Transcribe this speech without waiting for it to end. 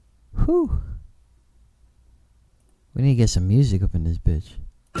Whew. We need to get some music up in this bitch.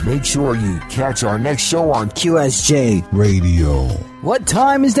 Make sure you catch our next show on QSJ Radio. What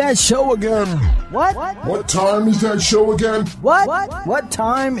time is that show again? What? What time is that show again? What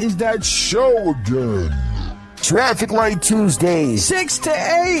time is that Show again. Traffic Light Tuesdays. 6 to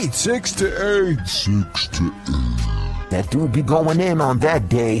 8. 6 to 8. 6 to 8. That dude be going in on that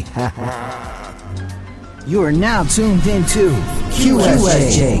day. You are now tuned into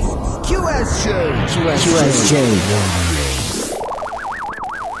QSJ. QSJ.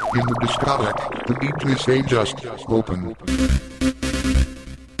 In the discotheque, the DJs just open.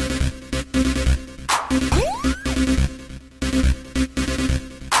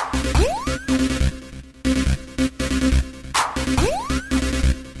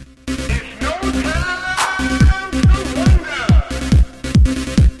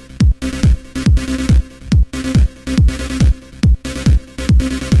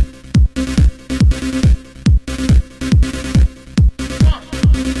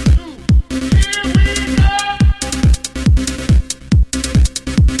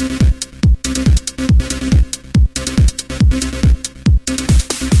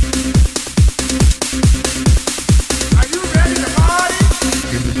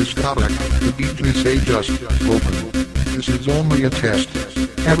 This is only a test.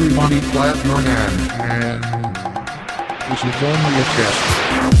 Everybody clap your hand. And this is only a test.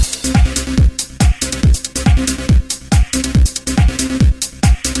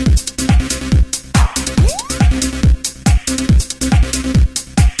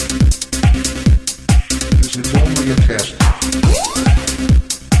 This is only a test.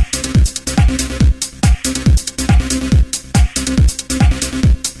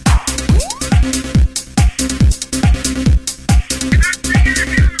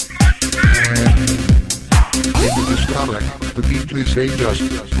 The DJs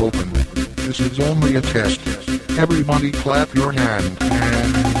just open. This is only a test. Everybody clap your hand.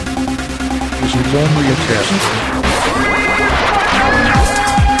 And this is only a test.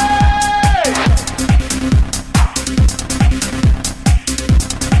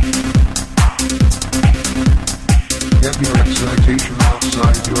 Get your excitation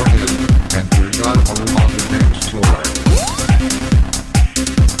outside your head and turn on the dance floor.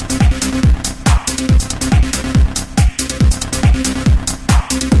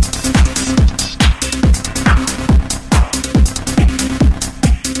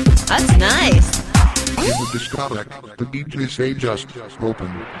 That's nice. In the discotheque, the DJs just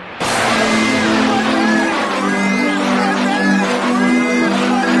open.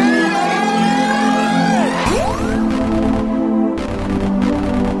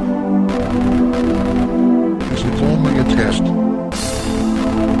 This is only a test.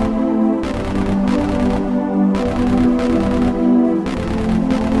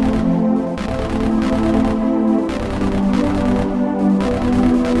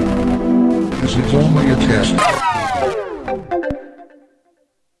 This is only a test.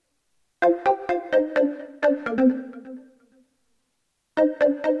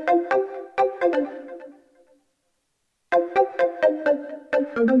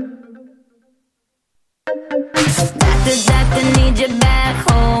 Doctor, need you back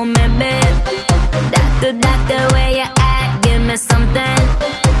home in bed. Doctor, where you at? Give me something.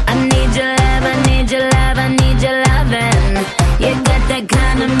 I need your love, I need your love, I need your loving. You got that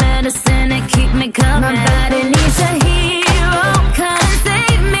kind of medicine that keep me coming. My body needs a hero, come and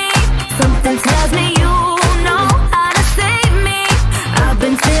save me. Something tells me you know how to save me. I've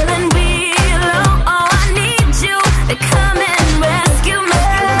been feeling weak.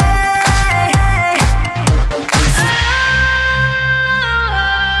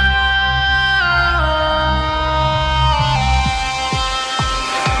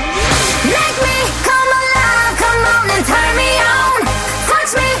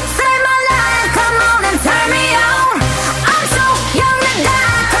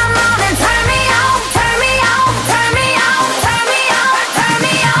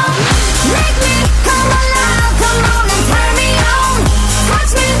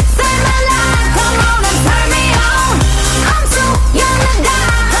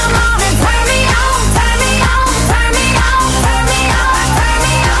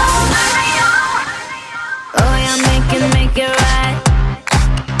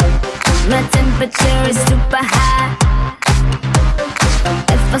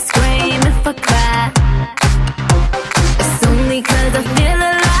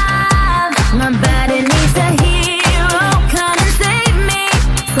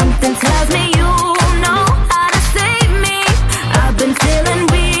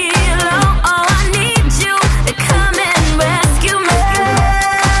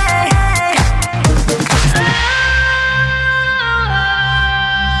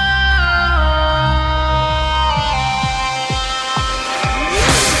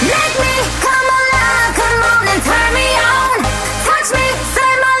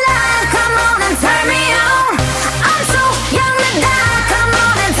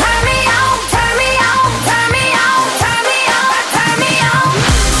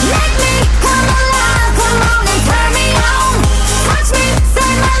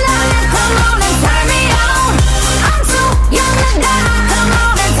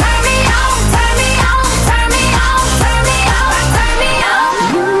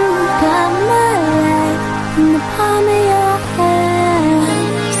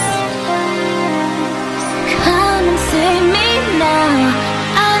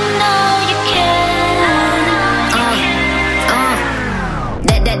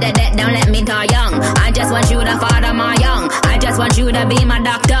 want you to be my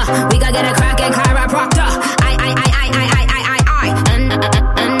doctor. We gotta get a crackin' chiropractor. I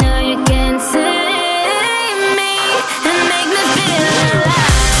know you can save me and make me feel alive.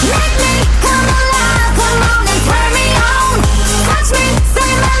 Make me come alive, come on and turn me on. Touch me,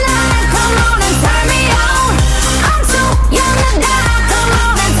 save my life, come on and turn me on. I'm too young to die, come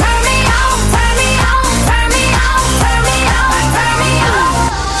on and turn me on, turn me on, turn me on, turn me on, turn me on.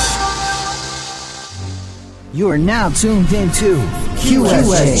 You are now tuned into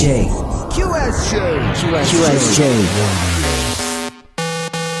QSJ. QSJ.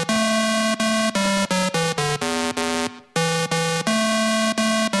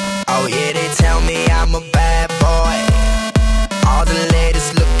 Oh yeah, they tell me I'm a bad boy. All the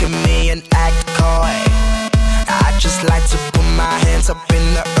ladies look at me and act coy. I just like to put my hands up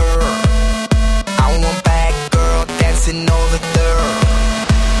in the air. I want bad girl dancing on the dirt.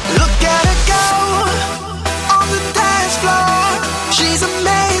 Look at her go on the dance floor. She's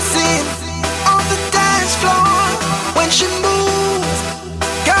amazing on the dance floor. When she moves,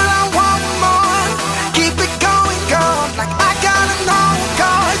 girl, I want more. Keep it going, girl, like I gotta know,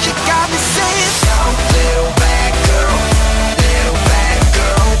 girl. You got me saying, go, little bad girl, little bad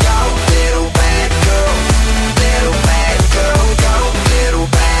girl, go, little bad girl, little bad girl, go, little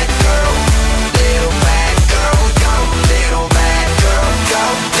bad girl, little bad girl, go, little bad girl, go,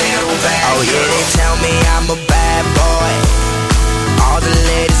 little bad girl. Oh yeah, they tell me I'm a bad boy. All the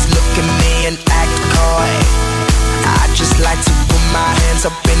ladies look at me and act coy. I just like to put my hands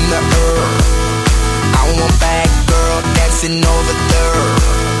up in the air. I want bad girl dancing over there,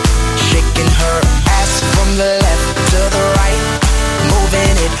 shaking her ass from the left to the right,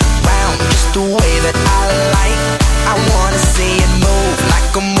 moving it round just the way that I like. I wanna see it move like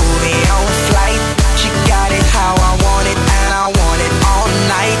a movie on flight. She got it how I want it, and I want it all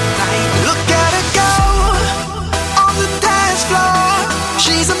night. Look at her go on the dance floor.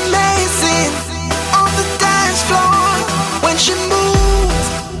 She's amazing on the dance floor. When she moves,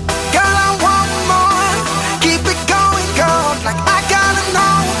 girl, I want more. Keep it going, girl, like I gotta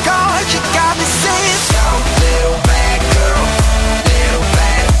know, girl. You got me saying, go, little bad girl, little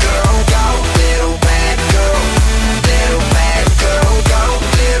bad girl, go, little bad girl, little bad girl, go,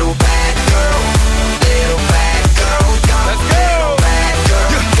 little bad girl, little bad girl, go, little bad girl,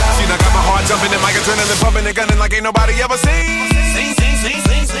 go. See, I got my heart jumping and my adrenaline pumping and gunning like ain't nobody ever seen.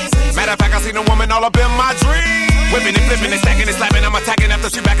 Matter of fact, I seen a woman all up in my dream. Whipping and flipping and stacking and slapping. I'm attacking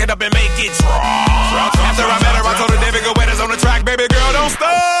after she back it up and make it drop. After I met her, I told her, David Guetta's on the track. Baby girl, don't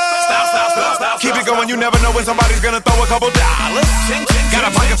stop. Keep it going, you never know when somebody's gonna throw a couple dollars. Got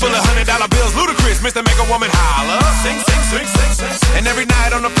a pocket full of $100 bills. Ludacris, Mr. Make a Woman Holler. And every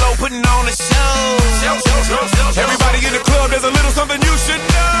night on the floor, putting on a show. Everybody in the club, there's a little something you should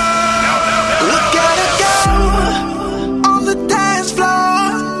know. Look at her go on the dance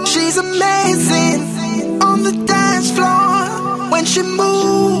floor. She's amazing on the dance floor. When she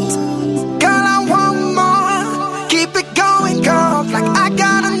moves, girl, I want more. Keep it going, girl, like I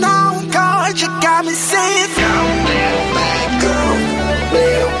gotta know, girl. You got me saying, go, little bad girl,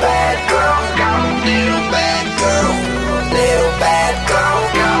 little bad girl, go, little bad girl, little bad girl,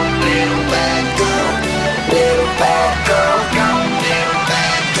 go, little bad girl, little bad girl, go, little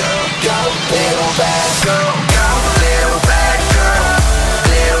bad girl, go, little bad girl, go, little bad girl,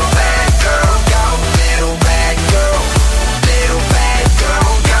 little bad girl, go, little bad girl, little bad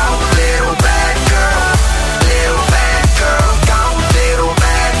girl, go, little bad girl, little bad girl, go, little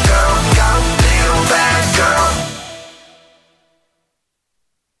bad girl, go, little bad girl.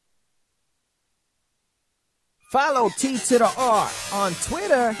 Follow T to the R on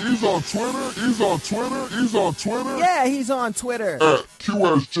Twitter. He's on Twitter. He's on Twitter. He's on Twitter. Yeah, he's on Twitter. At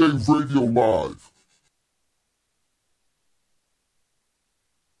QSJ Radio Live.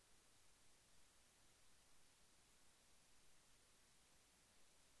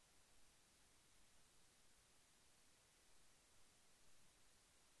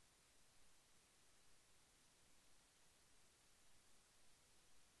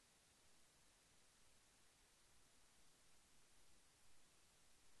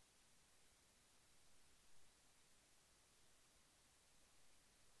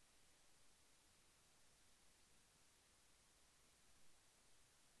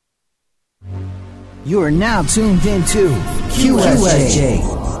 You are now tuned into QSJ.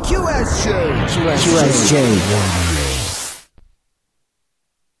 QSJ.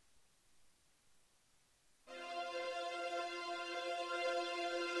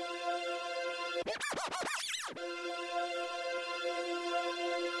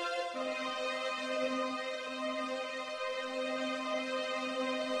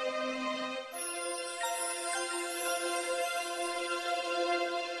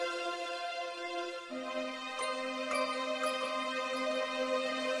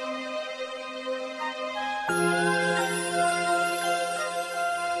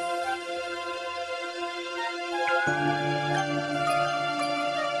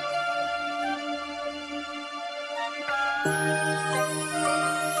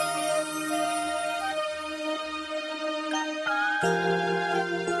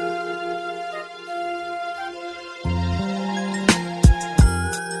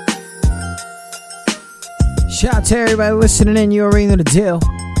 Shout out to everybody listening in. You already know the deal.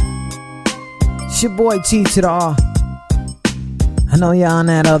 It's your boy T to the R. I know y'all on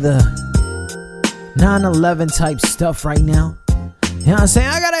that other 9/11 type stuff right now. You know what I'm saying?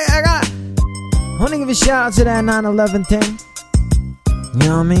 I want to give a shout out to that 9/11 thing. You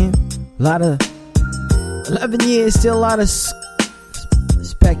know what I mean? A lot of 11 years, still a lot of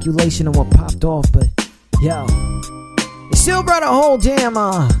speculation of what popped off, but yo, it still brought a whole damn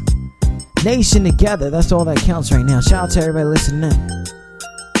nation together. That's all that counts right now. Shout out to everybody listening in.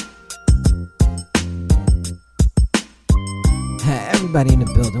 Everybody in the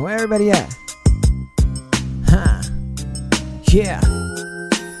building. Where everybody at? Huh? Yeah.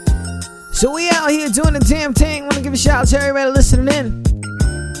 So we out here doing the damn thing. Want to give a shout out to everybody listening in.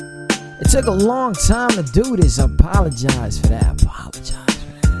 It took a long time to do this. I apologize for that.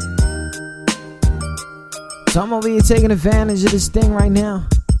 So I'm over here taking advantage of this thing right now.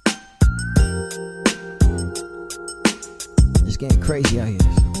 It's getting crazy out here.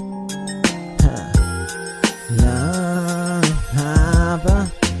 You know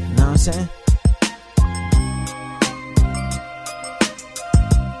what I'm saying?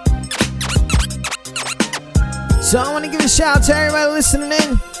 So I want to give a shout out to everybody listening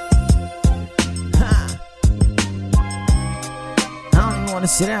in. I don't even want to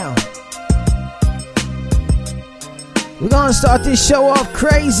sit down. We're going to start this show off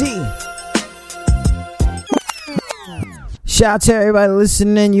crazy. Shout out to everybody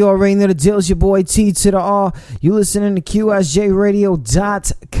listening in. You already know the deal. It's your boy T to the R. You listening to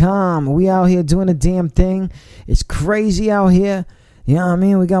QSJRadio.com. We out here doing a damn thing. It's crazy out here. You know what I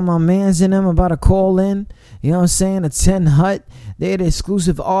mean? We got my mans in them about to call in. You know what I'm saying? A 10 Hut. They're the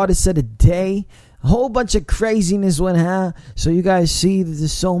exclusive artists of the day. A whole bunch of craziness went on. So you guys see that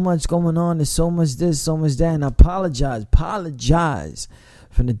there's so much going on. There's so much this, so much that. And I apologize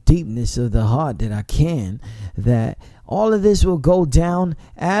from the deepness of the heart that I can. That all of this will go down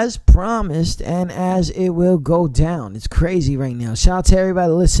as promised and as it will go down. It's crazy right now. Shout out to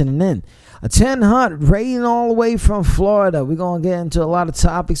everybody listening in. A 10 Hut raiding all the way from Florida. We're going to get into a lot of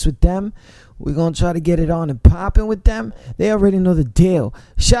topics with them. We're going to try to get it on and popping with them. They already know the deal.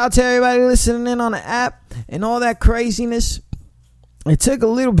 Shout out to everybody listening in on the app and all that craziness. It took a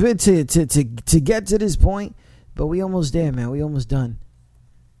little bit to get to this point, but we almost there, man. We almost done.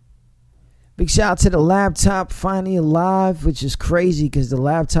 Big shout out to the laptop finally alive, which is crazy because the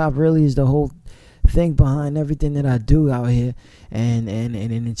laptop really is the whole thing behind everything that I do out here. And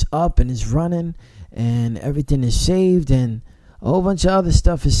it's up and it's running and everything is saved and a whole bunch of other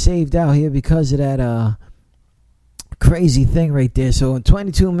stuff is saved out here because of that crazy thing right there. So in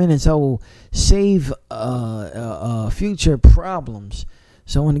 22 minutes, I will save future problems.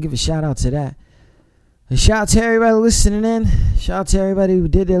 So I want to give a shout out to that. A shout out to everybody listening in. Shout out to everybody who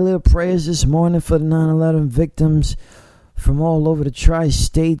did their little prayers this morning for the 9/11 victims from all over the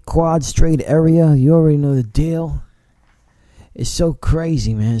tri-state, quad-straight area. You already know the deal. It's so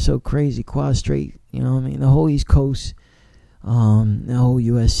crazy, man. It's so crazy. Quad-straight, you know what I mean? The whole East Coast. The whole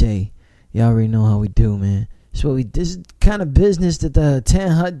USA. Y'all already know how we do, man. So this is the kind of business that the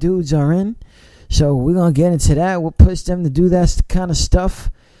 10 Hut dudes are in. So we're going to get into that. We'll push them to do that kind of stuff.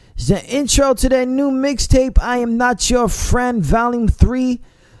 It's the intro to their new mixtape, I Am Not Your Friend, Volume 3.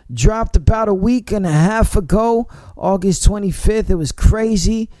 Dropped about a week and a half ago, August 25th. It was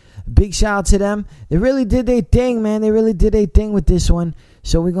crazy. Big shout out to them. They really did their thing, man. They really did their thing with this one.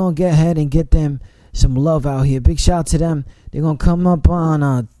 So we're going to get ahead and get them some love out here. Big shout out to them. They're going to come up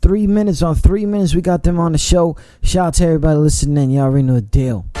on 3 minutes. On 3 minutes, we got them on the show. Shout out to everybody listening in. Y'all already know the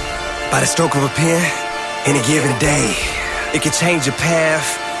deal. By the stroke of a pen, in a given day, it can change your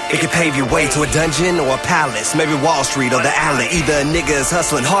path. It can pave your way to a dungeon or a palace, maybe Wall Street or the alley. Either a nigga is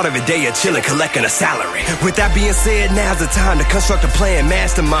hustling hard every day or chilling collecting a salary. With that being said, now's the time to construct a plan,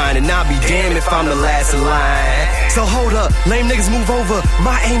 mastermind, and I'll be damned if I'm the last in line. So hold up, lame niggas move over.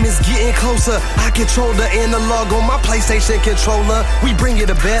 My aim is getting closer. I control the analog on my PlayStation controller. We bring you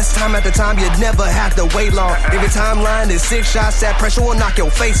the best time after time. You never have to wait long. Every timeline is 6 shots. That pressure will knock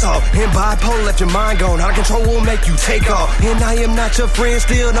your face off. And bipolar left your mind gone. Out of control will make you take off. And I am not your friend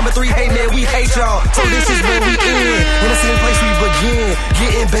still. Number 3, hey man, we hate y'all. So this is where we end. In the same place we begin.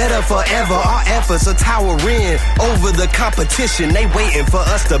 Getting better forever. Our efforts are towering over the competition. They waiting for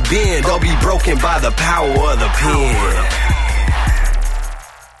us to bend. Don't be broken by the power of the pen.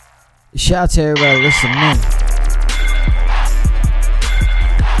 Shout out to everybody listening in.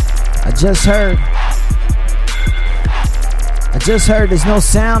 I just heard there's no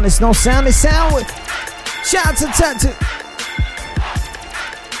sound. There's no sound. There's sound with. Shout out to Tattoo.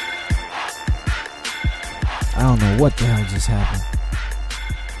 I don't know what the hell just happened.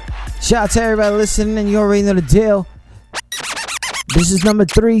 Shout out to everybody listening, and you already know the deal. This is number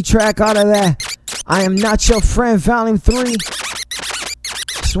 3 track out of that I Am Not Your Friend, Volume 3.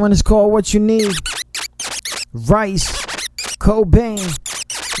 This one is called What You Need. Rice, Cobain.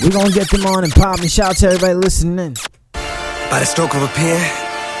 We're gonna get them on and popping. Shout out to everybody listening. By the stroke of a pen,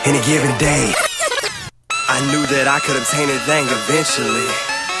 any given day, I knew that I could obtain anything eventually.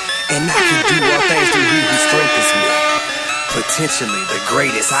 And I could do all things through He who strengthens me. Potentially the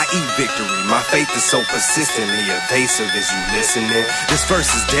greatest, I eat victory. My faith is so persistently evasive as you listening. This verse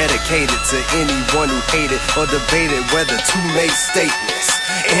is dedicated to anyone who hated or debated whether to make statements.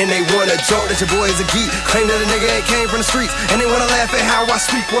 And they wanna joke that your boy is a geek, claim that a nigga ain't came from the streets, and they wanna laugh at how I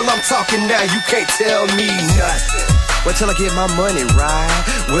speak while I'm talking now. You can't tell me nothing. Wait till I get my money right.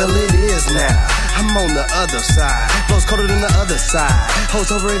 Well, it is now. I'm on the other side. Flows colder than the other side.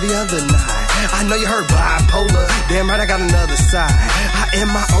 Hoes over every other night. I know you heard bipolar. Damn right, I got another side. I am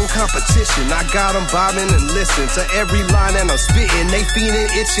my own competition. I got them bobbing and listen to every line that I'm spitting. They feeling,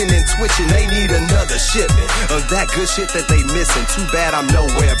 itching, and twitching. They need another shipment of that good shit that they missing. Too bad I'm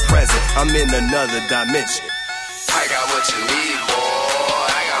nowhere present. I'm in another dimension. I got what you need,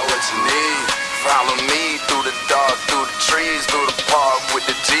 boy. I got what you need. Follow me through the dark, through the trees, through the park with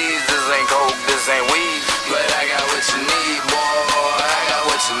the G's. This ain't coke, this ain't weed, but I got what you need, boy. I got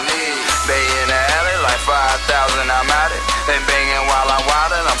what you need. They in the alley like 5,000, I'm at it. They banging while I'm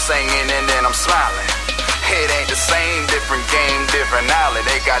wildin', I'm singing and then I'm smiling. It ain't the same, different game, different alley.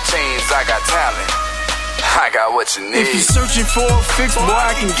 They got chains, I got talent. I got what you need. If you're searching for a fix, boy,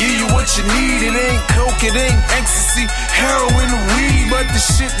 I can give you what you need. It ain't coke, it ain't ecstasy, heroin or weed, but the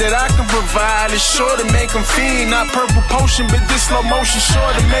shit that I can provide is sure to make them fiend. Not purple potion, but this slow motion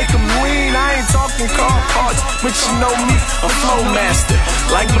sure to make them lean. I ain't talking car parts, but you know me, I'm flow master.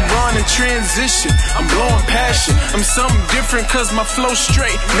 Like LeBron in transition, I'm blowing passion. I'm something different cause my flow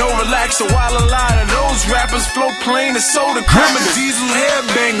straight, no relaxer. While a lot of those rappers flow plain and soda cream. A diesel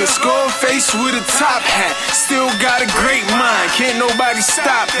headbanger, score face with a top hat. Still got a great mind, can't nobody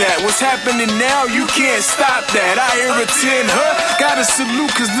stop that. What's happening now, you can't stop that. I hear a 10, gotta salute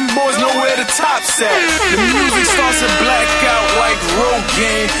cause them boys know where the top's at. The music starts to black out like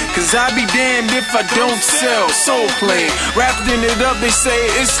Rogaine, cause I be damned if I don't sell soul play. Wrapping it up, they say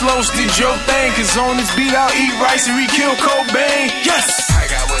it's slow, did your thing, cause on this beat I'll eat rice and re-kill Cobain. Yes! I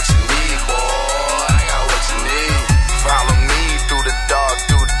got what you need, boy. I got what you need. Follow me through the dark,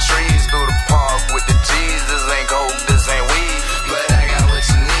 through the trees, through the park with the G's. This ain't coke, this ain't weed, but I got what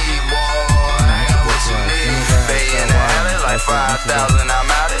you need, boy. I got what you need. They in the alley like 5,000, I'm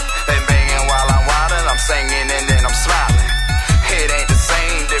at it. They banging while I'm wildin', I'm singing and then I'm smiling. It ain't the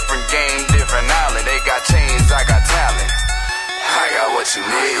same, different game, different alley. They got chains, I got talent. I got what you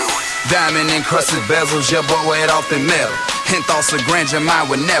need. Diamond encrusted bezels, your boy weighed off the metal. And thoughts of grandeur, mine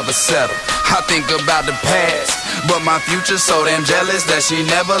would never settle. I think about the past, but my future so damn jealous that she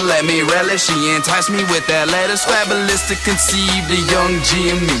never let me relish. She enticed me with that lettuce, fabulous to conceive the young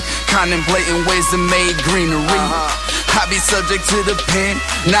G in me, contemplating ways to make greenery. I be subject to the pen,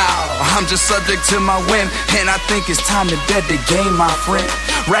 now I'm just subject to my whim. And I think it's time to dead the game, my friend.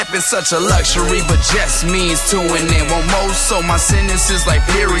 Rapping such a luxury, but just means two and then one more. So my sentences like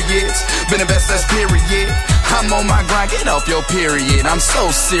periods, been the best, that's period. I'm on my grind, get off your period. I'm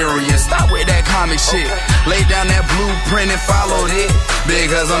so serious, stop with that comic shit. Lay down that blueprint and followed it.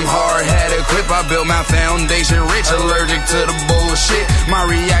 Because I'm hard-headed, equipped, I built my foundation rich. Allergic to the bullshit, my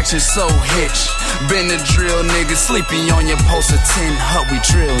reaction so hitch. Been a drill nigga, sleepy on your poster 10 hut, we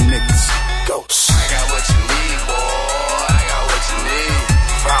drill niggas. Go. I got what you need, boy. I got what you need.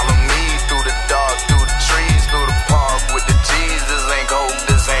 Follow me through the dark, through the trees, through the park with the G's. This ain't coke,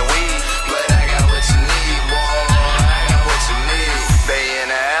 this ain't weed, but I got what you need, boy. I got what you need. They in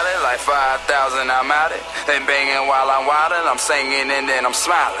the alley like 5,000, I'm at it. They banging while I'm wildin', I'm singing and then I'm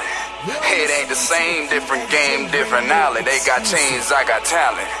smiling. It ain't the same, different game, different alley. They got chains, I got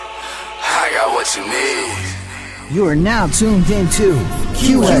talent. I got what you need. You are now tuned into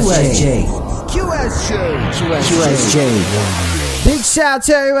QSJ. Big shout out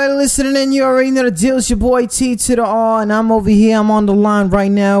to everybody listening in. You already know the deal. It's your boy T to the R, and I'm over here. I'm on the line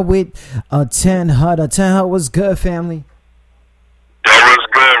right now with 10 Hut. 10 Hut, what's good, family? Yo, what's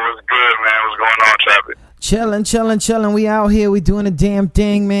good, man? What's going on, Traffic? Chilling. We out here. We doing a damn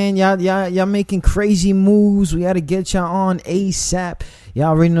thing, man. Y'all making crazy moves. We got to get y'all on ASAP. Y'all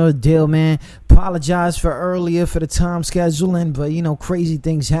already know the deal, man. Apologize for earlier for the time scheduling, but you know, crazy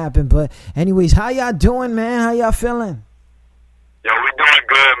things happen. But anyways, how y'all doing, man? How y'all feeling? Yo, we doing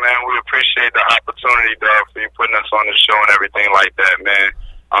good, man. We appreciate the opportunity, dog, for you putting us on the show and everything like that, man.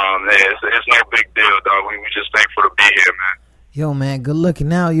 It's no big deal, dog. We just thankful to be here, man. Yo, man, good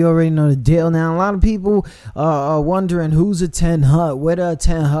looking out. You already know the deal now. A lot of people are wondering who's a 10 Hut. Where did a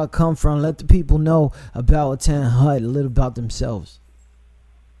 10 Hut come from? Let the people know about a 10 Hut, a little about themselves.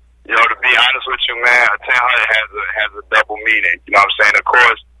 Yo, to be honest with you, man, a 10 Hut has a double meaning. You know what I'm saying? Of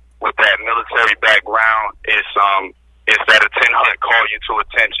course, with that military background, it's that a 10 Hut call you to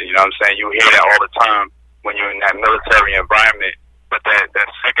attention. You know what I'm saying? You hear that all the time when you're in that military environment. But that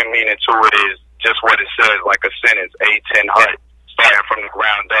second meaning to it is just what it says, like a sentence, a 10 Hut, starting from the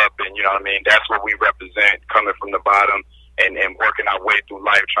ground up. And you know what I mean? That's what we represent, coming from the bottom and working our way through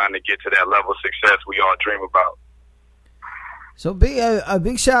life, trying to get to that level of success we all dream about. So a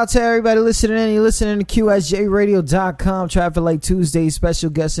big shout out to everybody listening in. You're listening to QSJRadio.com. Traffic Light Tuesday. Special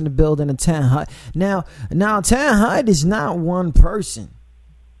guest in the building, a 10 Hut. Now 10 Hut is not one person.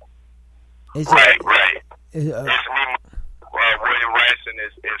 Right. It's me, William Rice, and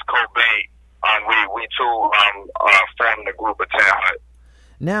is Cobain. We two formed the group of 10 Hut.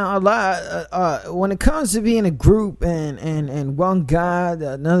 Now, a lot when it comes to being a group and one guy,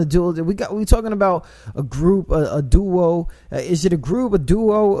 another duo, we talking about a group, a duo. Is it a group, a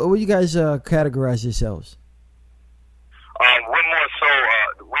duo? What do you guys categorize yourselves? We're more so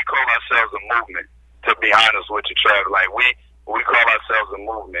we call ourselves a movement. To be honest with you, Trav, like we call ourselves a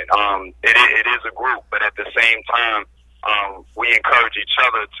movement. It is a group, but at the same time, we encourage each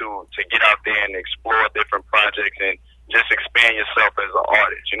other to get out there and explore different projects and just expand yourself as an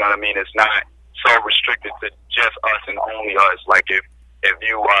artist. You know what I mean? It's not so restricted to just us and only us. Like if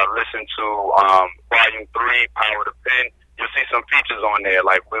you listen to Volume 3, Power to Pen, you'll see some features on there.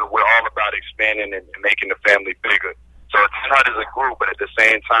 Like we're all about expanding and making the family bigger. So it's not as a group, but at the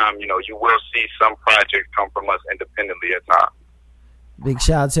same time, you know, you will see some projects come from us independently at times. Big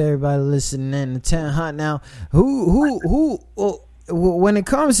shout out to everybody listening in to 10 Hut. Now, who when it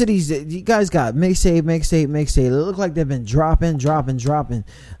comes to these, you guys got mixtape. It look like they've been dropping.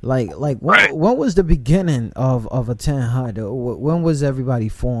 Like when was the beginning of a 10 Hut? When was everybody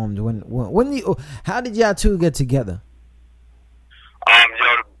formed? How did y'all two get together?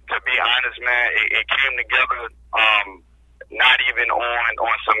 To be honest, man, it came together not even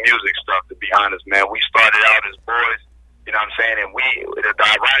on some music stuff, to be honest, man. We started out as boys, you know what I'm saying? And the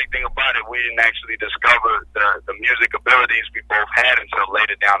ironic thing about it, we didn't actually discover the music abilities we both had until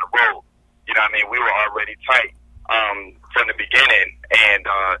later down the road. You know what I mean? We were already tight from the beginning, and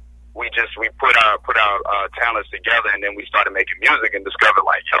we put our talents together, and then we started making music and discovered,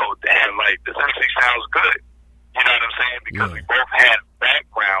 like, yo, damn, like, this actually sounds good. You know what I'm saying? Because we both had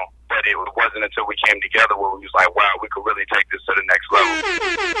background, but it wasn't until we came together where we was like, wow, we could really take this to the next level.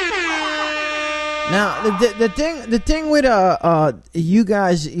 Now, the thing with you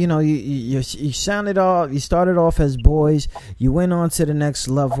guys, you know, you sounded off, you started off as boys, you went on to the next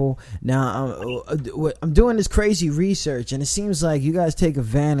level. Now, I'm doing this crazy research, and it seems like you guys take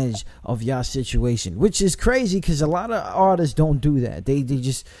advantage of y'all situation, which is crazy because a lot of artists don't do that. They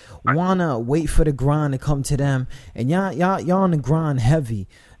just wanna wait for the grind to come to them, and y'all on the grind heavy.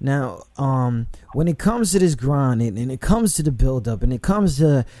 Now, when it comes to this grind and it comes to the build up and it comes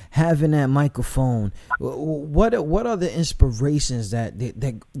to having that microphone, what are the inspirations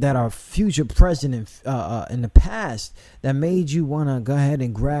that are future present in the past that made you want to go ahead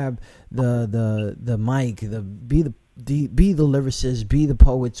and grab the mic, be the lyricist, be the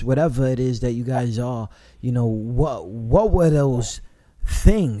poets, whatever it is that you guys are? You know, what were those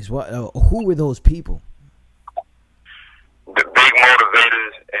things? Who were those people? The big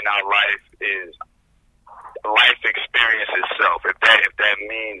motivators in our life is life experience itself. If that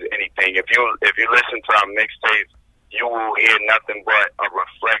means anything, if you listen to our mixtapes, you will hear nothing but a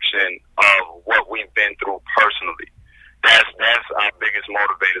reflection of what we've been through personally. That's our biggest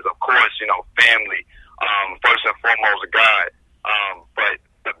motivators. Of course, you know, family, first and foremost, God. But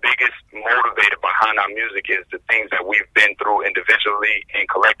the biggest motivator behind our music is the things that we've been through individually and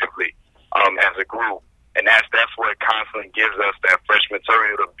collectively as a group. And that's what constantly gives us that fresh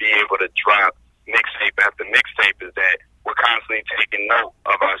material to be able to drop mixtape after mixtape, is that we're constantly taking note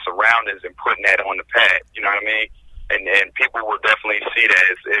of our surroundings and putting that on the pad. You know what I mean? And people will definitely see that.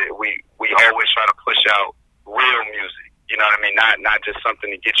 We always try to push out real music. You know what I mean? Not just something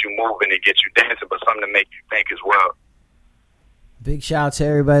to get you moving and get you dancing, but something to make you think as well. Big shout out to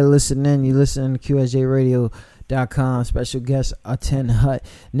everybody listening. You listening to QSJRadio.com. Special guest, a 10 Hut.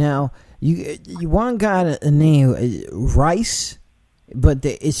 Now, you one got a name Rice, but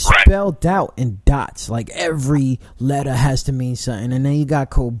it's spelled out in dots. Like every letter has to mean something. And then you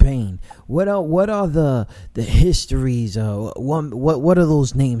got Cobain. What are the histories? What are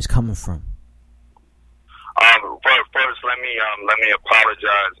those names coming from? First, let me let me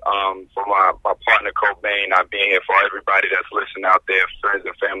apologize for my partner Cobain not being here. For everybody that's listening out there, friends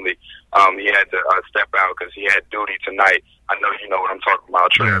and family, he had to step out because he had duty tonight. I know you know what I'm talking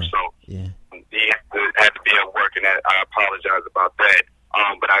about, Trev. So he had to be at work, and I apologize about that.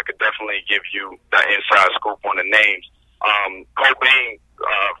 But I could definitely give you the inside scoop on the names. Cobain,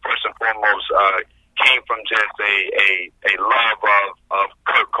 first and foremost, came from just a love of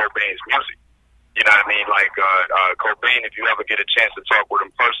Kurt Cobain's music. You know what I mean? Like Cobain, if you ever get a chance to talk with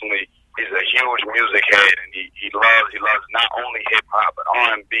him personally, he's a huge music head, and he loves not only hip hop but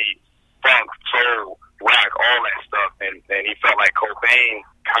R&B, funk, soul, rock, all that stuff. And he felt like Cobain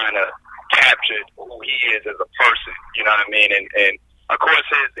kind of captured who he is as a person. You know what I mean? And of course,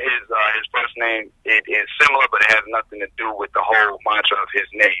 his first name it is similar, but it has nothing to do with the whole mantra of his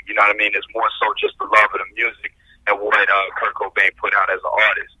name. You know what I mean? It's more so just the love of the music and what Kurt Cobain put out as an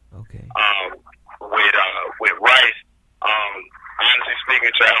artist. Okay. With Rice, honestly speaking,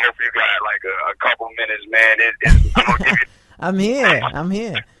 I hope you got like a couple minutes, man. I'm gonna give you. I'm here. I'm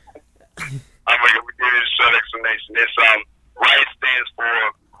gonna give you a short explanation. It's Rice stands for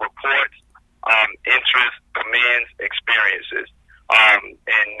reports, interests, commands, experiences. And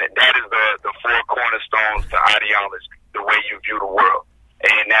that is the four cornerstones to ideology, the way you view the world.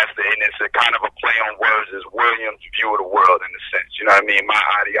 And it's a kind of a play on words as Williams' view of the world in a sense. You know what I mean? My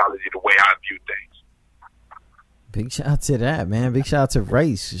ideology, the way I view things. Big shout out to that, man. Big shout out to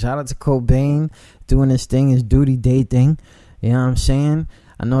Rice. Shout out to Cobain doing his thing, his duty day thing. You know what I'm saying?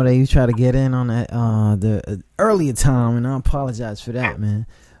 I know that you try to get in on that the earlier time, and I apologize for that, man.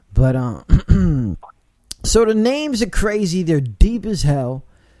 But so the names are crazy. They're deep as hell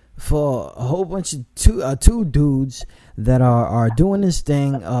for a whole bunch of two dudes that are doing this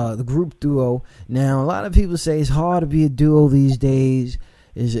thing, the group duo. Now, a lot of people say it's hard to be a duo these days.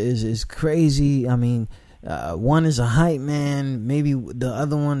 Is crazy. I mean, one is a hype man. Maybe the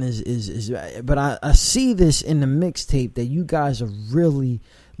other one is. But I see this in the mixtape that you guys are really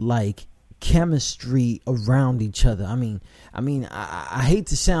like chemistry around each other. I mean, I hate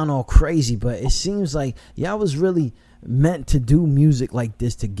to sound all crazy, but it seems like y'all was really meant to do music like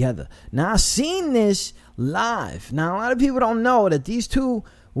this together. Now, I've seen this live. Now, a lot of people don't know that these two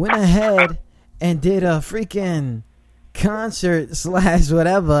went ahead and did a freaking concert /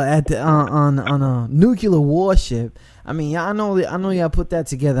 whatever at the on a nuclear warship. I mean, I know y'all put that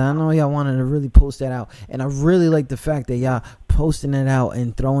together. I know y'all wanted to really post that out, and I really like the fact that y'all posting it out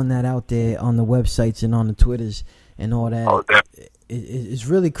and throwing that out there on the websites and on the Twitters and all that. It's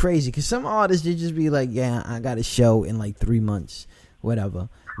really crazy because some artists, they just be like, yeah, I got a show in like 3 months, whatever.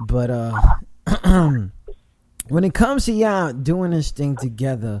 But when it comes to y'all doing this thing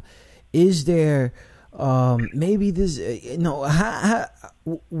together, is there maybe this,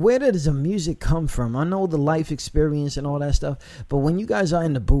 where does the music come from? I know the life experience and all that stuff, but when you guys are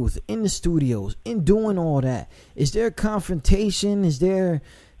in the booth, in the studios, in doing all that, is there confrontation? Is there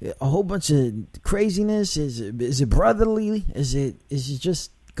a whole bunch of craziness? Is it brotherly? Is it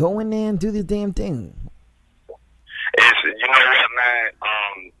just go in there and do the damn thing? You know what, man?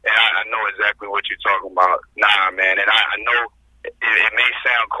 And I know exactly what you're talking about. Nah, man, and I know it may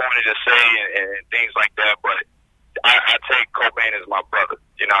sound corny to say and things like that, but I take Cobain as my brother.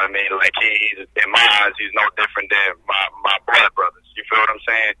 You know what I mean? Like he's in my eyes, he's no different than my blood brothers. You feel what I'm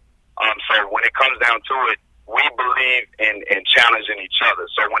saying? So when it comes down to it, we believe in challenging each other.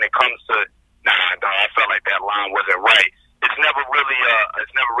 So when it comes to I felt like that line wasn't right. It's never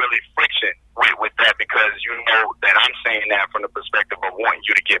really friction with that, because you know that I'm saying that from the perspective of wanting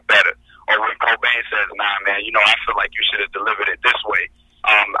you to get better. Or when Cobain says, nah, man, I feel like you should have delivered it this way.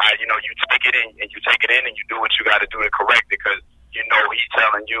 You take it in and you do what you got to do to correct it, because he's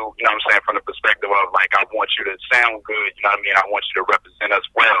telling you, what I'm saying, from the perspective of like, I want you to sound good. You know what I mean? I want you to represent us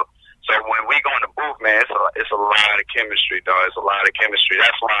well. So when we go in the booth, man, it's a lot of chemistry, dog. It's a lot of chemistry.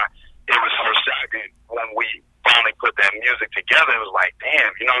 That's why it was so shocking when we finally put that music together. It was like,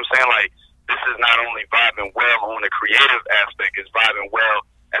 damn, you know what I'm saying? Like, this is not only vibing well on the creative aspect, it's vibing well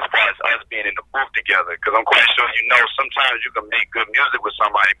as far as us being in the booth together. Because I'm quite sure sometimes you can make good music with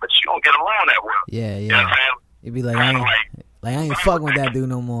somebody, but you don't get along that well. Yeah. You know what I'm saying? You'd be like, I ain't fucking with that dude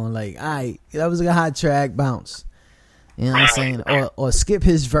no more. Like, that was a hot track, bounce. You know what I'm saying? Or skip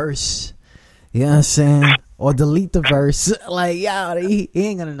his verse. You know what I'm saying? Or delete the verse. Like, he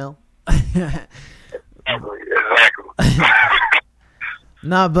ain't gonna know. Exactly.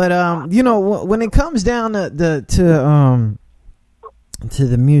 Nah, but when it comes down to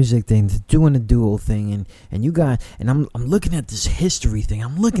the music thing, to doing the duo thing, and you guys, and I'm looking at this history thing.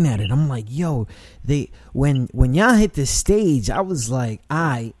 I'm looking at it. I'm like, yo, when y'all hit the stage, I was like,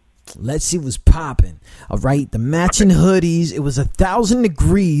 Let's See was popping. All right, the matching hoodies. It was 1,000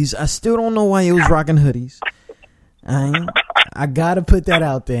 degrees. I still don't know why it was rocking hoodies. I gotta put that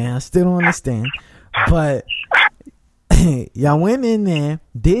out there. I still don't understand. But y'all went in there,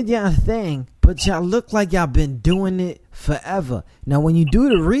 did y'all thing, but y'all look like y'all been doing it forever. Now, when you do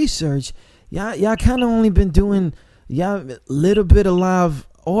the research, y'all kind of only been doing y'all little bit of live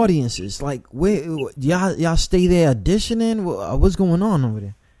audiences. Like, where y'all stay there auditioning? What's going on over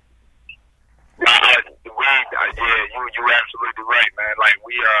there? You absolutely right, man. Like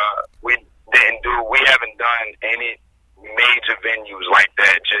we haven't done any major venues like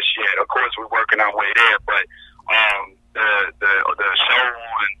that just yet. Of course, we're working our way there, but the show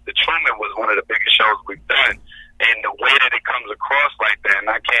on the Truman was one of the biggest shows we've done, and the way that it comes across like that, and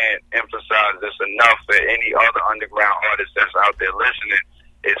I can't emphasize this enough for any other underground artist that's out there listening,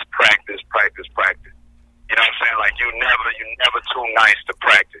 is practice, practice, practice. You know what I'm saying? Like you're never too nice to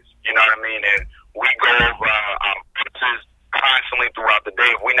practice. You know what I mean? And we go over our verses constantly throughout the day.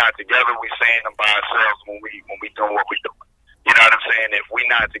 If we're not together, we saying them by ourselves when we doing what we doing. You know what I'm saying? If we're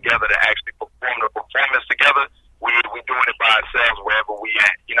not together to actually perform the performance together, we doing it by ourselves wherever we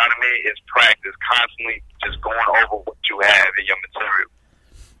at. You know what I mean? It's practice, constantly just going over what you have in your material.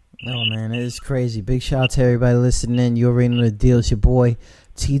 Oh man, it is crazy. Big shout out to everybody listening in. You already know the deal. It's your boy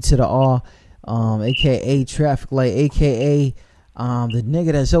T to the R, aka Traffic Light, aka the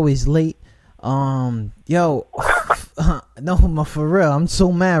nigga that's always late. No, for real, I'm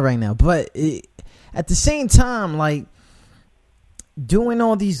so mad right now. But at the same time, like doing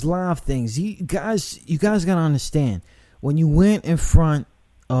all these live things, you guys gotta understand, when you went in front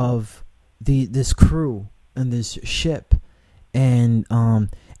of this crew and this ship, and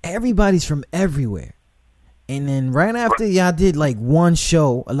everybody's from everywhere, and then right after y'all did like one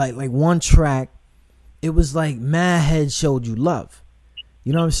show, like one track, it was like Mad Head showed you love.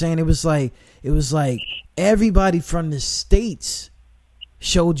 You know what I'm saying? It was like everybody from the States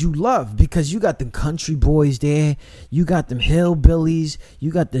showed you love, because you got them country boys there, you got them hillbillies,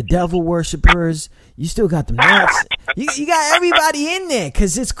 you got the devil worshippers, you still got them nuts. You got everybody in there,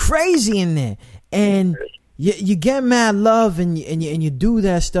 because it's crazy in there, and you get mad love, and you do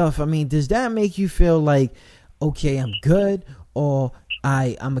that stuff. I mean, does that make you feel like, okay, I'm good, or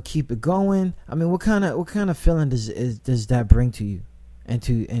I'm gonna keep it going? I mean, what kind of feeling does that bring to you? And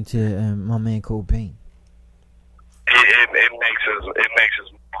to my man Cobain. It makes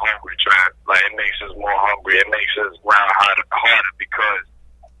us more hungry, Trav. Like it makes us more hungry. It makes us round harder because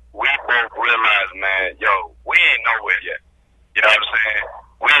we both realize, man, yo, we ain't nowhere yet. You know what I'm saying?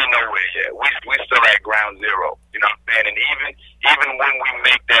 We ain't nowhere yet. We still at ground zero. You know what I'm saying? And even when we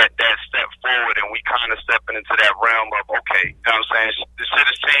make that step forward and we kind of stepping into that realm of, okay, you know what I'm saying? The shit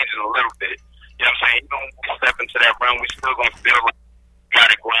is changing a little bit. You know what I'm saying? Even when we step into that realm, we still gonna feel like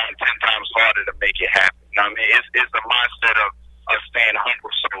gotta grind 10 times harder to make it happen. You know what I mean? It's the mindset of staying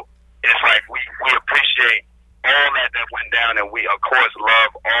humble. So it's like we appreciate all that went down, and we of course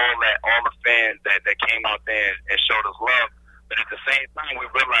love all the fans that came out there and showed us love. But at the same time,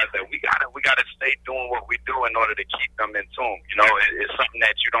 we realize that we gotta stay doing what we do in order to keep them in tune. You know, it's something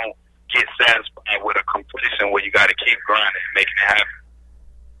that you don't get satisfied with a completion, where you gotta keep grinding and making it happen.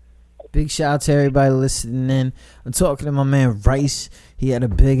 Big shout out to everybody listening in. I'm talking to my man Rice. He had a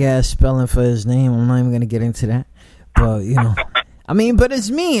big ass spelling for his name. I'm not even gonna get into that, but you know, I mean, but it's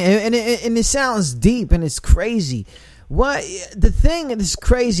me, and it sounds deep and it's crazy. What the thing that's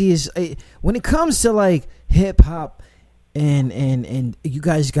crazy is when it comes to like hip hop, and you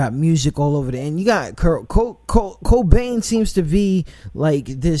guys got music all over there, and you got Cobain seems to be like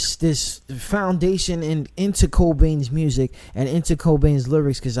this foundation into Cobain's music and into Cobain's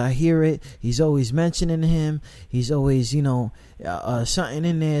lyrics, because I hear it. He's always mentioning him. He's always, you know, something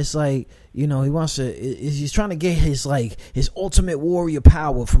in there. It's like, you know, he's trying to get his ultimate warrior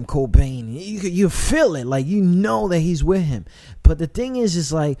power from Cobain. You feel it, like, you know that he's with him. But the thing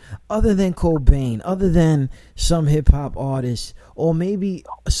is like, other than Cobain, other than some hip hop artists, or maybe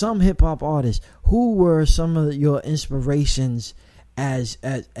some hip hop artists, who were some of your inspirations as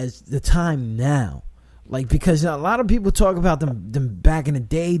the time now? Like, because a lot of people talk about them back in the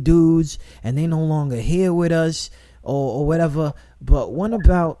day dudes, and they no longer here with us or whatever. But what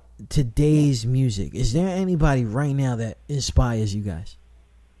about today's music? Is there anybody right now that inspires you guys?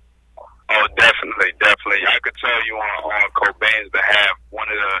 Oh, definitely. I could tell you on Cobain's behalf, one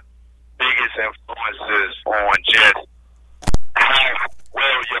of the biggest influences on just how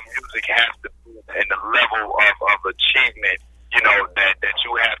well your music has to be and the level of achievement, you know, that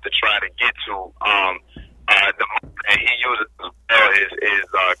you have to try to get to. The most that he uses as well is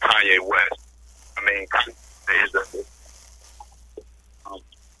Kanye West. I mean, Kanye is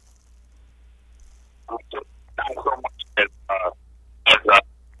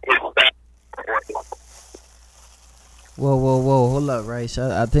Whoa, hold up, Rice.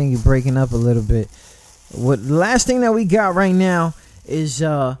 I think you're breaking up a little bit. What the last thing that we got right now is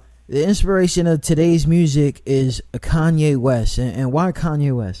the inspiration of today's music is Kanye West, and why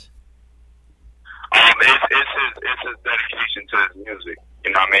Kanye West? It's his dedication to his music.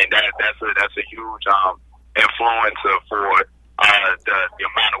 You know what I mean? That's a huge influencer for the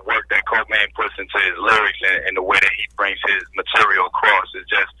amount of work that Cobain puts into his lyrics and the way that he brings his material across. Is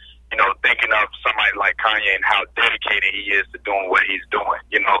just, you know, thinking of somebody like Kanye and how dedicated he is to doing what he's doing.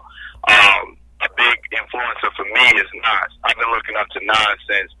 You know, a big influencer for me is Nas. I've been looking up to Nas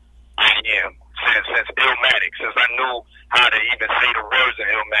since since Illmatic. Since I knew how to even say the words in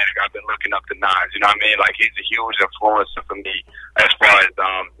Illmatic, I've been looking up to Nas. You know what I mean? Like, he's a huge influencer for me as far as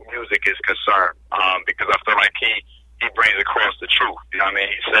music is concerned, because I feel like he brings across the truth. You know what I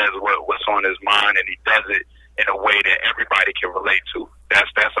mean? He says what's on his mind, and he does it in a way that everybody can relate to. That's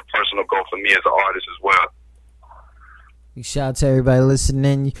a personal goal for me as an artist as well. Shout out to everybody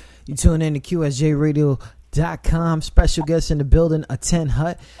listening. You tune in to QSJRadio.com. Special guest in the building, Aten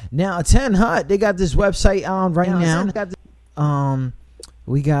Hut. Now, Aten Hut, they got this website on right now.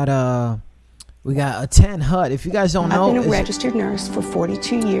 We got Aten Hut. If you guys don't know, I've been a registered nurse for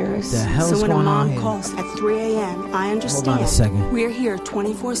 42 years. The hell's so when going a on mom here? calls at 3 a.m., I understand. Hold on a second. We're here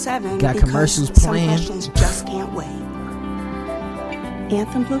 24/7. Got because commercials some playing. questions just can't wait.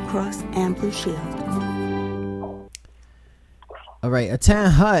 Anthem Blue Cross and Blue Shield. All right,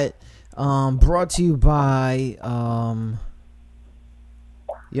 Aten Hut, brought to you by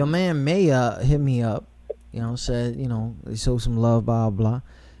your man Maya hit me up, said, they show some love, blah blah.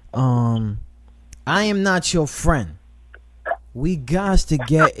 I am not your friend. We got to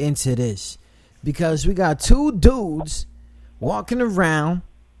get into this because we got two dudes walking around,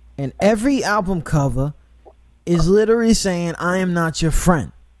 and every album cover is literally saying, "I am not your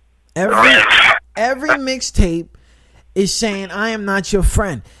friend." Every mixtape is saying, "I am not your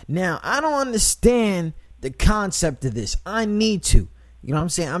friend." Now, I don't understand the concept of this. I need to. You know what I'm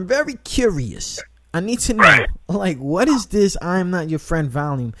saying? I'm very curious. I need to know, like, what is this "I am not your friend"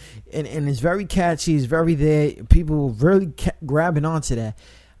 volume? And it's very catchy. It's very there. People really grabbing onto that.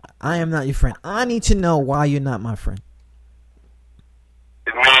 I am not your friend. I need to know why you're not my friend.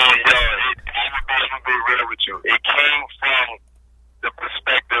 Man, I'm gonna be real with you. It came from the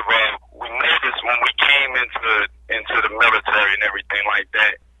perspective of, we noticed when we came into the military and everything like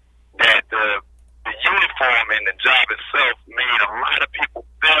that, that the uniform and the job itself made a lot of people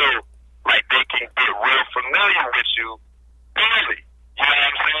feel like they can get real familiar with you early. You know what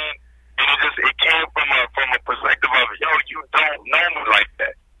I'm saying? And it came from a perspective of, yo, you don't know me like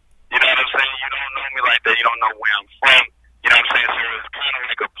that. You know what I'm saying? You don't know me like that. You don't know where I'm from. You know what I'm saying? So it's kind of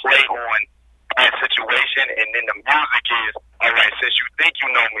like a play on that situation, and then the music is, all right, since you think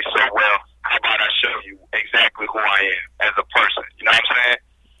you know me so well, how about I show you exactly who I am as a person? You know what I'm saying?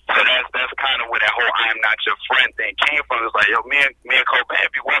 So that's kind of where that whole "I am not your friend" thing came from. It's like, yo, me and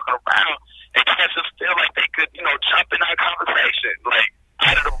Cobain be walking around, and cats just feel like they could, jump in our conversation, like,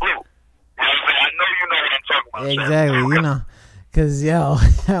 out of the blue. You know what I'm saying? I know you know what I'm talking about. Exactly, because,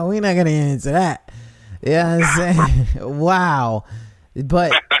 we're not going to get into that. You know what I'm saying? Wow.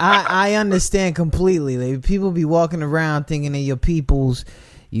 But I understand completely. Like, people be walking around thinking they're your peoples.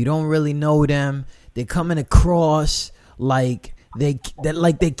 You don't really know them. They're coming across like they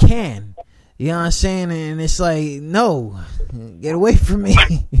can. You know what I'm saying? And it's like, no, get away from me.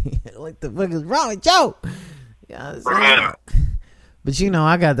 Like, the fuck is wrong with you? You know what I'm saying? But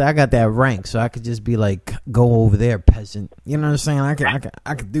I got that rank, so I could just be like, go over there, peasant. You know what I'm saying? I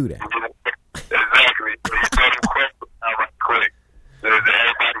could do that. Exactly.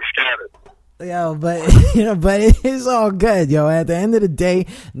 Everybody scattered. Yo, but but it's all good, yo. At the end of the day,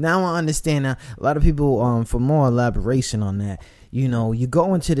 now I understand. Now, a lot of people, for more elaboration on that, you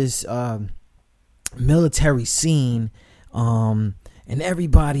go into this military scene, and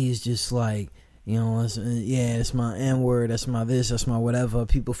everybody is just like, it's my N-word, that's my this, that's my whatever.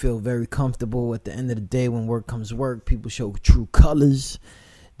 People feel very comfortable. At the end of the day, when work comes work, people show true colors.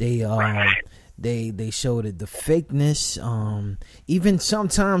 They show the fakeness. Even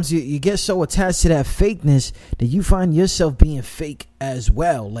sometimes you get so attached to that fakeness that you find yourself being fake as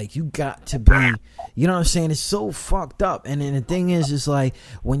well. Like, you got to be, you know what I'm saying? It's so fucked up. And then the thing is, it's like,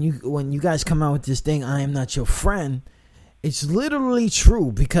 when you guys come out with this thing, "I am not your friend," it's literally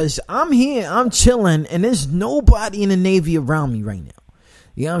true, because I'm here, I'm chilling, and there's nobody in the Navy around me right now.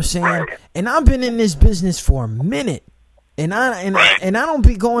 You know what I'm saying? And I've been in this business for a minute. And I don't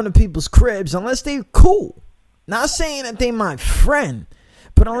be going to people's cribs unless they cool. Not saying that they my friend,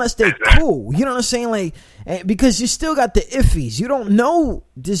 But unless they're cool, you know what I'm saying? Like, because you still got the iffies. You don't know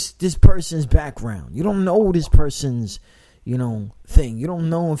this person's background. You don't know this person's, thing. You don't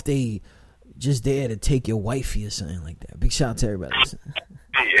know if they just there to take your wifey or something like that. Big shout out to everybody.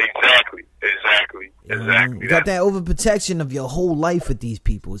 Exactly. You got that overprotection of your whole life with these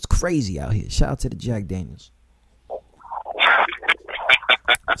people. It's crazy out here. Shout out to the Jack Daniels.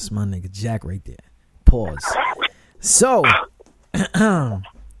 That's my nigga Jack right there. Pause. So, and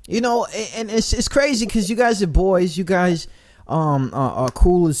it's crazy because you guys are boys. You guys are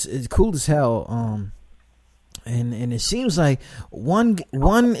cool as hell. And it seems like one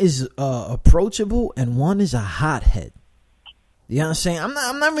is approachable and one is a hothead. You know what I'm saying? I'm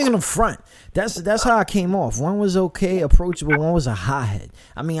not even gonna front. That's how I came off. One was okay, approachable. One was a hothead.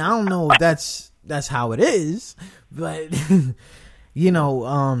 I mean, I don't know if that's how it is, but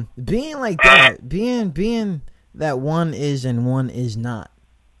being like that, being that one is and one is not.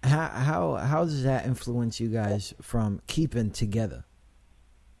 How does that influence you guys from keeping together?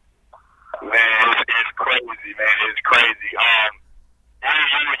 Man, it's crazy, man. It's crazy.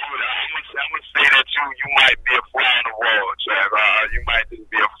 I would say that you might be a fly on the wall, Trav. You might just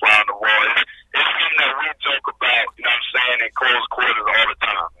be a fly on the wall. It's something that we joke about, you know what I'm saying, in close quarters all the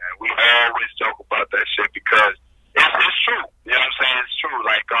time, man. We always joke about that shit because it's true. You know what I'm saying? It's true.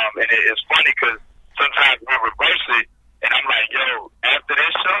 Like, and it's funny because sometimes we reverse it, and I'm like, yo, after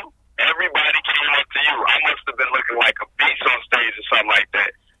this show, everybody came up to you. I must have been looking like a beast on stage or something like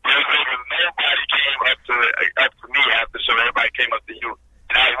that. You know what I'm saying? Because nobody came up to me after the show. Everybody came up to you.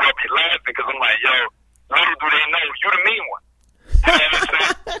 And I will be laughing because I'm like, yo, little do they know, you the mean one. You know what I'm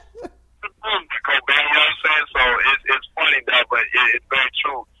saying? Cobain, you know what I'm saying? So it's funny, though, but it's very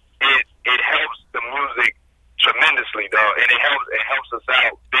true. It helps the music tremendously, though, and it helps us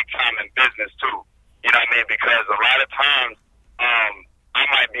out big time in business, too. You know what I mean? Because a lot of times, I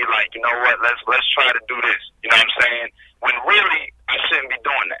might be like, you know what, let's try to do this. You know what I'm saying? When really, I shouldn't be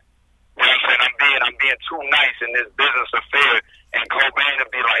doing that. You know what I'm saying? I'm being too nice in this business affair. And Cobain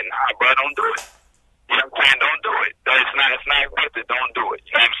would be like, nah, bro, don't do it. You know what I'm saying? Don't do it. It's not worth it. Don't do it.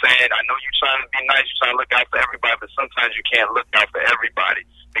 You know what I'm saying? I know you're trying to be nice, you're trying to look out for everybody, but sometimes you can't look out for everybody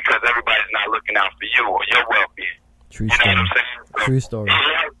because everybody's not looking out for you or your well-being. True you story. know what I'm saying? So True story. It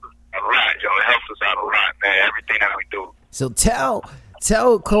helps us a lot, yo. It helps us out a lot, man. Everything that we do. So tell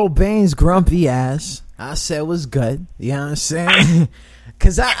Cobain's grumpy ass I said was good. You know what I'm saying?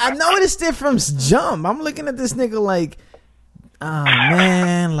 Because I noticed it from jump. I'm looking at this nigga like, oh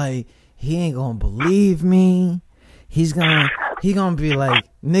man, like he ain't gonna believe me. He gonna be like,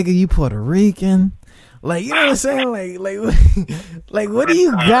 nigga, you Puerto Rican. Like, you know what I'm saying? Like what do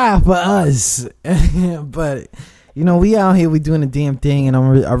you got for us? But we out here, we doing the damn thing, and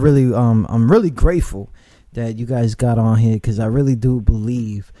I'm really grateful that you guys got on here because I really do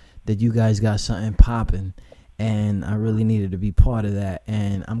believe that you guys got something popping, and I really needed to be part of that.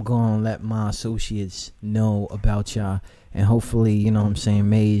 And I'm gonna let my associates know about y'all. And hopefully, you know what I'm saying,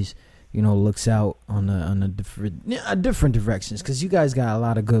 Maze, looks out on the different directions because you guys got a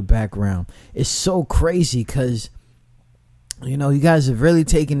lot of good background. It's so crazy because, you guys are really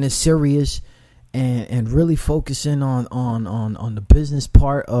taking this serious and really focusing on the business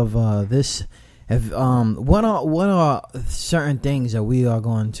part of this. What are certain things that we are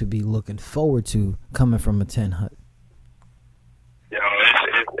going to be looking forward to coming from a 10 Hut? It's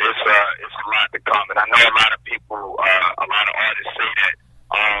a lot to come, and I know a lot of people, a lot of artists say that.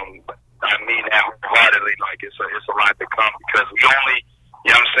 But I mean that wholeheartedly. Like it's a lot to come because we only,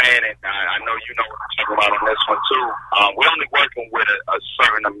 you know what I'm saying, and I know you know what I'm talking about on this one too. We're only working with a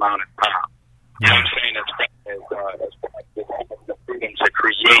certain amount of time. You know what I'm saying? As far as the freedom to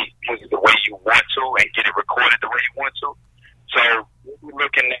create music the way you want to and get it recorded the way you want to. So we're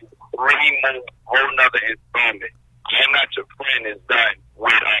looking at 3 more whole nother installment. I Am Not Your Friend is done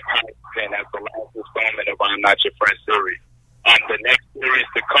with and that's the last installment of I'm Not Your Friend series. The next series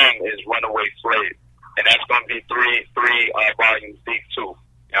to come is Runaway Slave, and that's going to be three volumes deep too.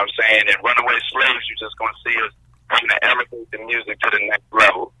 You know what I'm saying? And Runaway Slaves, you're just going to see us kind of elevate the music to the next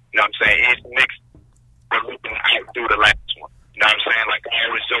level. You know what I'm saying? Each mix, we're looking to outdo the last one. You know what I'm saying? Like I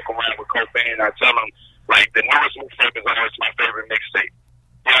always joke around with Cobain, I tell him like the newest mixtape is always my favorite mixtape.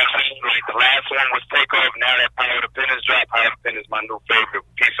 You know what I'm saying? Like the last one was Takeoff. Now that Power of the Pen is dropped, Power of the Pen is my new favorite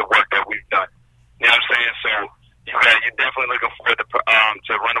piece of work that we've done. You know what I'm saying? So you're definitely looking forward to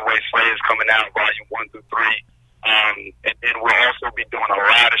Runaway Slaves coming out, volume 1 through 3. And then we'll also be doing a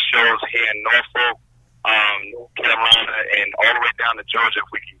lot of shows here in Norfolk, North Carolina, and all the way down to Georgia if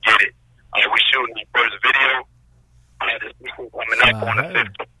we can get it. We're shooting our first video this weekend coming up on the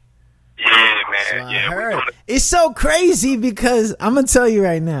 15th. Yeah, man. I heard. It's so crazy because I'm gonna tell you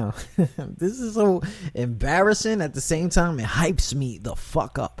right now, this is so embarrassing. At the same time, it hypes me the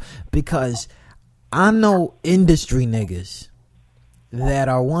fuck up because I know industry niggas that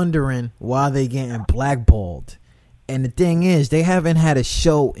are wondering why they getting blackballed, and the thing is, they haven't had a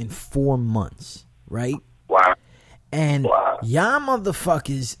show in 4 months, right? Wow. And y'all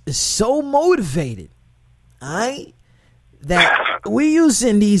motherfuckers is so motivated, alright, that we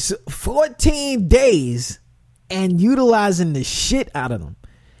using these 14 days and utilizing the shit out of them.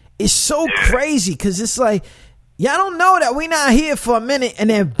 It's so crazy because it's like, y'all don't know that we not here for a minute and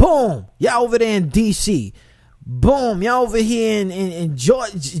then boom, y'all over there in DC. Boom, y'all over here in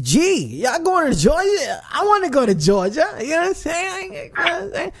Georgia. Gee, y'all going to Georgia? I want to go to Georgia. You know what I'm saying?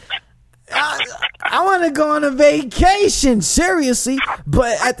 I want to go on a vacation, seriously.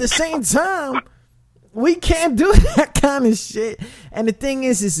 But at the same time, we can't do that kind of shit. And the thing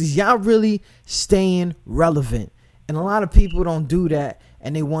is y'all really staying relevant. And a lot of people don't do that.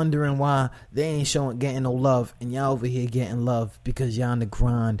 And they wondering why they ain't getting no love. And y'all over here getting love because y'all on the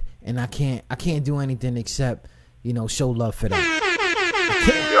grind. And I can't do anything except, you know, show love for that. Yo,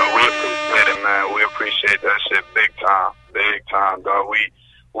 we appreciate it, man. We appreciate that shit big time, dog. We're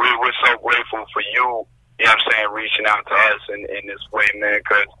so grateful for you, you know what I'm saying, reaching out to us in this way, man,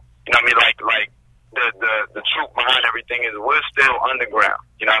 because, you know what I mean, like the truth behind everything is we're still underground,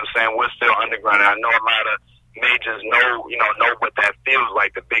 you know what I'm saying, we're still underground, and I know a lot of majors know what that feels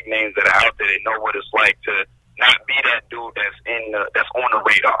like, the big names that are out there, they know what it's like to not be that dude that's on the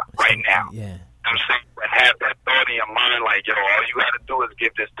radar right now. Yeah. You know what I'm saying, but have that thought in your mind, like, yo, all you gotta do is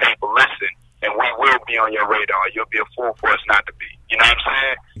give this tape a listen, and we will be on your radar. You'll be a fool for us not to be. You know what I'm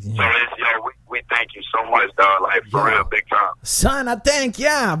saying? Yeah. So we thank you so much, dog. Like, for real, big time. Son, I thank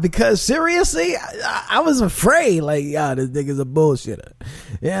y'all because seriously, I was afraid. Like, this nigga's a bullshitter.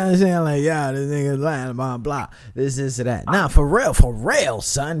 You know what I'm saying? Like, this nigga's lying, blah, blah. This or that. Now, for real,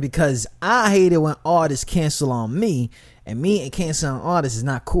 son, because I hate it when artists cancel on me. And me and canceling artists is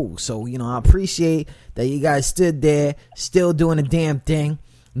not cool. So, you know, I appreciate that you guys stood there, still doing the damn thing.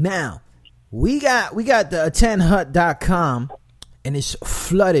 Now, we got the 10hut.com, and it's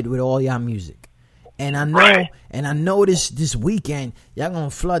flooded with all y'all music. And I know, and I know this weekend y'all gonna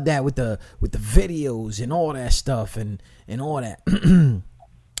flood that with the videos and all that stuff and all that.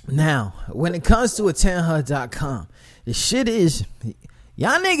 Now, when it comes to a 10hut.com, the shit is,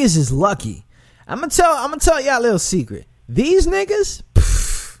 y'all niggas is lucky. I'm gonna tell y'all a little secret. These niggas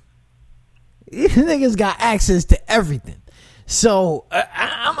got access to everything. So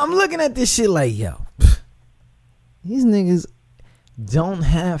I'm looking at this shit like, yo, these niggas don't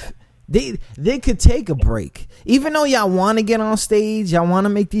have. They could take a break, even though y'all want to get on stage, y'all want to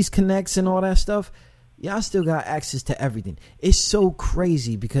make these connects and all that stuff. Y'all still got access to everything. It's so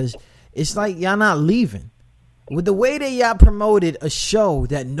crazy because it's like y'all not leaving. With the way that y'all promoted a show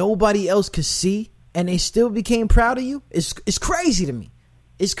that nobody else could see, and they still became proud of you, it's crazy to me.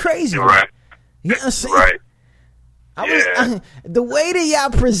 It's crazy. Right. You know what I'm saying? Right. The way that y'all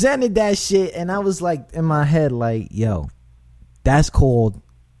presented that shit, and I was like in my head, like, yo, that's called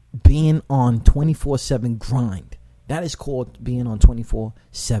being on 24/7 grind. That is called being on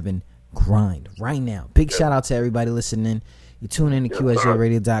 24/7 grind right now. Big shout out to everybody listening. You tune in to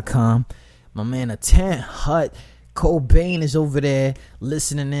QSJRadio.com. My man, a 10 Hut Cobain is over there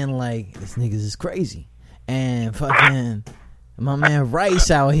listening in like, this niggas is crazy. And fucking my man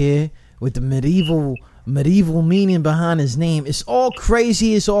Rice out here with the medieval meaning behind his name. It's all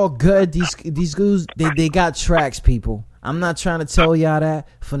crazy. It's all good. These dudes, they got tracks, people. I'm not trying to tell y'all that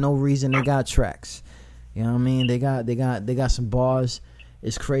for no reason. They got tracks. You know what I mean? They got some bars.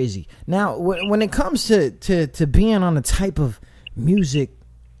 It's crazy. Now, when it comes to being on the type of music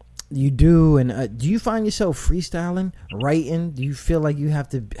you do, and do you find yourself freestyling, writing? Do you feel like you have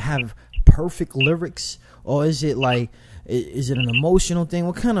to have perfect lyrics, or is it like, is it an emotional thing?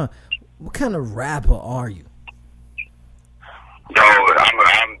 What kind of rapper are you? Yo,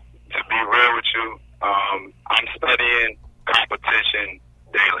 I'm to be real with you, I'm studying competition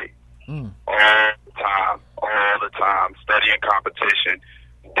daily, all the time, studying competition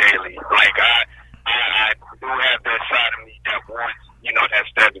daily. Like I do have that side of me that wants,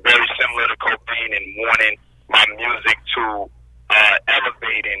 that's very similar to Cobain and wanting my music to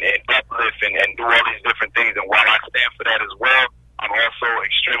elevate and uplift and do all these different things. And while I stand for that as well, I'm also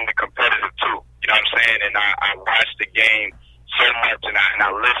extremely competitive too. You know what I'm saying? And I watch the game so much, and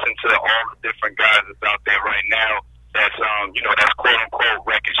I listen to all the different guys that's out there right now. That's that's quote unquote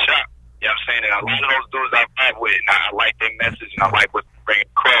record shop. You know what I'm saying? And a lot of those dudes I vibe with, and I like their message, and I like what they bring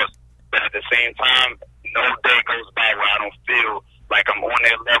across. But at the same time, no day goes by where I don't feel like I'm on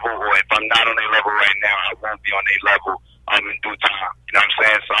their level, or if I'm not on their level on their level in due time. You know what I'm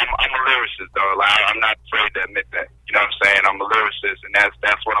saying? So I'm a lyricist, though. Like, I'm not afraid to admit that. You know what I'm saying? I'm a lyricist, and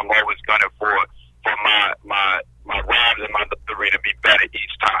that's what I'm always gunning for my rhymes and my delivery to be better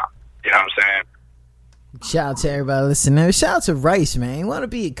each time. You know what I'm saying? Shout out to everybody listening. Shout out to Rice, man. You want to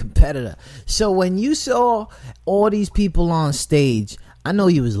be a competitor. So when you saw all these people on stage, I know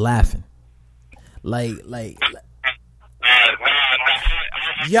you was laughing.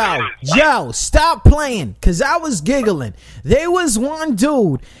 Yo, stop playing, cause I was giggling. There was one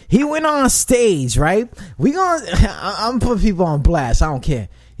dude, he went on stage, right? I'm putting people on blast, I don't care.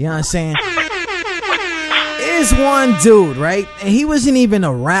 You know what I'm saying? There's one dude, right? And he wasn't even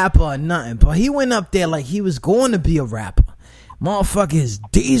a rapper or nothing, but he went up there like he was going to be a rapper. Motherfucker is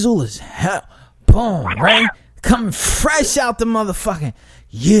diesel as hell. Boom, right? Coming fresh out the motherfucking,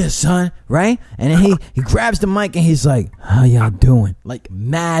 yeah, son, right? And then he grabs the mic and he's like, how y'all doing? Like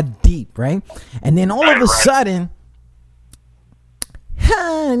mad deep, right? And then all of a sudden,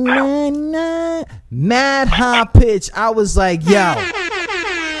 mad high pitch. I was like, yo,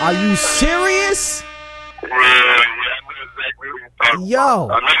 are you serious?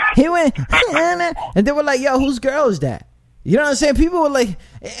 Yo, he went, and they were like, yo, whose girl is that? You know what I'm saying? People were like,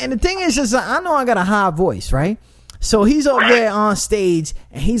 and the thing is, just I know I got a high voice, right? So he's over there on stage,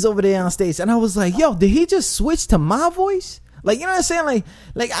 and he's over there on stage, and I was like, yo, did he just switch to my voice? Like, you know what I'm saying?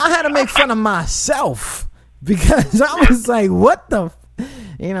 Like I had to make fun of myself because I was like, what the,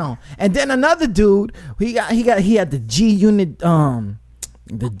 you know? And then another dude, he had the G Unit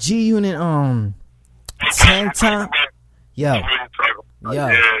tank top. Yo,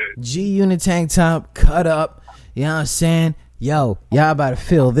 G Unit tank top, cut up. You know what I'm saying? Yo, y'all about to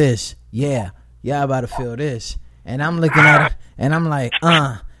feel this. Yeah, y'all about to feel this. And I'm looking at it, and I'm like,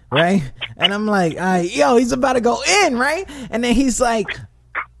 right? And I'm like, all right, yo, he's about to go in, right? And then he's like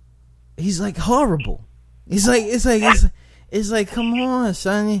horrible. It's like, come on,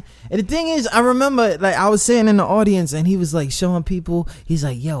 son. And the thing is, I remember, like, I was sitting in the audience, and he was like showing people. He's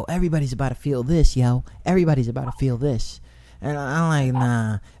like, yo, everybody's about to feel this, yo. Everybody's about to feel this. And I'm like,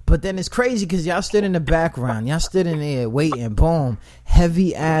 nah. But then it's crazy because y'all stood in the background. Y'all stood in there waiting. Boom.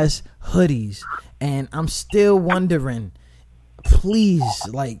 Heavy ass hoodies. And I'm still wondering, please,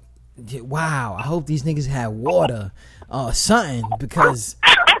 like, wow, I hope these niggas had water or something because,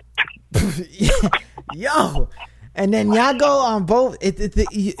 yo. And then y'all go on both.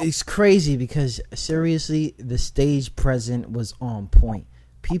 It's crazy because, seriously, the stage present was on point.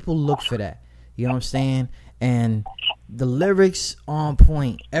 People look for that. You know what I'm saying? And the lyrics on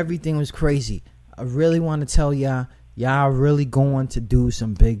point. Everything was crazy. I really want to tell y'all really going to do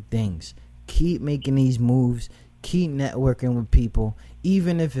some big things. Keep making these moves. Keep networking with people,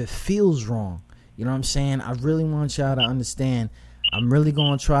 even if it feels wrong. You know what I'm saying? I really want y'all to understand. I'm really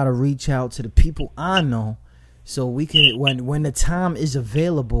going to try to reach out to the people I know, so we can, when the time is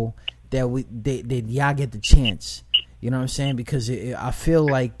available, that y'all get the chance. You know what I'm saying? Because I feel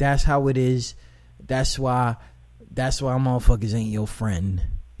like that's how it is. That's why motherfuckers ain't your friend.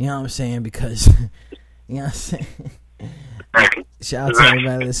 You know what I'm saying? Because, you know what I'm saying? Shout out to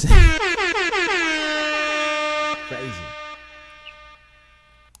everybody listening. Crazy.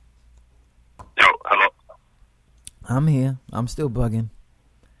 Yo, hello. I'm here. I'm still bugging.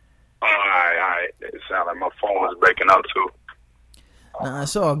 All right. It sounds like my phone was breaking up too. Nah,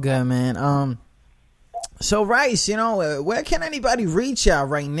 it's all good, man. So Rice, you know, where can anybody reach out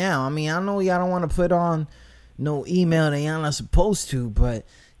right now? I mean, I know y'all don't want to put on no email that y'all not supposed to, but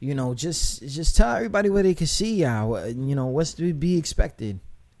you know, just tell everybody where they can see y'all. You know, what's to be expected.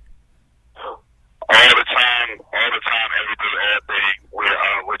 All the time, every day.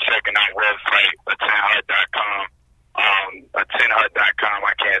 We're checking out website, attendhut.com. Attendhut.com.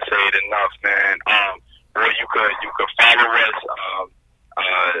 I can't say it enough, man. Or you could follow us,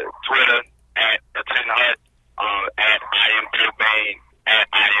 Twitter at attendhut, at I am Gilbane, at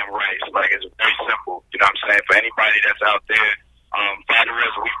I am Rice. Like, it's very simple. You know what I'm saying? For anybody that's out there, follow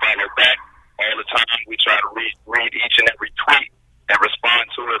us. We follow back all the time. We try to read each and every tweet and respond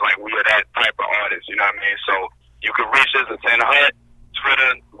to it like we are that type of artist. You know what I mean? So you can reach us at Attendhut,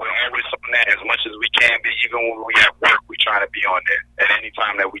 Twitter. We're always on that as much as we can be. Even when we at work, we try to be on there at any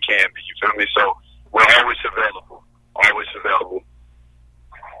time that we can be. You feel me? So we're always available. Always available.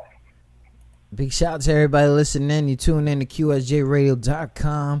 Big shout out to everybody listening. You tune in to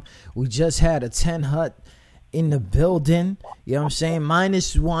QSJRadio.com. We just had Attendhut in the building. You know what I'm saying?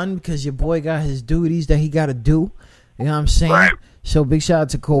 -1 because your boy got his duties that he got to do. You know what I'm saying? Right. So big shout out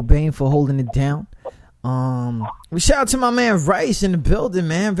to Cobain for holding it down. We shout out to my man Rice in the building,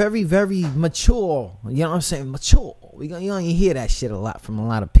 man. Very, very mature. You know what I'm saying? Mature. You don't hear that shit a lot from a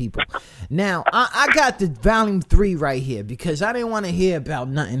lot of people. Now, I got the volume 3 right here because I didn't want to hear about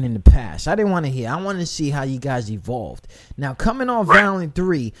nothing in the past. I didn't want to hear. I wanted to see how you guys evolved. Now, coming on volume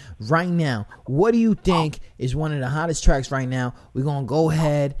 3 right now, what do you think is one of the hottest tracks right now? We're going to go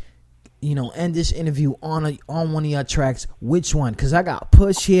ahead, end this interview on one of your tracks. Which one? Because I got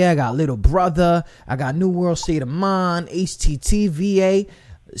Push here, I got Little Brother, I got New World State of Mind, HTT, VA,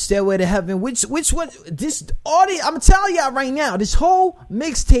 Stairway to Heaven. Which one? This audio, I'm telling y'all right now, this whole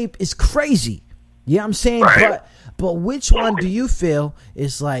mixtape is crazy. You know what I'm saying? Right. But which one do you feel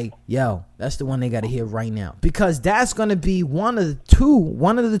is like, yo, that's the one they got to hear right now? Because that's going to be one of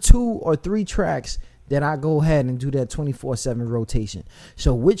the two or three tracks that I go ahead and do that 24/7 rotation.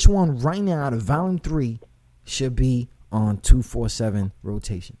 So which one right now out of volume 3 should be on 247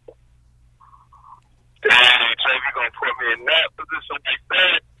 rotation? Damn, Trey, you gonna put me in that position like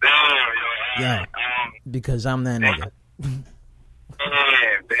that? Damn, yo. Yeah, because I'm that nigga. Damn,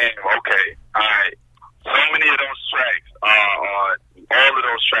 okay. Alright. So many of those tracks are all of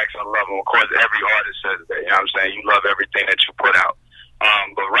those tracks I love them. Of course, every artist says that, you know what I'm saying? You love everything that you put out.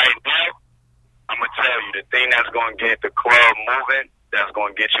 But right now, I'm gonna tell you, the thing that's gonna get the club moving, that's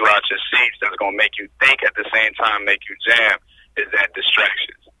gonna get you out your seats, that's gonna make you think at the same time, make you jam, is that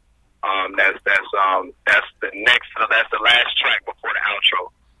Distractions. That's the last track before the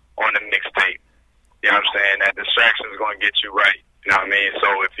outro on the mixtape. You know what I'm saying? That Distraction is gonna get you right. You know what I mean?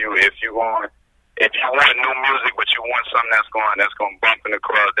 So if you want new music, but you want something that's gonna bump in the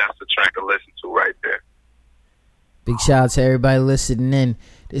club, that's the track to listen to right there. Big shout out to everybody listening in.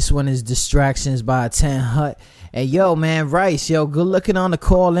 This one is Distractions by 10 Hut. And yo, man, Rice, good looking on the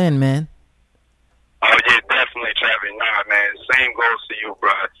call in, man. Oh, yeah, definitely, Travis. Nah, man, same goes to you,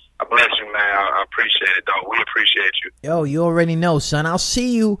 bro. I bless you, man. I appreciate it, dog. We appreciate you. Yo, you already know, son. I'll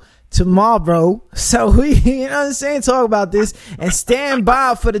see you tomorrow. So we, you know what I'm saying, talk about this. And stand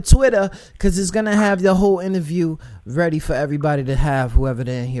by for the Twitter, because it's going to have the whole interview ready for everybody to have, whoever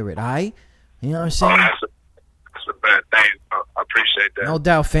didn't hear it, all right? You know what I'm saying? That's a bad thing. I appreciate that. No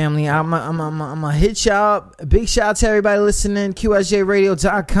doubt, family. I'm gonna hit y'all up. Big shout out to everybody listening.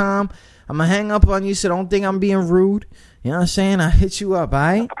 QSJRadio.com. I'm gonna hang up on you, so don't think I'm being rude. You know what I'm saying? I hit you up, all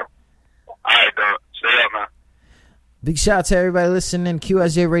right? All right, dog. Stay up, man. Big shout out to everybody listening.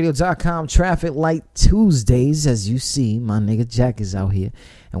 QSJRadio.com. Traffic Light Tuesdays. As you see, my nigga Jack is out here,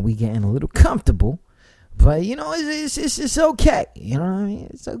 and we getting a little comfortable. But, it's okay. You know what I mean?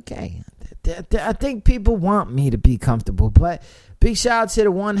 It's okay. I think people want me to be comfortable. But big shout out to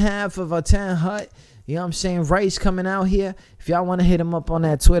the one half of a 10 Hut. You know what I'm saying? Rice coming out here. If y'all want to hit him up on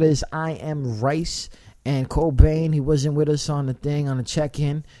that Twitter, it's I am Rice. And Cobain, he wasn't with us on the thing, on the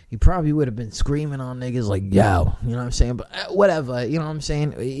check-in. He probably would have been screaming on niggas like, yo. You know what I'm saying? But whatever. You know what I'm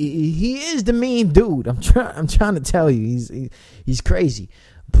saying? He is the mean dude. I'm trying to tell you. He's crazy.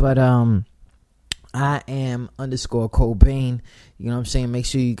 But, I am _Cobain. You know what I'm saying? Make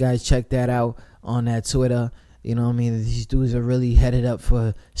sure you guys check that out on that Twitter. You know what I mean? These dudes are really headed up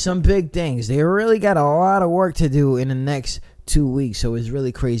for some big things. They really got a lot of work to do in the next 2 weeks. So it's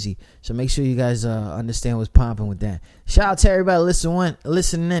really crazy. So make sure you guys understand what's popping with that. Shout out to everybody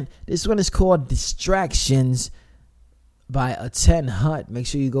listening. This one is called Distractions by a 10 Hut. Make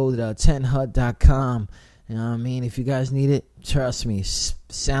sure you go to 10hut.com. You know what I mean? If you guys need it, trust me,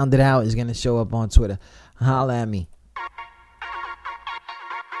 Sound It Out is going to show up on Twitter. Holla at me.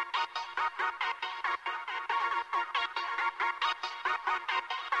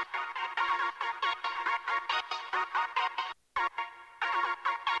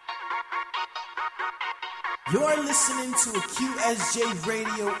 You're listening to a QSJ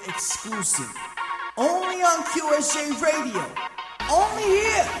Radio exclusive. Only on QSJ Radio. Only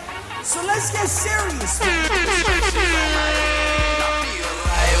here. So let's get serious.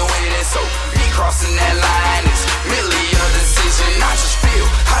 So me crossing that line is merely a decision. I just feel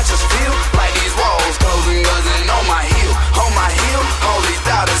like these walls closing, buzzing on my heel. All these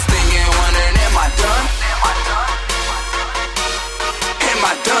doubters thinking, wondering, am I done? Am I done?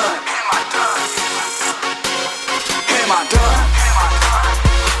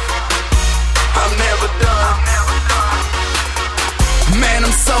 I'm never done. Man,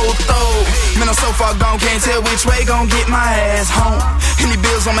 I'm so through. Man, I'm so far gone, can't tell which way, gon' get my ass home. Any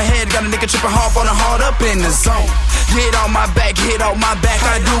bills on my head, got a nigga tripping hard, falling hard up in the zone. Hit on my back,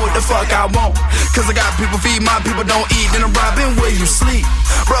 I do what the fuck I want. Cause I got people feed, my people don't eat, then I'm robbing where you sleep.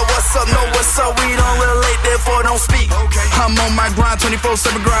 Bro, what's up, no what's up, we don't relate, therefore don't speak. I'm on my grind,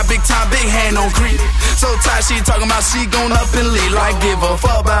 24/7 grind, big time, big hand on creep. So tired, she talking about she gon' up and leave. Like give a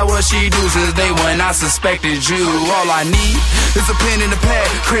fuck about what she do since day when I suspected you. All I need is a pen in the pad,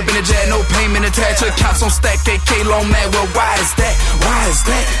 crib in the jet, no payment attached. Accounts on stack, AK low mad, well why is that? Why is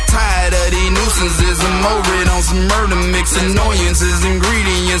that? Tired of these nuisances, I'm over it on some murder mix. Annoyances,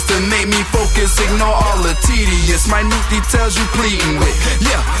 ingredients to make me focus, ignore all the tedious minute details you pleading with.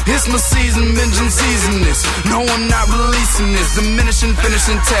 Yeah, it's my season, vengeance season this. No, I'm not releasing this. Diminishing,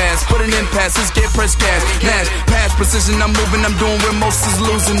 finishing tasks, putting in passes, get press gas, Nash, past precision, I'm moving, I'm doing where most is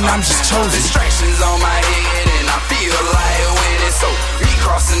losing, I'm just chosen. Distractions on my head and I feel like winning, so me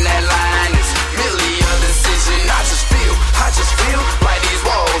crossing that line is merely a decision. I just feel like these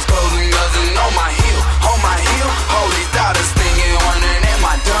walls closing, doesn't on my heel, all these doubters thinking, wondering, am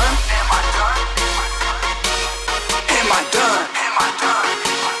I done? Am I done? Am I done? Am I done?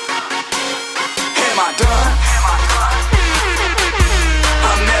 Am I done? Am I done?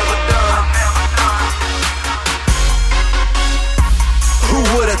 I'm never done. Who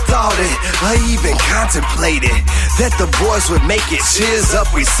would've thought it, or even contemplated, that the boys would make it? Cheers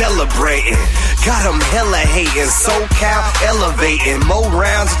up, we celebrating. Got them hella hating, SoCal elevating. More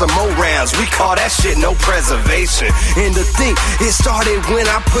rounds to more rounds, we call that shit no preservation. And to think, it started when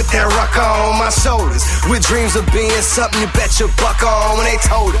I put that rock on my shoulders, with dreams of being something you bet your buck on. When they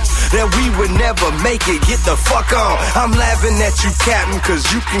told us that we would never make it, get the fuck on. I'm laughing at you, Captain, cause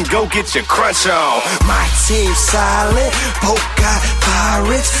you can go get your crunch on. My team silent, both got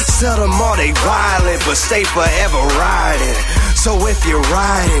pirates. Sell them all, they violent, but stay forever riding. So if you're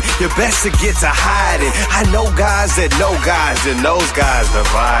riding, you're best to get to hiding. I know guys that know guys, and those guys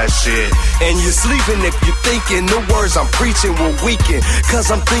divide shit. And you're sleeping if you're thinking the words I'm preaching will weaken, cause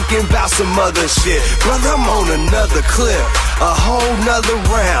I'm thinking about some other shit. Brother, I'm on another clip, a whole nother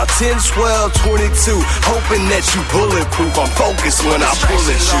round, 10, 12, 22, hoping that you bulletproof. I'm focused when I pull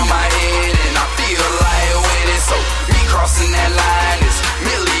at you. On my head and I feel like winning, so me crossing that line is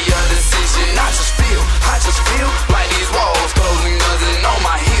merely a decision. I just feel like these walls closing, doesn't on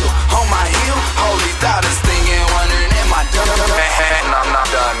my heel, all these doubters thinking, wondering, am I done? Man, I'm not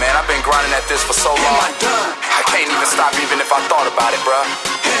done, man. I've been grinding at this for so long. Am I done? I can't even stop even if I thought about it, bruh.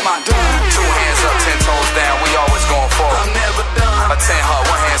 Am I done? 2 hands up, 10 toes down, we always going forward. I'm never done. A 10 hut,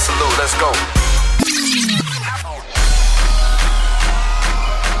 1 hand salute, let's go.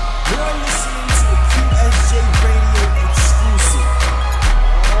 You're listening to a QSJ Radio exclusive.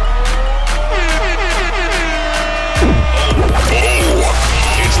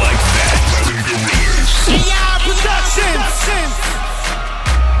 It's like that. Productions.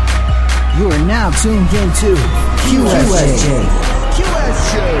 You are now tuned into QSJ.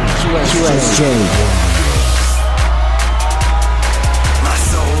 My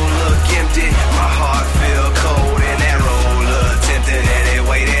soul look empty, my heart feel cold, and that roller tempting any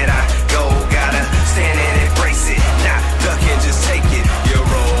way that I go. Gotta stand and embrace it, not duck and just take it. You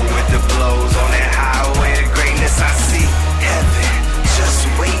roll with the blows on that highway to greatness. I see heaven, just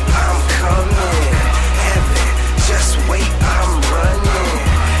wait, I'm coming. Heaven, just wait, I'm running.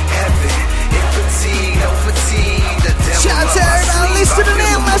 Heaven, in fatigue, no fatigue. The devil Shout out to everybody listening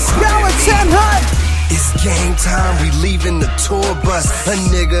in. Let's go at 10 Hut. It's game time, we leaving the tour bus. A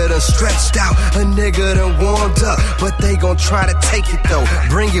nigga done stretched out, a nigga done warmed up, but they gon' try to take it though.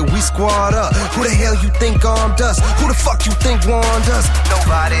 Bring it, we squad up. Who the hell you think armed us? Who the fuck you think warned us?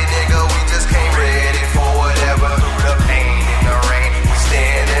 Nobody, nigga, we just came ready for whatever. Through the pain and the rain, we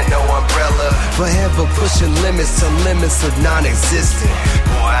stand in no umbrella. Forever pushing limits to limits of non-existent.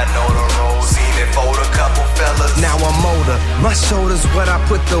 Boy, I know the road, seen it fold a couple fellas. Now I'm older, my shoulders what I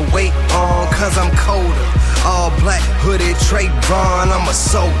put the weight on, cause I'm colder. All black hooded Trayvon, I'm a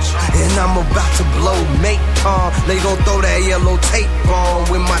soldier, and I'm about to blow Macon. They gon' throw that yellow tape on.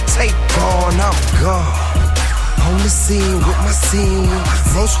 With my tape on, I'm gone. On the scene with my scene,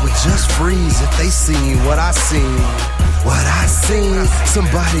 most would just freeze if they seen what I seen. What I seen,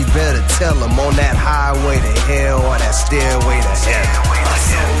 somebody better tell them on that highway to hell or that stairway to heaven. My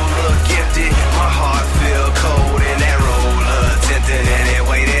soul look empty, my heart feel cold, and that roller tempting any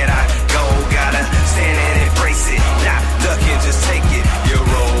way that I go. Gotta stand and embrace it, not duck and just take it. You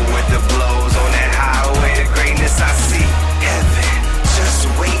roll with the blows on that highway to greatness. I see heaven, just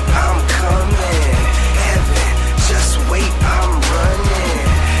wait, I'm coming. Heaven, just wait, I'm running.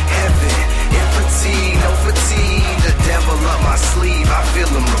 Heaven, in fatigue, no fatigue. The devil up my sleeve, I feel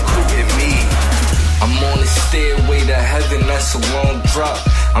him recruiting me.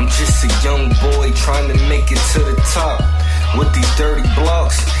 I'm just a young boy trying to make it to the top. With these dirty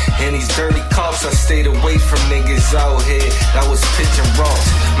blocks and these dirty cops, I stayed away from niggas out here that was pitching rocks.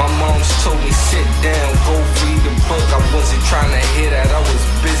 My mom's told me sit down, go read a book. I wasn't trying to hear that, I was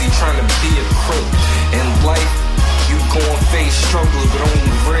busy trying to be a crook. In life, you gon' face struggles, but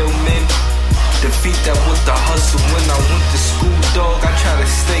only real men defeat that with the hustle. When I went to school, dog, I tried to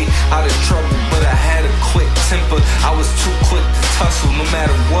stay out of trouble, but I had a quick temper. I was too quick to tussle, no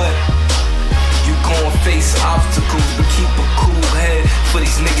matter what. You gon' face obstacles, but keep a cool head for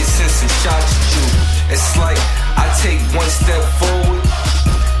these niggas sensing shots at you. It's like I take one step forward,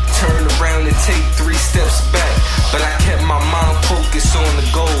 turn around and take 3 steps back. But I kept my mind focused on the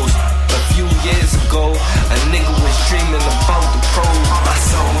goals. A few years ago, a nigga was dreaming about the pros. My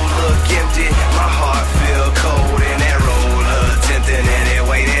soul look empty, my heart feel cold, and that roller tempting any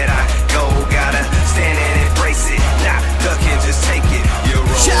way that I go. Gotta stand and embrace it, not duck and just take it.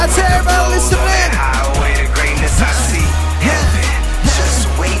 Shout out to everybody listening. Highway to greatness, I see heaven. Just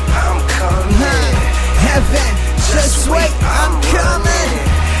wait, I'm coming. Heaven, just wait, I'm coming.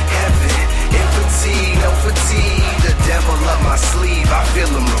 Heaven, in fatigue, no fatigue. The devil up my sleeve, I feel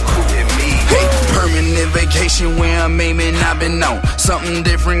him recruiting me. Hey, permanent vacation where I'm aiming, I've been known. Something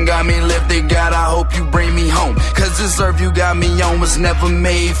different got me lifted, God, I hope you bring me home. Cause this earth you got me on was never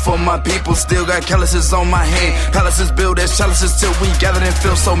made for my people. Still got calluses on my hand, palaces built as chalices till we gathered and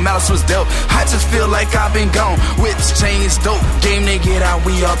feel so malice was dealt. I just feel like I've been gone, whips, chains, dope. Game they get out,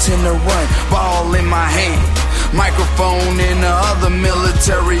 we all tend to run. Ball in my hand, microphone in the other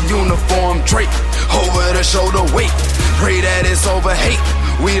military uniform draped over the shoulder weight. Pray that it's over hate.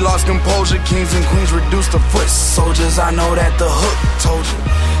 We lost composure, kings and queens reduced to foot soldiers. I know that the hook told you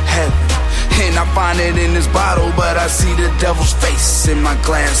heaven, and I find it in this bottle, but I see the devil's face in my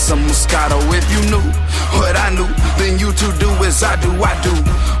glass of Moscato. If you knew what I knew, then you too do as I do. I do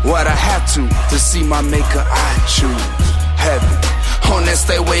what I have to see my maker. I choose heaven. On that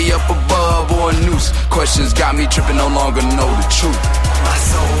stairway up above or a noose. Questions got me tripping, no longer know the truth. My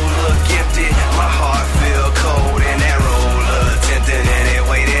soul look empty, my heart feel cold, and that roller tempting any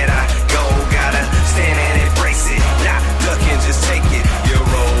way that I go. Gotta stand and embrace it, not duck and just take it. You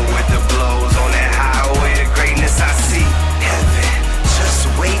roll with the blows on that highway to greatness. I see heaven, just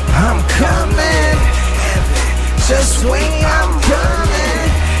wait, I'm coming. Heaven, just wait, I'm coming.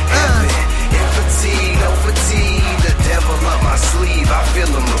 Heaven, in fatigue, no fatigue. The devil up my sleeve, I feel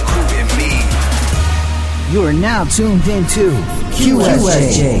him recruiting me. You are now tuned into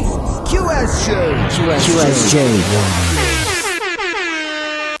QSJ.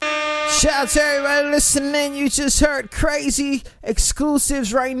 Shout out to everybody listening. You just heard crazy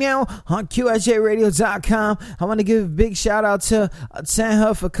exclusives right now on QSJRadio.com. I want to give a big shout out to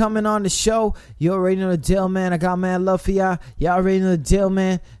Sanha for coming on the show. You already know the deal, man. I got mad love for y'all. Y'all already know the deal,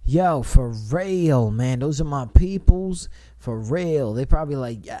 man. Yo, for real, man. Those are my peoples. For real. They probably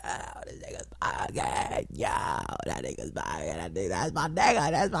like, yo, this nigga's bugging. Yo, that nigga's bugging. That's my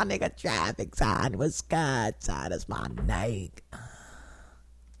nigga. That's my nigga Traffic Sign. Wisconsin. That's my nigga.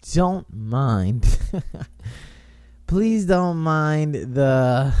 Don't mind. Please don't mind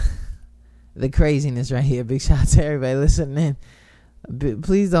the craziness right here. Big shout out to everybody listening.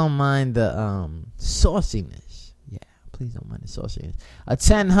 Please don't mind the sauciness. Yeah, please don't mind the sauciness. A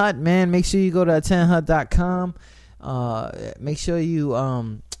 10 Hut, man. Make sure you go to 10hut.com. Make sure you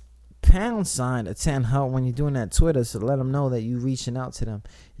pound sign a 10 Hut when you're doing that Twitter, so let them know that you reaching out to them.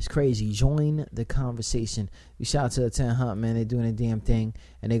 It's crazy. Join the conversation. We shout out to the 10 Hut, man. They're doing a damn thing,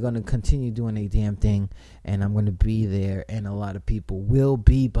 and they're going to continue doing a damn thing, and I'm going to be there, and a lot of people will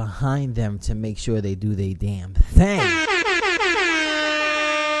be behind them to make sure they do their damn thing.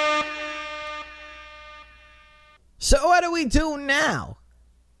 So what do we do now?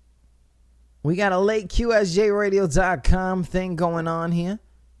 We got a late QSJRadio.com thing going on here.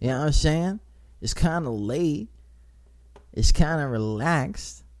 You know what I'm saying? It's kind of late. It's kind of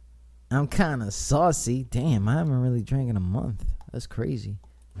relaxed. I'm kind of saucy. Damn, I haven't really drank in a month. That's crazy.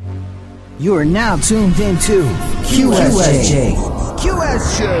 You are now tuned into QSJ.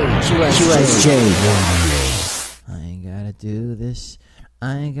 I ain't gotta do this.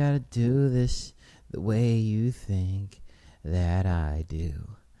 I ain't gotta do this the way you think that I do.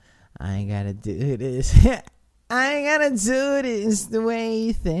 I ain't gotta do this. I ain't gotta do this the way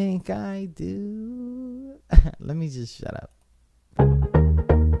you think I do. Let me just shut up.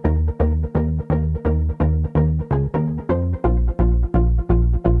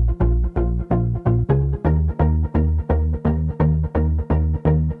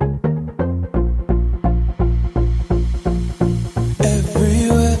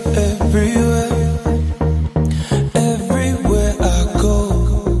 Everywhere I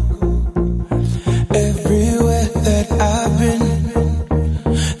go,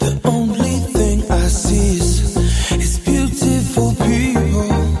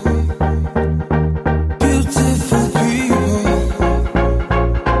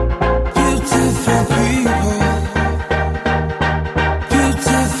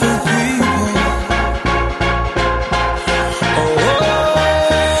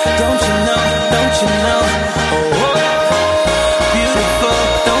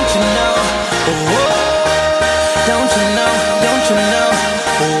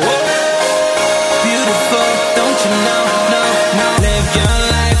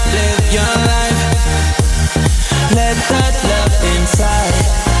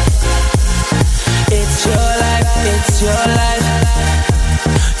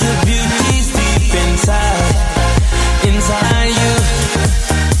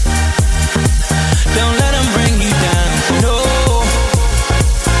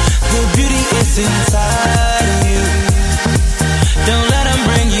 it's inside of you. Don't let them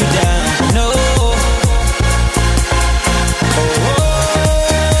bring you down, no.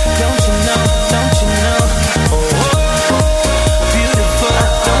 Don't you know, don't you know? Beautiful,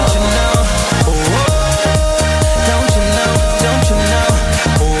 don't you know? Don't you know, don't you know?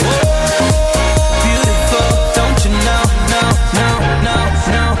 Beautiful, don't you know? No, no, no,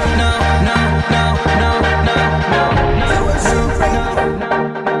 no, no, no, no, no, no, no, no.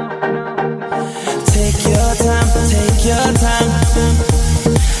 Take your time, take your time.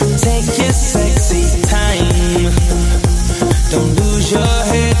 Take your sexy time. Don't lose your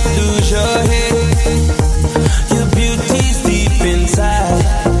head, lose your head. Your beauty's deep inside,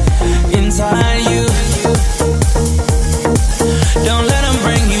 inside you. Don't let them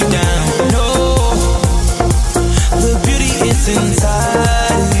bring you down, no. The beauty is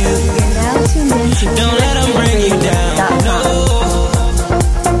inside you. Don't let them bring you down, no.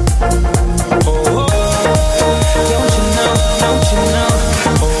 Don't you know, don't you know?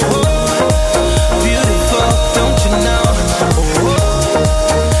 Beautiful, don't you know?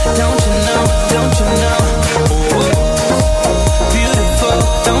 Don't you know, don't you know? Beautiful,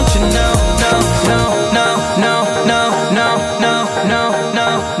 don't you know? No, no, no, no, no, no, no, no,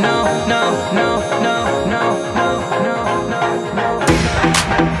 no, no, no, no, no, no, no, no.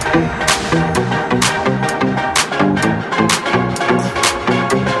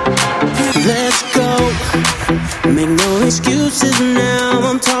 Let's go. Make no excuses now.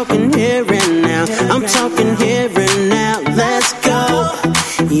 I'm talking here and now. I'm talking here and now. Let's go.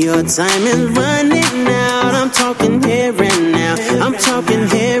 Your time is running out. I'm talking here and now. I'm talking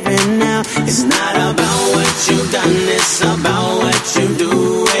here and now. It's not about what you've done. It's about what you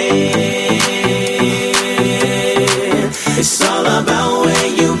doing. It's all about where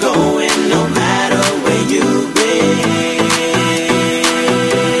you going. No matter where you've been.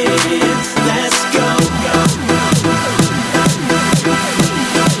 Let's go.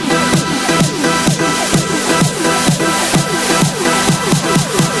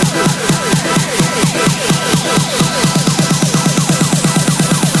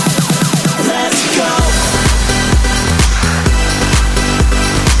 Let's go.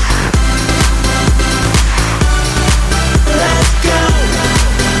 Let's go.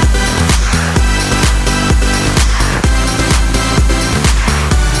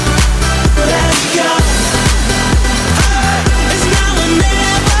 Let's go. It's now or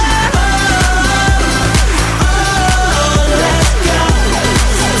never. Let's go.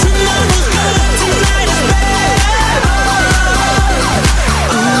 Tomorrow's good, tonight is better.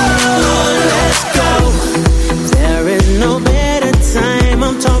 Let's go. There is no better time.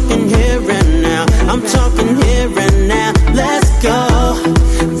 I'm talking here and now. I'm talking here and now. Let's go.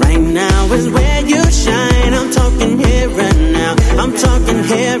 Right now is where you shine. I'm talking here and now. I'm talking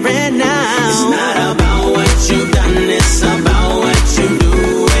here and now. It's not about what you've done. It's about what you doing.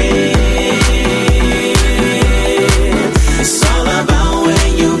 It's all about where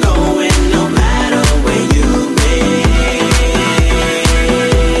you going. No matter where you've been.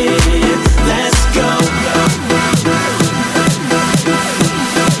 Let's go.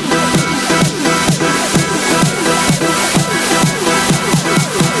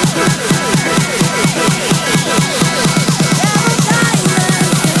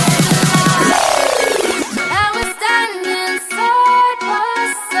 And we're standing side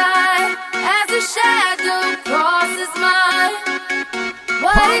by side as a shadow crosses mine.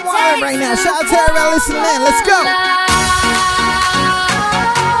 What it Hard wired takes right now. to Shout out to everybody listening in. Let's go.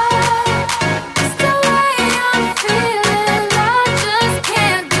 It's the way I'm feeling, I just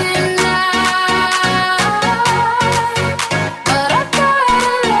can't deny. But I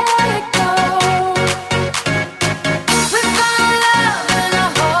gotta let it go. We found love in a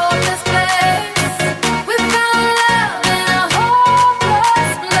hopeless place. We found love in a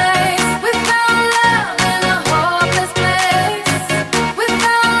hopeless place. We found love in a hopeless place. We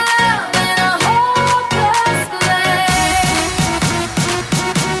found love in a hopeless place.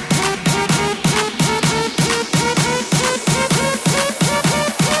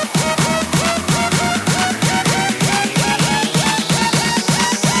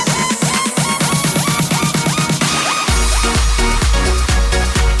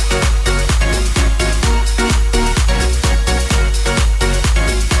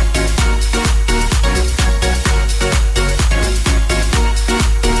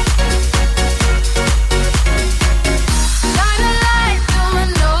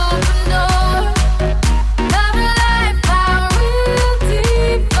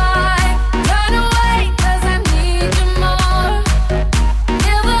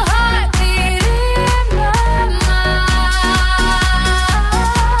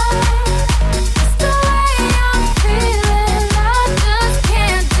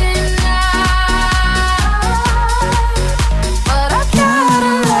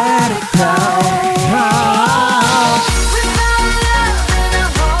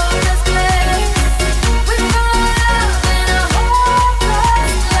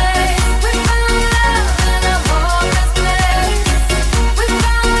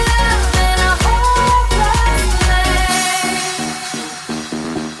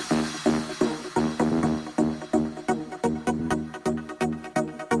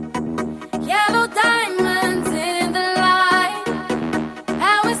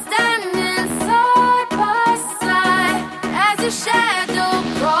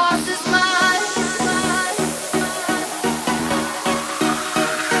 crosses my mind.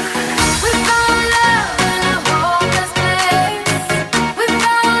 We found love in a hopeless place. We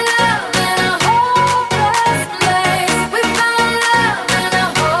found love in a hopeless place. We found love in a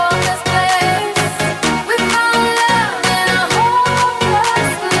hopeless place. We found love in a hopeless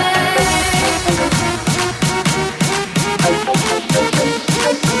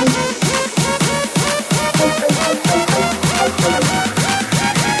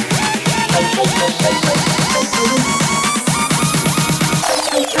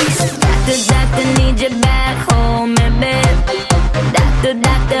Doctor, need you back home, baby.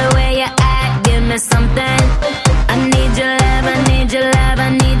 Doctor, where you at? Give me something. I need your love, I need your love, I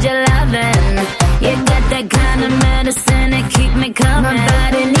need your loving. You got that kind of medicine that keep me coming. My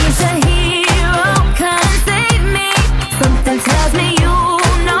body needs a hero, come and save me. Something tells me you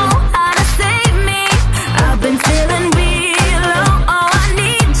know how to save me. I've been feeling real low, oh, I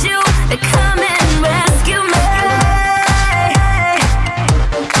need you to come and rescue me.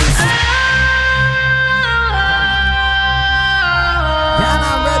 Y'all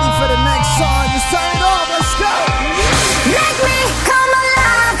not ready for the next song? Just turn it on. Let's go. Make me come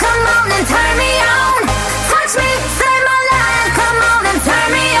alive, come on and turn me on. Touch me, save my life, come on and turn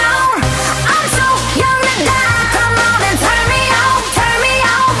me on. I'm so young to die, come on and turn me on. Turn me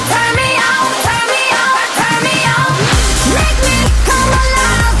on, turn me on, turn me on, turn me on. Make me come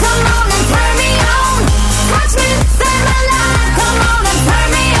alive, come on and turn me on. Touch me, save my life, come on and turn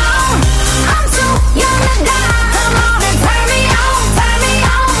me on. I'm so young to die, come on and turn me on. Turn me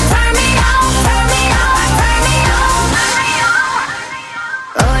on, turn me on, turn me on, turn me on, turn me on.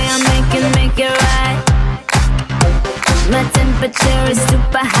 Oh, yeah, make it right. My temperature is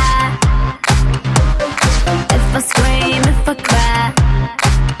super high. If I scream, if I cry,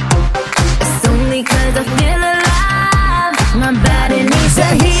 it's only 'cause I feel alive. My body needs a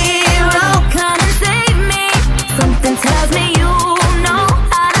hero, come and save me. Something tells me you know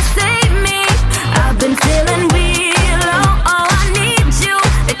how to save me. I've been feeling real low, oh, I need you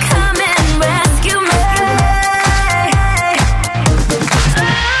to come and rescue me.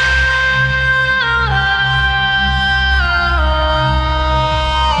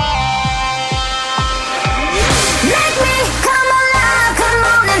 Make me come alive, come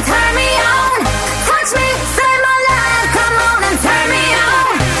on and turn me on. Touch me, save my life, come on and turn me on.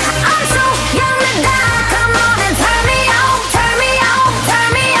 I'm so young to die, come on and turn me on. Turn me on, turn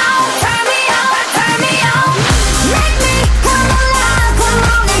me on, turn me on, turn me on. Make me come alive, come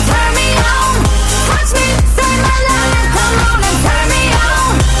on and turn me on. Touch me, save my life, come on and turn me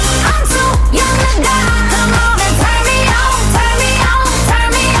on. I'm so young to die, come on and turn me on. Turn me on, turn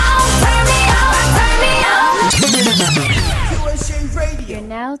me on, turn me on, turn me on. QSJ Radio. You're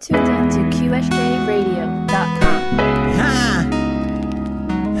now tuned in to QSJRadio.com.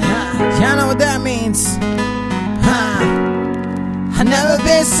 Y'all know what that means. I've never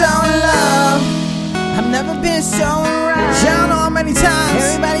been so in love. I've never been so around. Y'all know how many times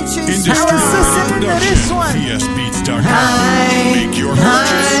everybody treats me. I was listening to this one. PSBeats.com. Make your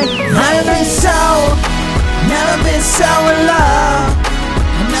purchase. I've been so, never been so in love.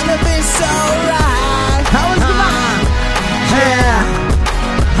 I've never been so right. How was the vibe?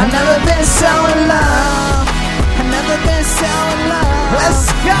 Yeah. I've never been so in love. I've never been so in love. Let's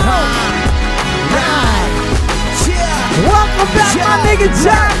go. Right. Yeah. Welcome back, my nigga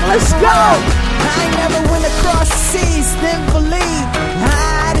Jack. Let's go. I ain't never went across the seas, didn't believe. I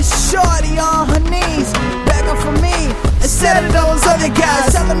had a shorty on her knees, begging for me instead of those other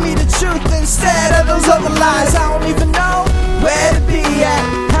guys, telling me the truth instead of those other lies. I don't even know where to be at.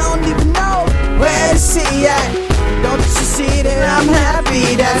 I don't even know where to see at. Don't you see that I'm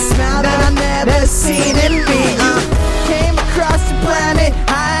happy? That smile that I never seen in me. Came across the planet,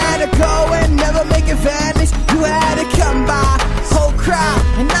 I had to go and never make it vanish. You had to come by, whole crowd,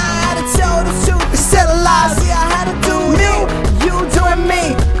 and I had to tell the truth instead of lies. See, I had to do me, you doing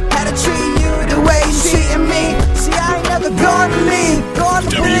me. Had to treat you the way you treating me. See, I ain't never gonna leave, gonna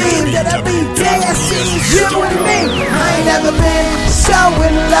believe that every day I see you and me. I ain't never been so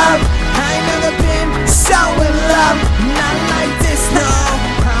in love. I ain't never been so in love. Not like this, no.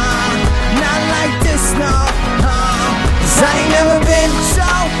 Not like this, no. 'Cause I ain't never been so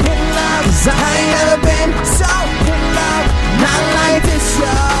in love. 'Cause I ain't never been so in love. Not like this,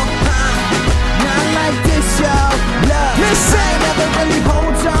 yo. Not like this, yo. Love. This ain't never really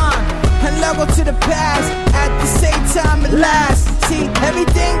hold on and level to the past. At the same time it lasts. See,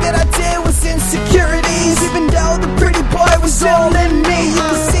 everything that I did was insecurities. Even though the pretty boy was all in me, you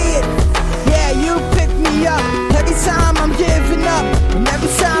can see it. Yeah, you pick me up every time I'm giving up, and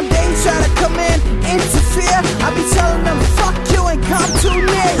every time they try to come in, interfere, I be telling them fuck you and come too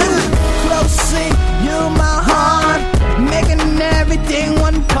near.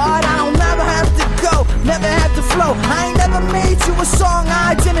 you a song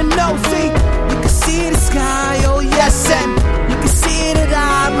I didn't know. See, you can see the sky, oh yes, and you can see that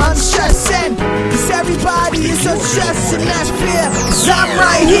I'm unstressing. Cause everybody is unstressed in that fear. Cause I'm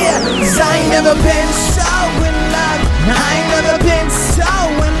right here. Cause I ain't never been so in love. I ain't never been so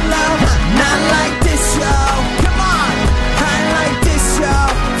in love. Not like this, yo. Come on. I ain't like this, yo.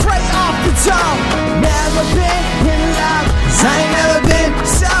 Pray off the dome. Never been in love. Cause I ain't never been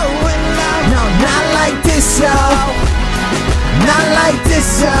so in love. No, not like this, yo. Not like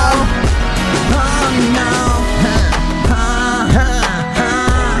this, yo. Oh no.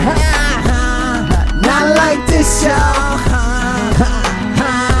 Not like this, yo.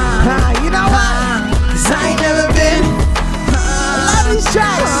 You know what? Cause I ain't never been. I love these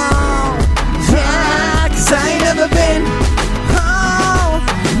tracks. Yeah, cause I ain't never been. Oh,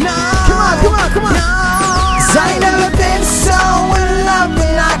 no. Come on. Cause I ain't never been so in love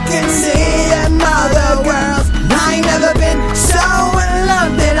that I can see them other girls. I ain't never been so in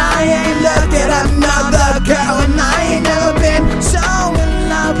love that I ain't look at another girl. And I ain't never been so in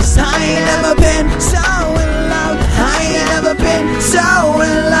love. Cause I ain't never been so in love. I ain't never been so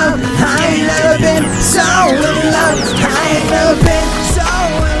in love. I ain't never been so in love. I ain't never been so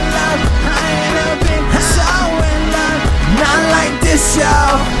in love. I ain't never been so in love. Not like this, yo.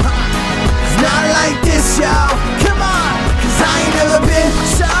 Not like this, yo. Come on. Cause I ain't never been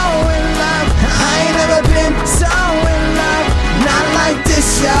so in love. I ain't never been so in love. Not like this,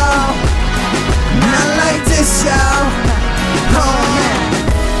 yo. Not like this, yo. Oh man.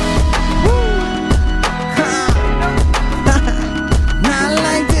 Not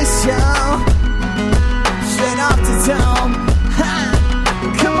like this, yo. Straight off the dome.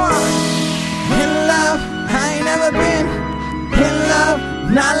 Come on. In love. I ain't never been in love.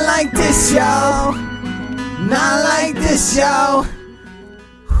 Not like this, yo. Not like this, yo.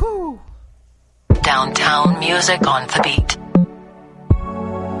 Whew. Downtown music on the beat.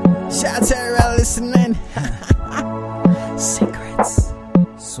 Shout out to everybody listening. Secrets.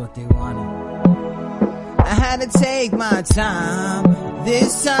 That's what they wanted. I had to take my time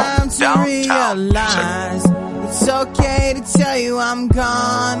this time to realize it's okay to tell you I'm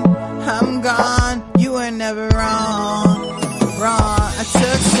gone. I'm gone. You were never wrong. I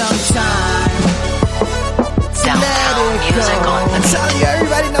took some time to let it go. I'm telling you,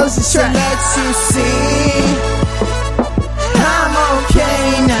 everybody knows this track. To let you see I'm okay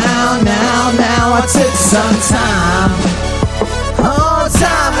now. I took some time,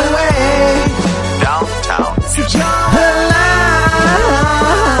 time away. Downtown to come alive.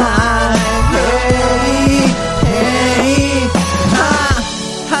 Hey.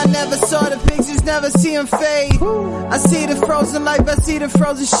 I never saw the pictures, never see them fade. I see the frozen life, I see the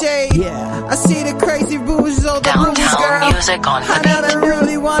frozen shade. Yeah. I see the crazy rules, all the rules, girl. Music on the I never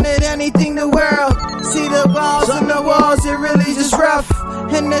really wanted anything the world. See the walls on the walls, it really just rough.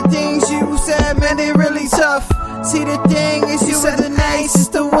 And the things you said, man, they really tough. See the thing is you were the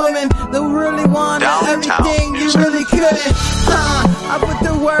nicest woman, the really wanted everything you really couldn't. I put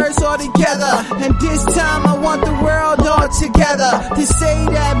the words all together, and this time I want the world all together. To say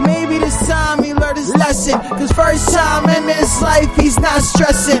that maybe this time he learned his lesson, cause first time in his life he's not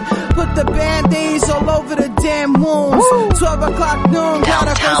stressing. Put the band-aids all over the damn wounds. 12 o'clock noon,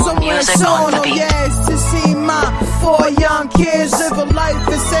 gotta go somewhere soon. Oh yes, to see my 4 young kids live a life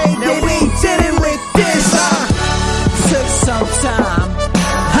and say that we did it with this. Took some time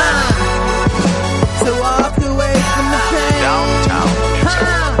to walk away from the pain. Downtown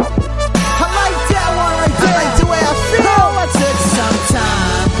I like that one right there. I like the way I feel. I took some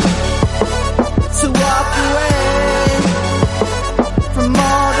time to walk away from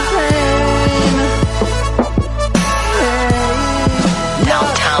all the pain. Hey.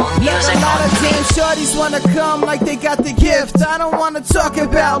 Downtown music a lot on of damn shorties wanna come like they got the gift. I don't wanna talk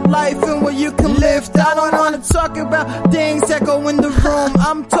about life and where you can lift. I don't wanna talk about things that go in the room.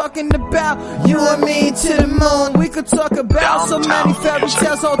 I'm talking about you and me to the moon. We could talk about so many fairy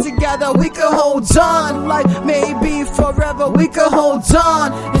tales all together. We could hold on like maybe forever. We could hold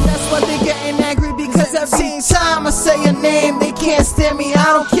on, and that's why they getting angry, because every time I say your name they can't stand me. I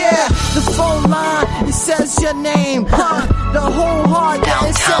don't care. The phone line, it says your name. The whole heart, yeah,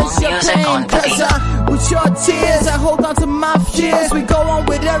 it says your pain. Cause with your tears I hold on to my fears. We go on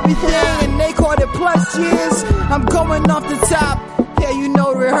with everything and they call it plus years. I'm going off the top, yeah, you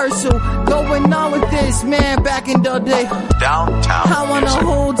know rehearsal. Going on with this, man, back in the day. Downtown I wanna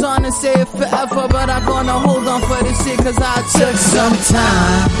hold on and say it forever, but I'm gonna hold on for this shit, cause I took some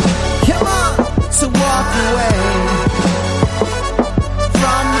time, come on, to walk away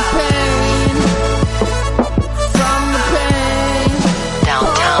from the pain, from the pain.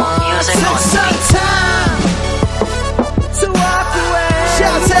 Downtown music Took on some time to walk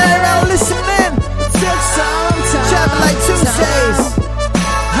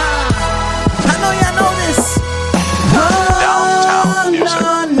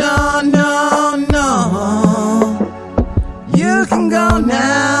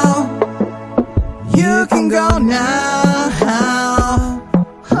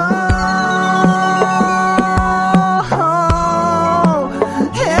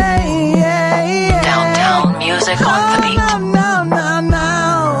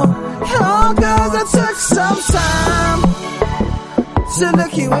to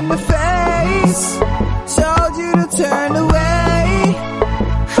look you in the face. Told you to turn away.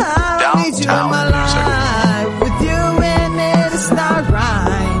 I don't need you in my life. With you in it, it's not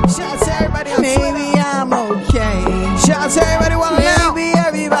right. Shout out to everybody on Twitter. Maybe I'm okay. Shout out to everybody walking out. Maybe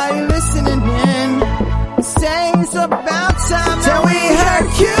everybody listening in. Say it's about time that we heard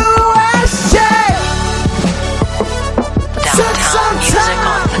QSJ. Took some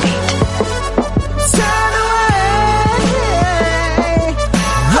time. Turn away.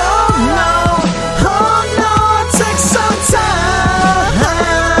 Oh no, took some time.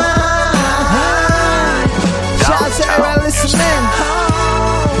 Shout out to everybody listening.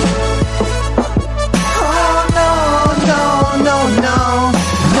 Oh no.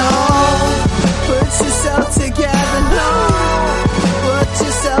 Put yourself together, no. Put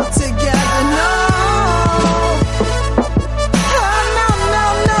yourself together, no.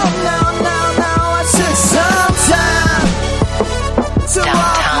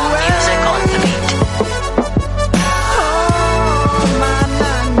 Downtown music on the beat.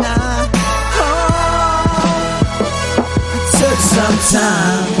 Took some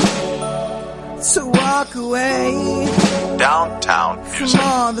time to walk away Downtown from music.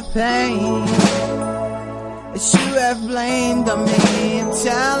 all the pain that you have blamed on me. I'm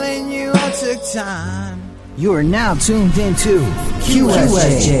telling you I took time. You are now tuned into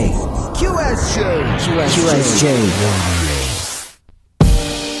QSJ. QSJ.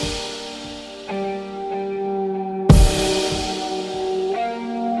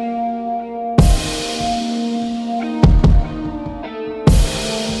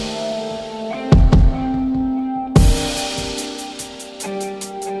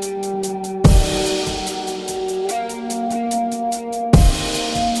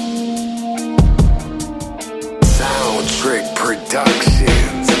 Soundtrick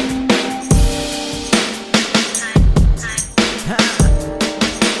Productions.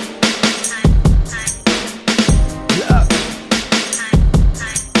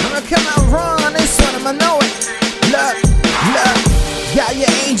 I'ma come out wrong on this one, I'ma know it. Look, got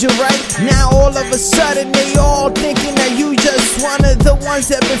your angel right. Now all of a sudden they all thinking that you just one of the ones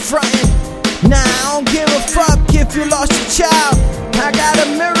that been frontin'. Nah, I don't give a fuck if you lost your child. I got a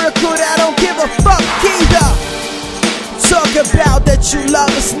miracle that don't give a fuck either. Talk about that you love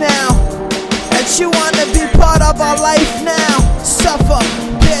us now, that you wanna be part of our life now. Suffer,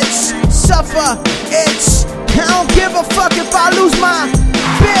 bitch, suffer, itch. I don't give a fuck if I lose my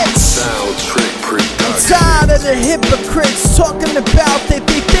bitch. Soundtrick I'm tired of the hypocrites talking about that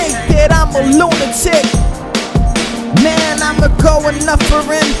they think that I'm a lunatic. Man, I'm a go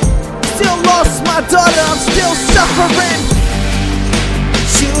enough-er-in. Still lost my daughter, I'm still suffering.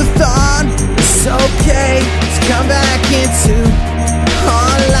 You thought it's okay to come back into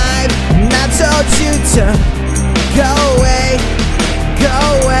our life, and I told you to go away.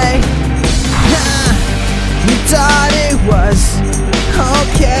 Nah, you thought it was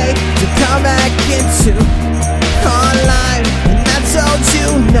okay to come back into our life, and I told you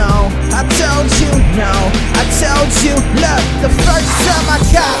no. Look, the first time I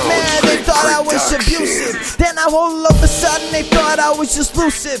got mad, they thought I was abusive. Then all of a sudden they thought I was just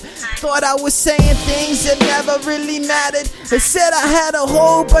lucid. Thought I was saying things that never really mattered. They said I had a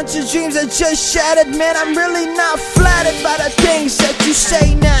whole bunch of dreams that just shattered. Man, I'm really not flattered by the things that you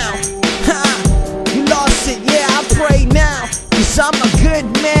say now. You lost it, yeah, I pray now. Cause I'm a good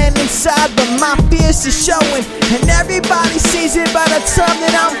man inside, but my fears are showing. And everybody sees it by the time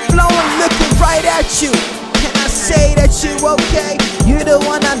that I'm flowing, looking right at you. Can I say that you okay? You're the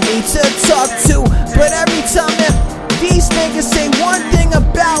one I need to talk to. But every time that these niggas say one thing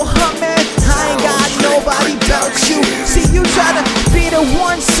about her, man, I ain't got nobody about you. See, you try to be the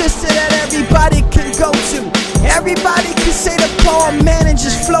one sister that everybody can go to. Everybody can say the poem, man, and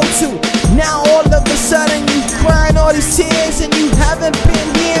just flow to. Now all of a sudden you crying all these tears and you haven't been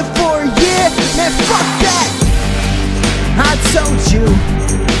here for a year. Man, fuck that. I told you.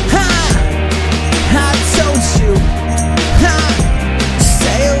 I told you.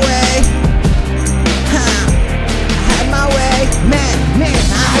 Stay away. I had my way. Man,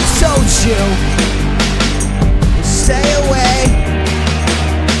 I told you. Stay away.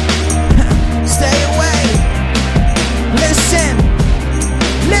 Stay away. Listen.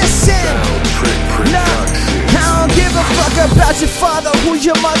 Look, I don't give a fuck about your father, who's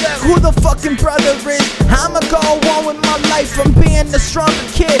your mother, who the fucking brother is. I'ma go on with my life from being the stronger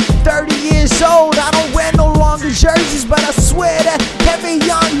kid. 30 years old, I don't wear no longer jerseys, but I swear that every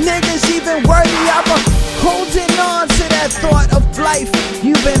young nigga's even worthy. I'm holding on to that thought of life.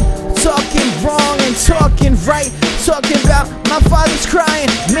 You've been talking wrong and talking right. Talking about my father's crying.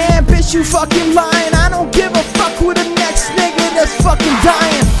 Man, bitch, you fucking lying. I don't give a fuck who the next nigga that's fucking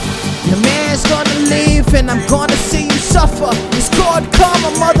dying. Your man's gonna leave and I'm gonna see you suffer. It's called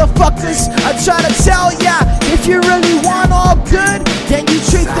karma, motherfuckers. I try to tell ya, if you really want all good, then you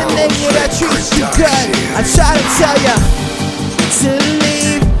treat the nigga that treats you good. I try to tell ya to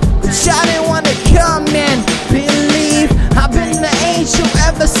leave, but y'all didn't wanna come in. Believe I've been the angel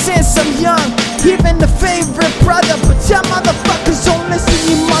ever since I'm young. Even the favorite brother, but y'all motherfuckers don't listen,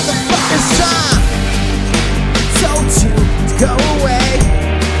 you motherfuckers. Told you to go away.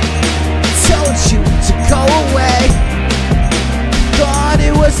 Told you to go away. Thought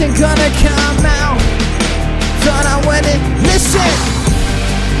it wasn't gonna come out. Thought I wouldn't listen.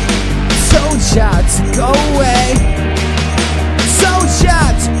 Told ya to go away. Told ya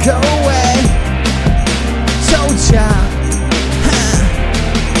to go away. Told ya.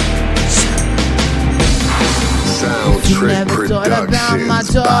 If you never thought about my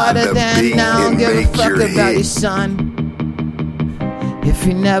daughter, then I don't give a fuck about your son. If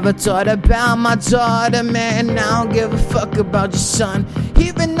you never thought about my daughter, man, I don't give a fuck about your son.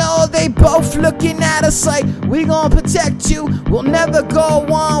 Even though they both looking at us like we gon' protect you, we'll never go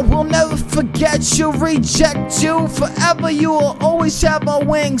on, we'll never forget you, reject you. Forever you will always have our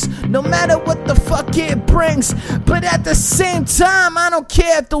wings, no matter what the fuck it brings. But at the same time, I don't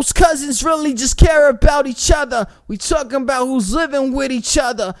care if those cousins really just care about each other. We talking about who's living with each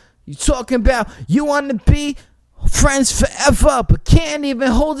other. You talking about you wanna be friends forever, but can't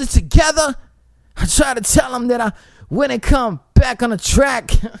even hold it together. I try to tell them that I wouldn't come back on the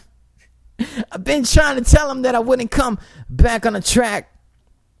track. I've been trying to tell them that I wouldn't come back on the track.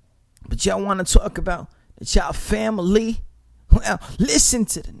 But y'all want to talk about that y'all family? Well, listen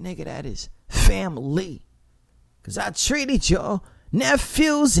to the nigga that is family. Because I treated y'all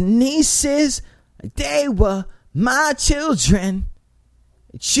nephews and nieces like they were my children.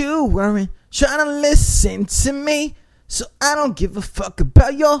 That you weren't trying to listen to me, so I don't give a fuck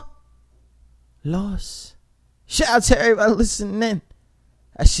about your loss. Shout out to everybody listening.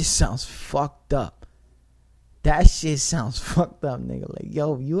 That shit sounds fucked up. That shit sounds fucked up, nigga. Like,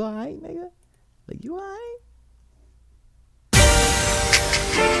 yo, you alright, nigga? Like, you alright?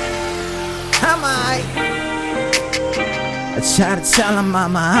 I'm alright. I try to tell him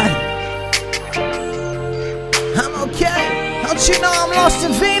I'm alright. I'm okay. Don't you know I'm lost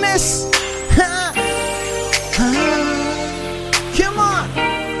in Venus? Come on.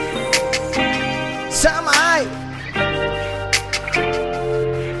 So I'm alright.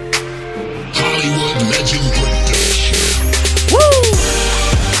 Hollywood Legend Production. Woo!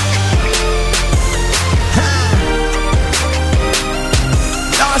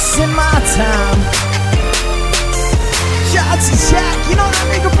 Lost in my time. Shout out to Jack. You know that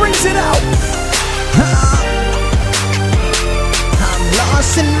nigga brings it out. I'm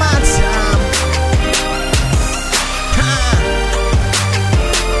lost in my time.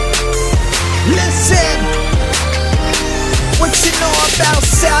 Listen, what you know about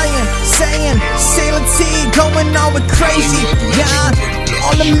saying, Sailor T going all with crazy, yeah.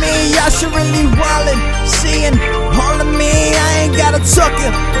 All of me, I should really wallin'. Seeing all of me, I ain't gotta talk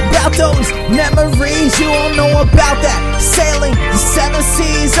about those memories. You don't know about that. Sailing the 7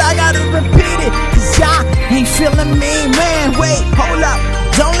 seas, I gotta repeat it, cause y'all ain't feeling me, man. Wait, hold up.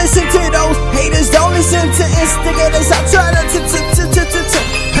 Don't listen to those haters, don't listen to instigators. I try to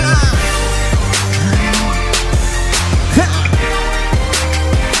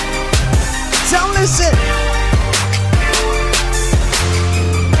don't listen.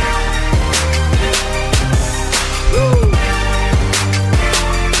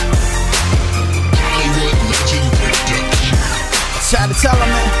 Try to tell him,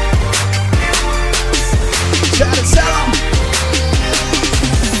 man. Try to tell him.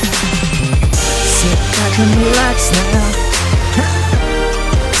 Sit back and relax now.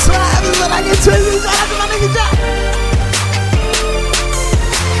 So what happens when I get twisted? Shout out to my nigga Jack.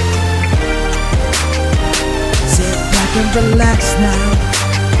 Sit back and relax now.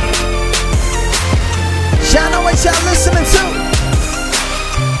 Y'all know what y'all listening to.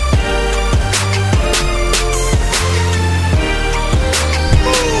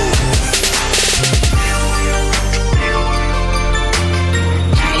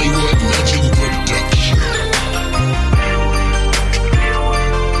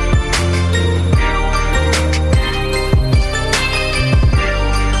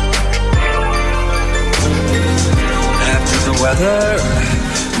 Weather,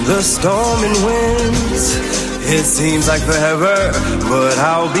 the storm and winds, It seems like forever, but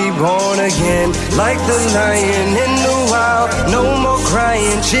I'll be born again. Like the lion in the wild. No more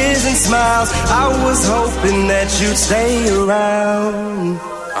crying, cheers and smiles. I was hoping that you'd stay around.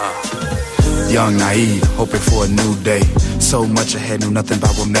 Young, naive, hoping for a new day. So much ahead, knew nothing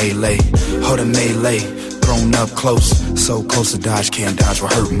about what may lay. Hold a melee, thrown up close. So close to dodge, can't dodge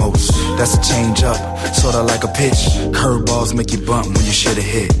what hurt most. That's a change up, sorta like a pitch. Curveballs make you bump when you shoulda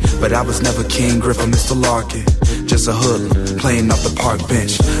hit. But I was never King Griff or Mr. Larkin. Just a hoodlum, playing off the park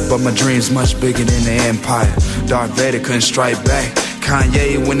bench. But my dream's much bigger than the empire. Darth Vader couldn't strike back.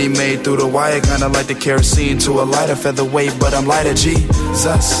 Kanye, when he made Through the Wire, kinda like the kerosene to a lighter featherweight, but I'm lighter,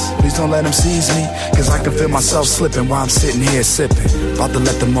 Jesus. Please don't let him seize me, cause I can feel myself slipping while I'm sitting here sipping. About to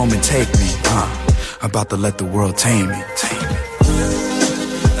let the moment take me, about to let the world tame me.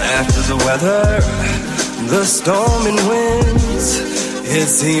 After the weather, the storm and winds. It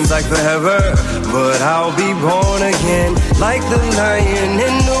seems like forever, but I'll be born again. Like the lion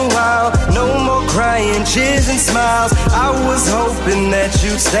in the wild. No more crying, cheers and smiles. I was hoping that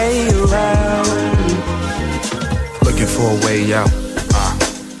you'd stay around. Looking for a way out.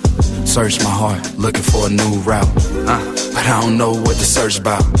 Search my heart, looking for a new route. But I don't know what to search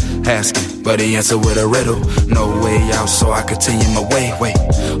about. Asking, but he answered with a riddle. No way out, so I continue my way. Wait,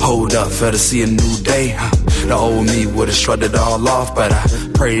 hold up, fell to see a new day. The old me would've shrugged it all off, but I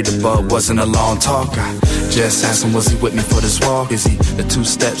prayed above, wasn't a long talk. I just asked him, was he with me for this walk? Is he the 2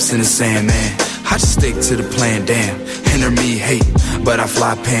 steps in the sand, man? I just stick to the plan, damn. Hinder me, hate, but I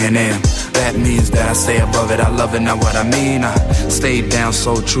fly Pan Am. That means that I stay above it, I love it, not what I mean. I stayed down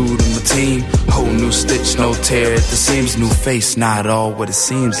so true to my team. Whole new stitch, no tear at the seams. New face, not all what it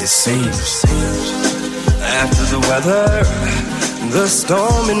seems, it seems. After the weather, the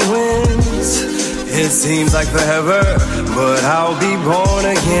storm and winds. It seems like forever, but I'll be born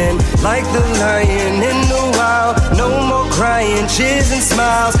again. Like the lion in the wild. No more crying, cheers and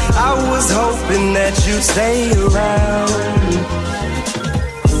smiles. I was hoping that you'd stay around.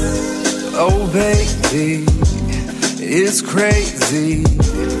 Oh baby, it's crazy,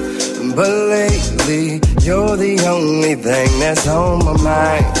 but lately you're the only thing that's on my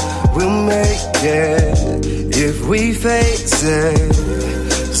mind. We'll make it if we face it.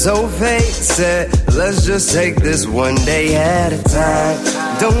 So face it, let's just take this one day at a time.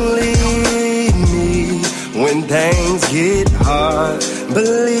 Don't leave me when things get hard.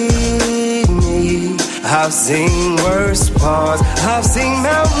 Believe me, I've seen worse parts. I've seen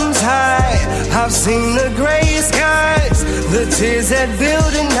mountains high, I've seen the gray skies, the tears that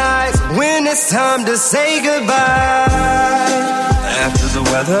build in nights when it's time to say goodbye. After the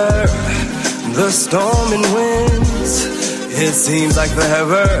weather, the storm and winds. It seems like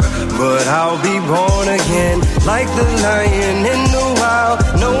forever, but I'll be born again. Like the lion in the wild.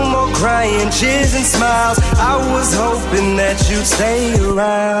 No more crying, cheers and smiles. I was hoping that you'd stay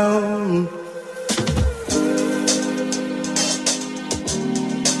around.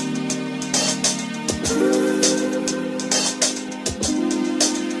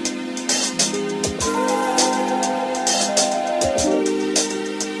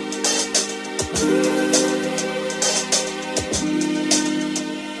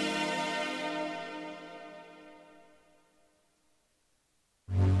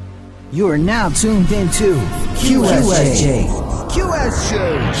 You are now tuned into QSJ. QSJ.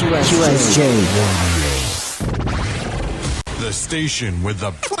 The station with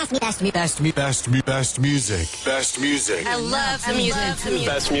the best music. Best music. I love the music.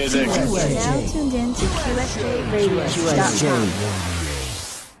 Best music. You are now tuned in to QSJRadio.com.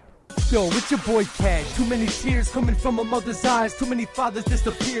 Yo, it's your boy Cat. Too many tears coming from a mother's eyes. Too many fathers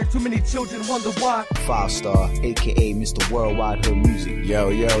disappeared. Too many children wonder why. 5-star, aka Mr. Worldwide Hood Music. Yo,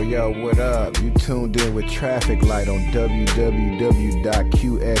 what up? You tuned in with Traffic Light on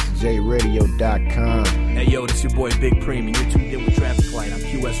www.qsjradio.com. Hey yo, this your boy Big Preem, and you're tuned in with Traffic Light on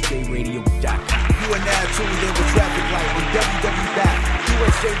QSJRadio.com. You are now tuned in with Traffic Light on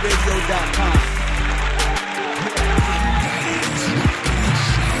www.qsjradio.com.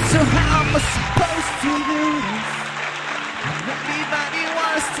 So how am I supposed to lose? Everybody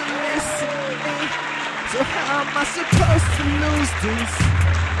wants to listen to me. So how am I supposed to lose this?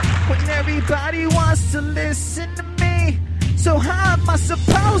 When everybody wants to listen to me. So how am I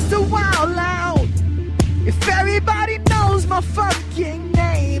supposed to wow loud? If everybody knows my fucking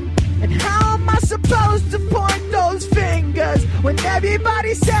name. And how am I supposed to point those fingers when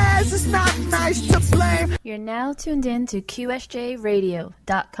everybody says it's not nice to blame? You're now tuned in to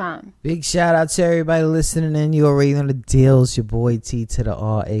QSJRadio.com. Big shout out to everybody listening in. You already know the deals. Your boy T to the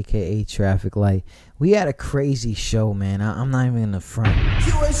R, aka Traffic Light. We had a crazy show, man. I'm not even in the front.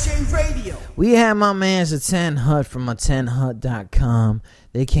 QSJ Radio. We had my man's at 10 Hut from 10hut.com.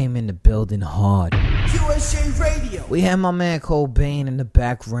 They came in the building hard. QSJ Radio. We had my man Cobain in the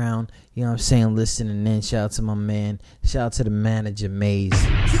background. You know what I'm saying? Listening in. Shout out to my man. Shout out to the manager, Maze.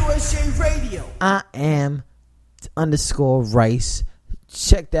 QSJ Radio. I am _Rice.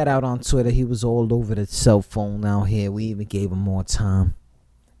 Check that out on Twitter. He was all over the cell phone out here. We even gave him more time.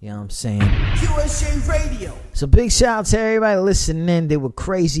 You know what I'm saying? QSJ Radio. So big shout out to everybody listening in. They were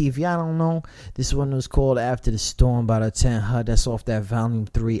crazy. If y'all don't know, this one was called After the Storm by the 10 Hut. That's off that volume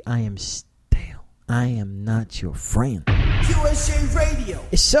 3. I am stale. I am not your friend. QSJ Radio.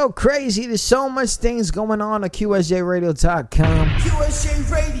 It's so crazy. There's so much things going on at QSJRadio.com.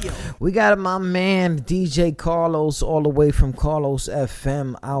 QSJ Radio. We got my man DJ Carlos all the way from Carlos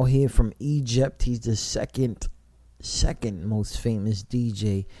FM out here from Egypt. He's the second most famous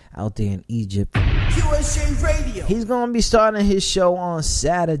DJ out there in Egypt. QSJ Radio. He's going to be starting his show on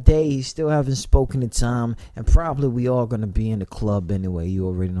Saturday. He still haven't spoken to Tom, and probably we all going to be in the club anyway. You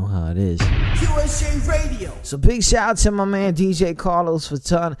already know how it is. QSJ Radio. So big shout out to my man DJ Carlos for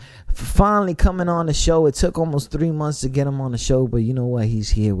finally coming on the show. It took almost 3 months to get him on the show, but you know what?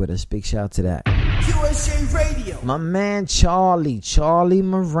 He's here with us. Big shout out to that. QSJ Radio. My man Charlie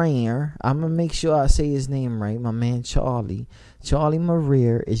Maria. I'm going to make sure I say his name right. My man Charlie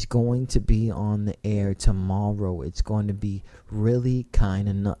Maria is going to be on the air tomorrow. It's going to be really kind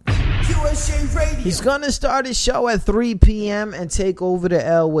of nuts. QSJ Radio. He's going to start his show at 3 p.m. and take over the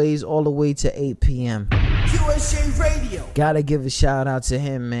airways all the way to 8 p.m. QSJ Radio. Gotta give a shout out to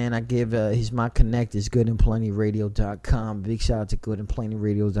him, man. I give he's my connect is goodandplentyradio.com. Big shout out to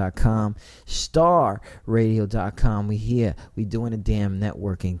goodandplentyradio.com. starradio.com. We here. We doing a damn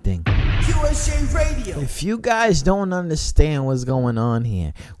networking thing. QSJ Radio. If you guys don't understand what's going on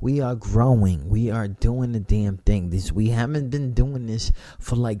here, we are growing. We are doing the damn thing. We haven't been doing this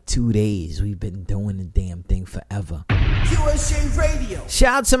for like 2 days. We've been doing the damn thing forever. QSJ Radio.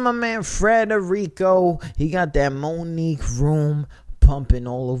 Shout out to my man Frederico. He got that Monique room pumping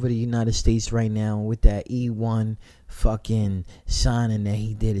all over the United States right now with that E1 fucking signing that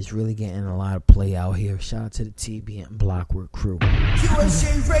he did. Is really getting a lot of play out here. Shout out to the TBN Blockwork crew.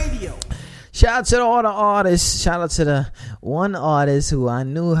 QSJ Radio. Shout out to all the artists. Shout out to the one artist who I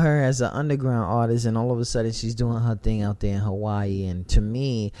knew her as an underground artist, and all of a sudden she's doing her thing out there in Hawaii. And to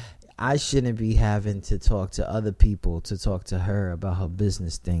me, I shouldn't be having to talk to other people to talk to her about her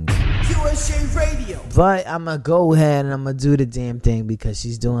business things. QSJ Radio. But I'm going to go ahead and I'm going to do the damn thing because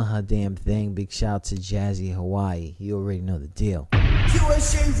she's doing her damn thing. Big shout out to Jazzy Hawaii. You already know the deal.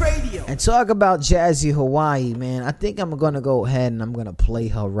 QSJ Radio. And talk about Jazzy Hawaii, man. I think I'm going to go ahead and I'm going to play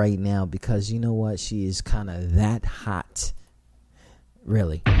her right now because you know what? She is kind of that hot.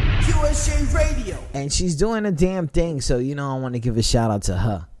 Really. QSJ Radio. And she's doing a damn thing. So, you know, I want to give a shout out to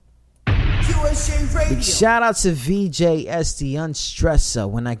her. QSJ Radio. Big shout out to VJS, the Unstresser.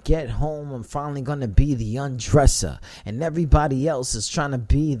 When I get home, I'm finally gonna be the undresser, and everybody else is trying to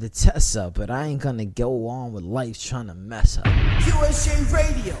be the Tessa, but I ain't gonna go on with life trying to mess up. QSJ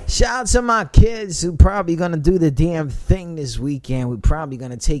Radio. Shout out to my kids who probably gonna do the damn thing this weekend. We're probably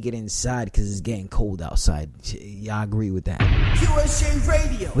gonna take it inside because it's getting cold outside. Y'all agree with that? QSJ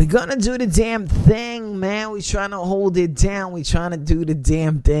Radio. We're gonna do the damn thing, man. We trying to hold it down. We trying to do the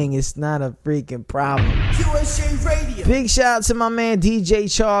damn thing. It's not a freaking problem. QSJ Radio. Big shout out to my man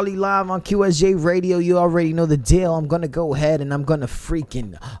DJ Charlie live on QSJ Radio. You already know the deal. I'm gonna go ahead and I'm gonna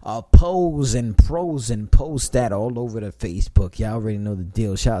freaking pose and pros and post that all over the Facebook. Y'all already know the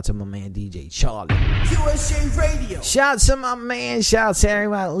deal. Shout out to my man DJ Charlie. QSJ Radio. Shout out to my man. Shout out to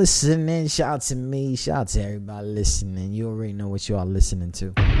everybody listening. Shout out to me. Shout out to everybody listening. You already know what you are listening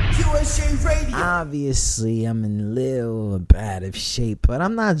to. QSJ Radio. Obviously, I'm in a little bad of shape, but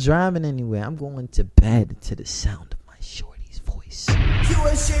I'm not driving anywhere. I'm going to bed to the sound of my shorty's voice.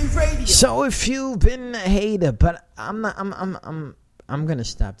 QSJ Radio. So if you've been a hater, but I'm gonna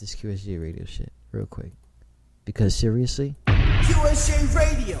stop this QSJ Radio shit real quick because seriously, QSJ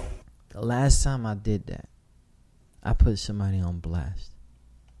Radio. the last time I did that, I put somebody on blast,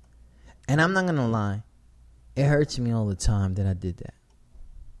 and I'm not gonna lie, it hurts me all the time that I did that.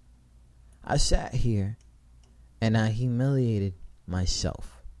 I sat here and I humiliated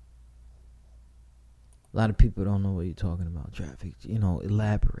myself. A lot of people don't know what you're talking about, Traffic. You know,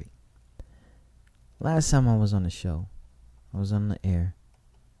 elaborate. Last time I was on the show, I was on the air,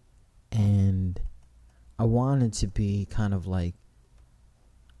 and I wanted to be kind of like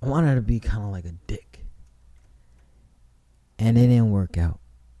a dick. And it didn't work out.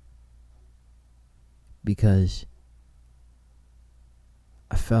 Because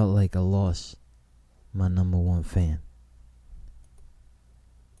I felt like I lost my number one fan.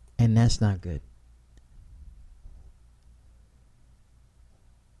 And that's not good.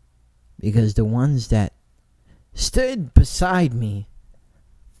 Because the ones that stood beside me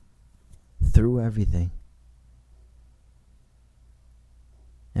through everything,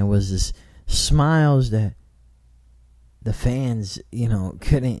 and was this smiles that the fans,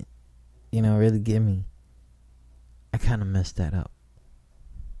 couldn't, really give me. I kind of messed that up.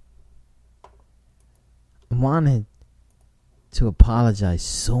 I wanted to apologize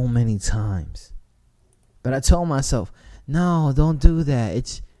so many times, but I told myself, no, don't do that.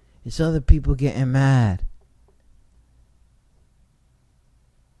 It's other people getting mad.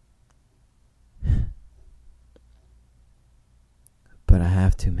 But I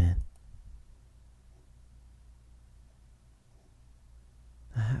have to, man.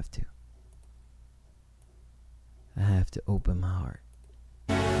 I have to. I have to open my heart.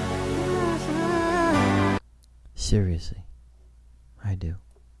 Seriously. I do.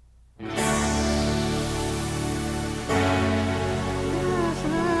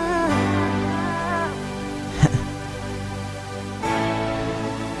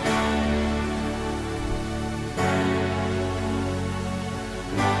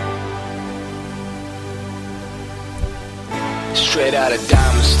 Straight out of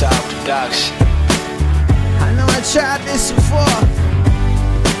Diamond Star Production. I know I tried this before,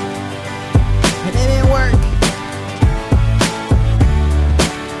 and it didn't work.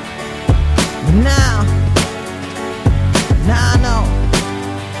 But now I know.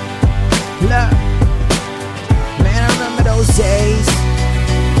 Look, man, I remember those days,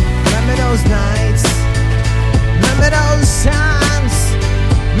 remember those nights, remember those times,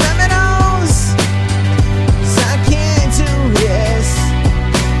 remember those. So I can't do this.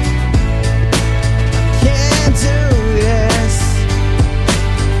 Can't do this.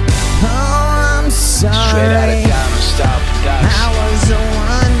 Oh, I'm sorry. Straight out of Diamond Star Production. I was the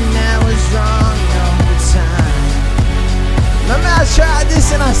one that was wrong all the time. Remember I tried this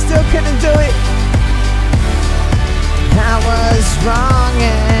and I still couldn't do it. I was wrong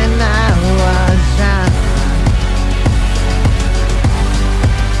and I was wrong.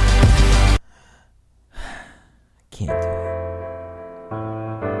 Can't do it.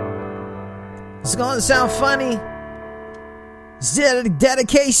 It's gonna sound funny. It's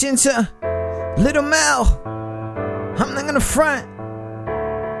dedication to Little Mel. I'm not gonna front.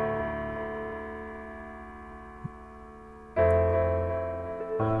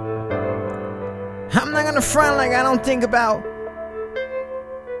 I'm not gonna front like I don't think about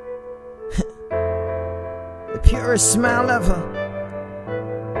the purest smile ever.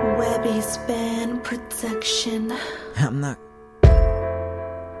 Webby's band protection. I'm not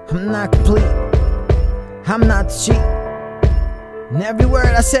complete. I'm not cheap. And every word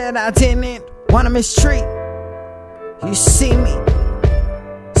I said I didn't wanna mistreat. You see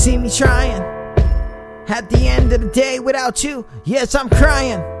me trying. At the end of the day without you, yes, I'm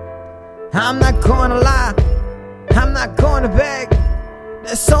crying. I'm not gonna lie, I'm not gonna beg.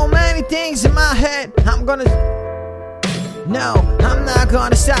 There's so many things in my head. I'm not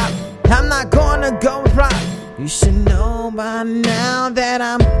gonna stop. I'm not gonna go reply. You should know by now that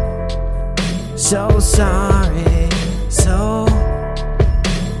I'm so sorry. So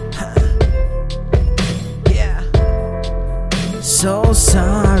yeah, so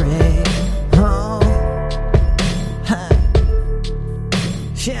sorry. Oh,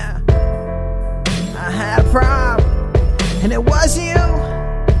 yeah. I had a problem, and it wasn't you.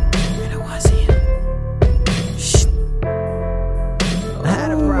 And it wasn't you. Shh. I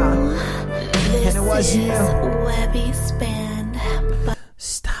had a problem, and it wasn't you. Webby's band.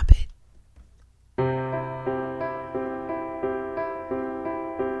 Stop it.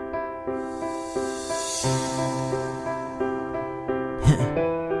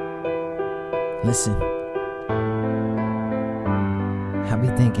 Listen, I be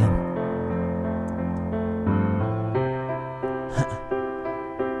thinking.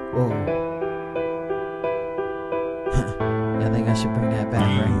 Whoa. I think I should bring that back,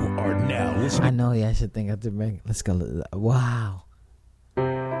 right? You are now listening. I know, yeah, I should think I have to bring it. Let's go. Wow.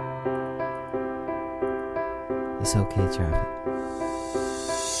 It's okay, Traffic.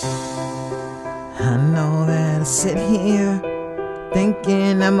 I know that I sit here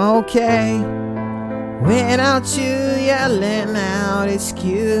thinking I'm okay without you yelling out it's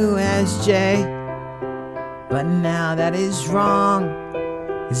QSJ. But now that is wrong,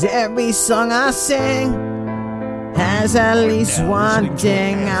 'cause every song I sing has at least one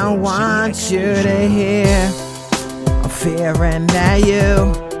thing I want you to hear. I'm fearing that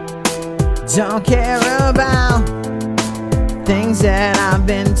you don't care about things that I've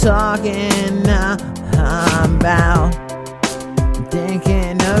been talking I'm about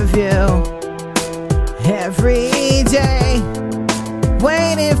thinking of you every day,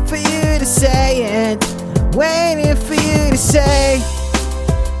 waiting for you to say it, waiting for you to say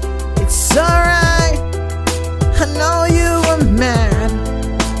it's alright. I know you were mad,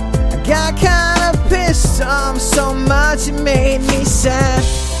 I got kinda pissed off so much it made me sad.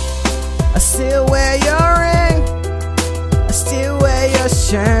 I still wear your ring, I still wear your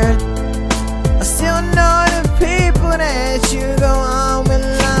shirt, I still know the people that you go on with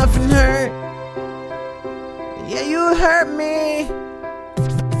love and hurt. Yeah, you hurt me.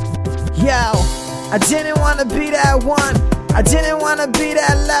 Yo, I didn't wanna be that one, I didn't wanna be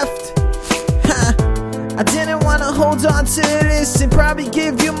that left. I didn't wanna hold on to this and probably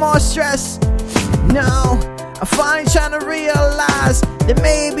give you more stress. No, I'm finally trying to realize that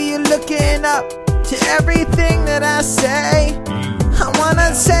maybe you're looking up to everything that I say. I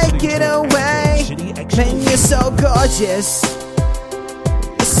wanna take it away. Man, you're so gorgeous,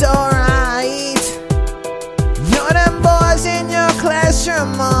 you're so right. You know them boys in your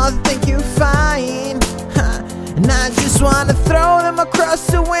classroom all think you fine, and I just wanna throw them across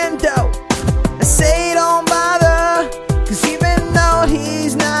the window. I say don't bother, cause even though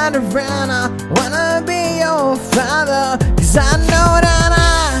he's not around, I wanna be your father. Cause I know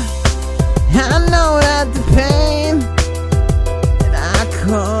that the pain that I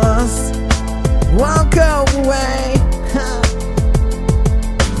caused won't go away.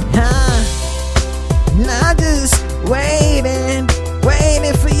 And I'm just waiting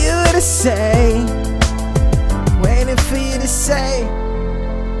for you to say, waiting for you to say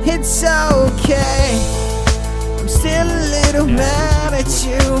it's okay. I'm still a little mad at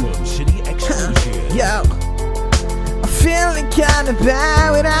you. Yo, I'm feeling kinda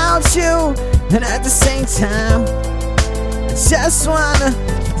bad without you, and at the same time, I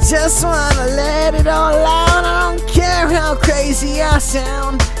just wanna let it all out. I don't care how crazy I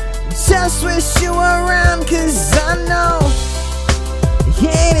sound, just wish you were around. Cause I know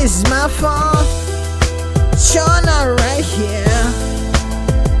it is my fault, you're not right here.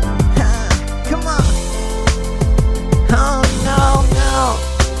 Come on. Oh no,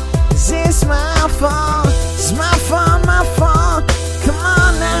 is this my fault? It's my fault, my fault. Come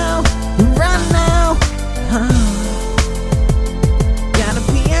on now, right now. Got a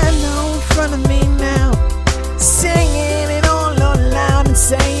piano in front of me now, singing it all out loud and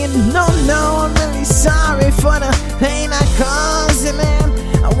saying, no, I'm really sorry for the pain I caused you, man.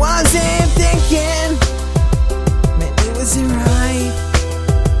 I wasn't thinking, man, it wasn't right.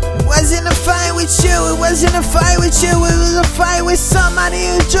 It wasn't a fight with you, it wasn't a fight with you, it was a fight with somebody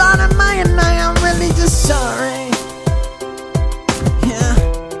who drawn a mine, and I'm really just sorry. Yeah,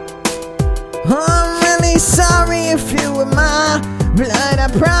 I'm really sorry if you were my blood,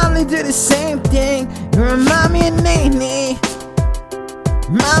 I'd probably do the same thing. You remind me of Nene,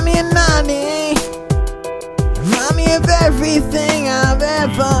 remind me of Nani, remind me of everything I've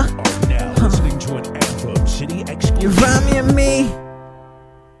ever. Now listening to an Anthem City exclusive. You remind me of me.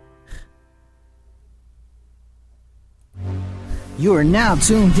 You are now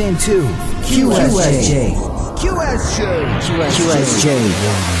tuned into QSJ. QSJ.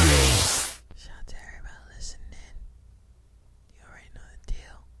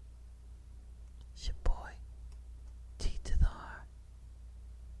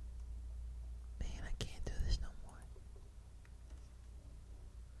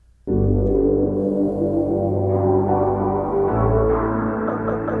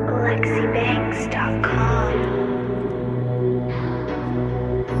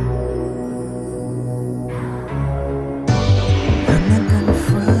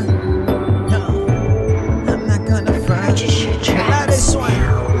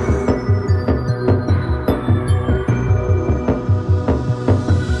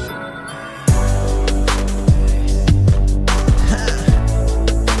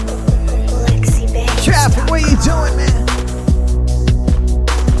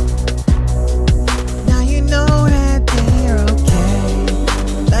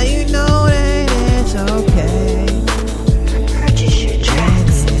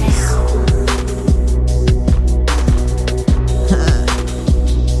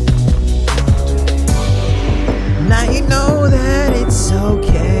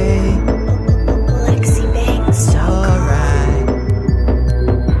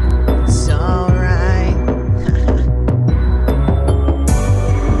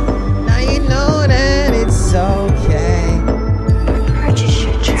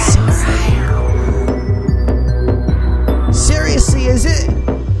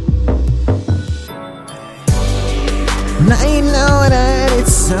 Now you know that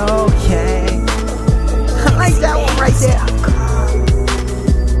it's okay. like that one right there.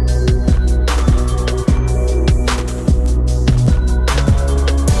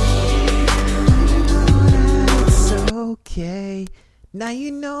 Okay. Now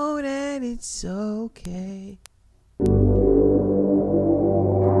you know that it's okay.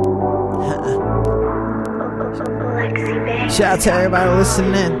 Shout out to everybody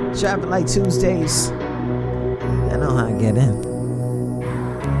listening. Dropping like Tuesdays. I know how I get in.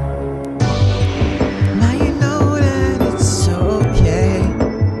 Now you know that it's okay.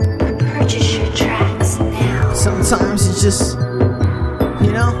 Purchase your tracks now. Sometimes it's just,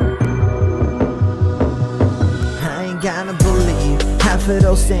 you know, I ain't gotta believe half of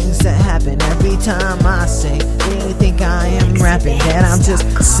those things that happen every time I sing. They think I am rapping, that I'm just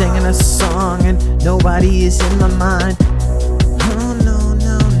singing a song and nobody is in my mind. Oh no,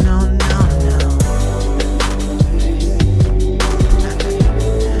 no, no, no, no.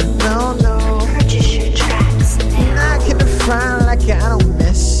 No, no. Purchase your tracks now. Not gonna frown like I don't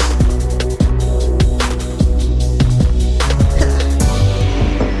miss.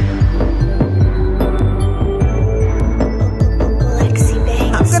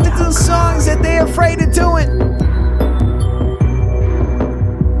 I'm gonna do songs that they're afraid of doing.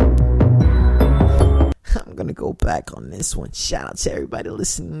 I'm gonna go back on this one. Shout out to everybody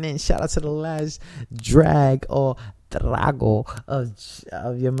listening in. Shout out to the last drag or trago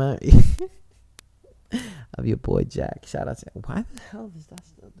of your man, of your boy Jack. Shout out to. Why the hell does that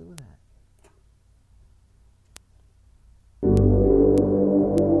still do that?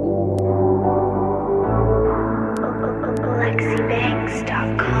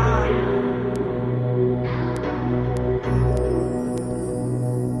 LexiBanks.com.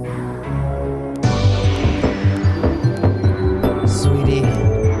 Sweetie,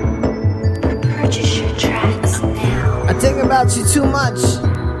 Purchase your tracks now. I think about you too much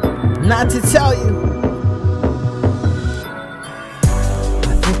not to tell you.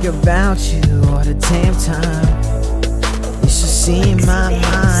 I think about you all the damn time. You should see in my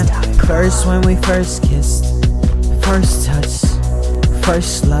mind. First when we first kissed, first touch,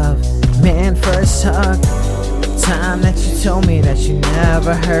 first love, man, first hug. Time that you told me that you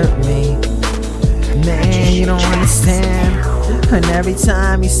never hurt me. Man, you don't understand. And every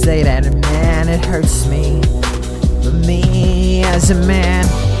time you say that, man, it hurts me. But me as a man,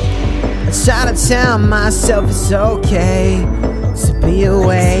 I try to tell myself it's okay to be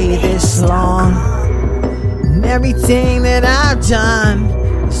away this long. And everything that I've done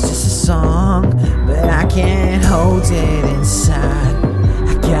is just a song, but I can't hold it inside.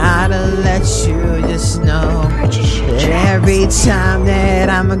 I gotta let you just know that every time that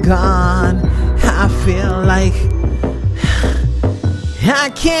I'm gone, I feel like I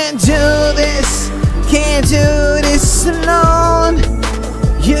can't do this alone.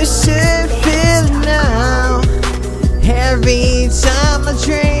 You should feel it now. Every time I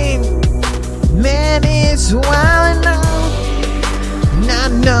dream, man, it's wild I know. And I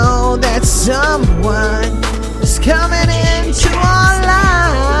know that someone is coming into our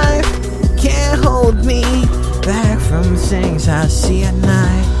life. Can't hold me back from things I see at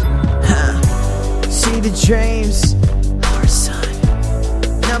night. See the dreams, our son.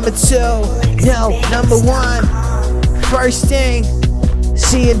 Number two, no, number one. First thing,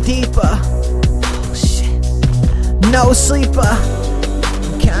 see it deeper. Oh shit, no sleeper.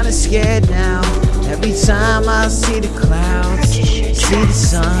 I'm kinda scared now. Every time I see the clouds, see the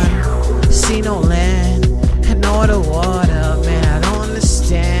sun, see no land, and all the water, man, I don't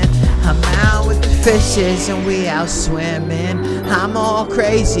understand. I'm out with the fishes and we out swimming. I'm all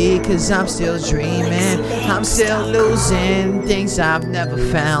crazy cause I'm still dreaming. I'm still losing things I've never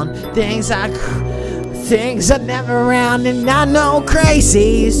found, things I never around. And I know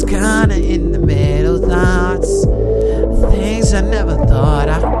crazy is kinda in the middle thoughts, things I never thought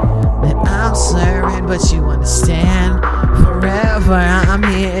that I'm slurring, but you understand. Forever I'm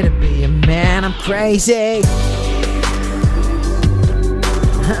here to be a man. I'm crazy.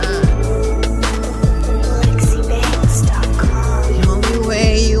 The only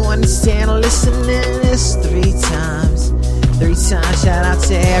way you understand listening is three times. Shout out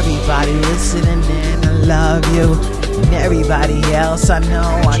to everybody listening in. I love you. And everybody else, I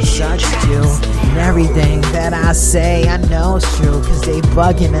know I touched you. And everything that I say, I know it's true. Cause they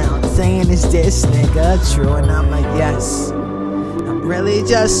bugging out, saying, is this nigga true? And I'm like, yes. I'm really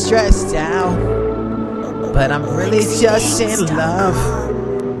just stressed out, but I'm really just in love.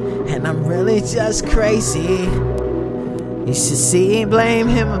 And I'm really just crazy. You should see, blame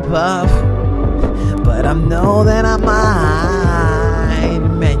him above. But I know that I'm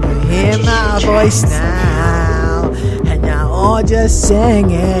mine. Man, you hear my voice now. And now or just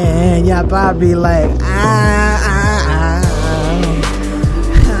singing. Y'all probably like,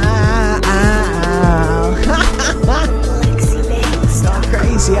 Going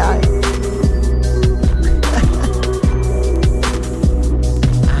crazy out here.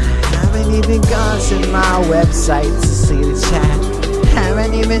 I haven't even gone to my website to see the chat.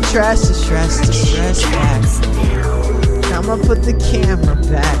 Haven't even trust the stress back. I'ma put the camera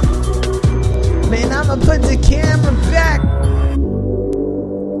back. Man, I'ma put the camera back. I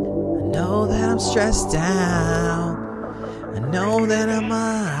know that I'm stressed out. I know that I'm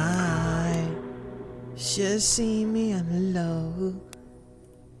high. Should see me on the low.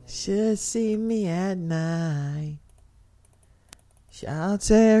 Should see me at night. Shout out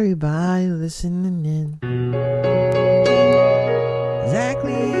to everybody listening in.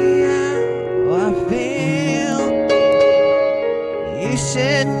 Exactly how I feel. You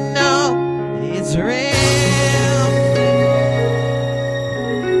should know it's real.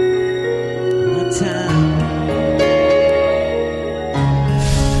 One time.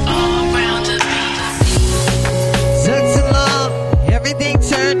 All around us. Took too long, everything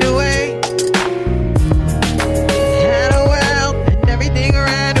turned away. Had a world and everything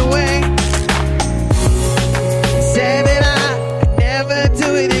ran away. Said that I could never do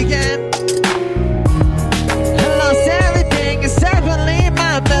it again. I lost everything except for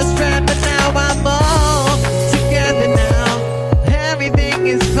my best friend, but now I'm all together now. Everything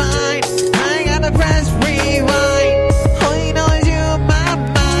is fine. I ain't gotta press rewind. All you know is you in my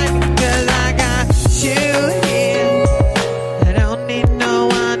mind, 'cause I got you here. I don't need no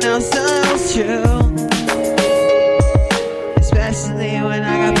one else true. Especially when I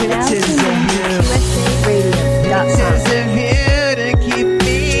got pictures of you. Pictures of you to keep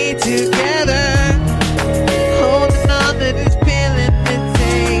me together. Holding on to this feeling that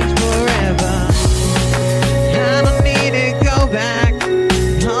takes forever. I don't need to go back.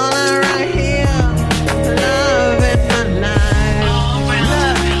 All I right here, love in my life.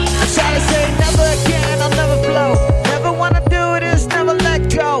 Look, I try to say never again, I'll never flow. Never wanna do this, never let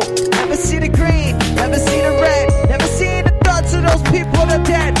go. Never see the green, never see the red. Never seen the thoughts of those people that are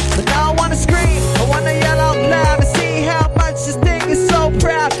dead. But now I wanna scream, I wanna yell out loud and see how much this thing is so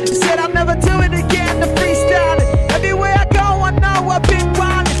proud. You said I'll never do it again, the freestyling. Everywhere I go, I know I've been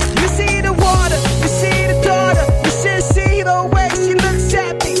wildin'. You see the water, you see the daughter. You should see the way she looks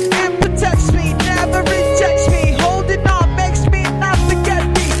at me and protects me, never rejects me. Holding on makes me not forget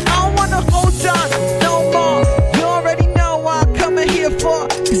me. I don't wanna hold on no more. You already know what I'm coming here for.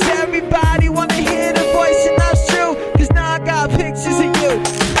 'Cause everybody wanna hear the voice and that's true. 'Cause now I got pictures of you.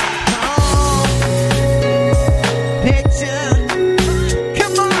 Oh, picture.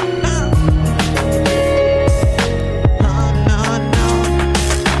 Come on now. Oh, no, no.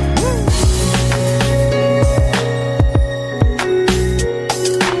 Woo.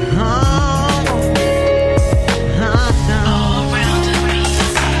 Oh, no.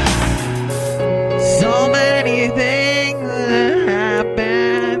 So many things that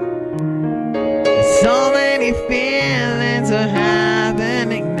happen. So many feelings are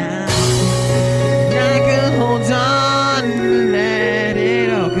happening now. And I can hold on and let it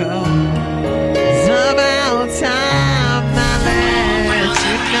all go. It's about time I let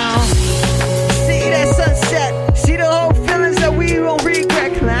you know. See that sunset, see the whole feelings that we won't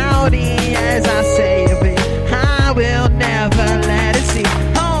regret. Cloudy as I say it be, I will never let it see.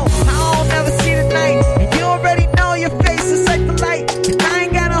 Oh, I'll never see the night. And you already know your face is like the light. And I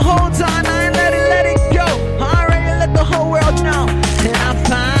ain't gotta hold on, I ain't let it go. I already let the whole world know. And I'm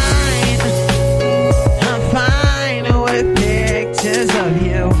fine with pictures of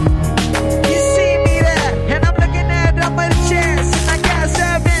you. You see me there, and I'm looking at them with a chance. And I got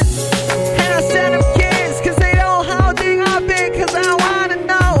 7, and I send them kids, 'cause they know how big I've been. 'Cause I wanna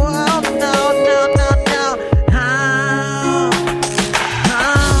know, oh, no, no, no, no. How?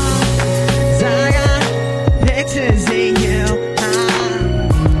 'Cause I got pictures of you.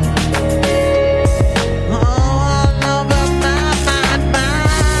 All over my mind.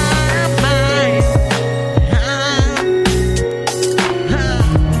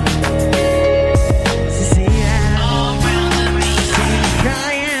 See ya. See me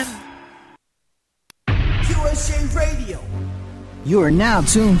crying. QSJ Radio. You are now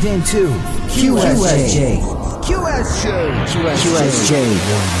tuned into QSJ. QSJ.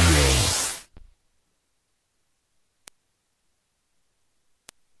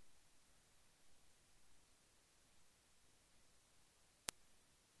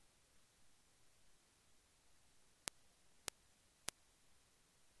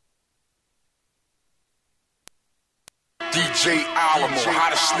 DJ Alamo,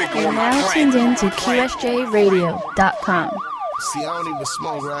 hottest nigga You're on the now planet. tuned in to QSJRadio.com. See, I don't even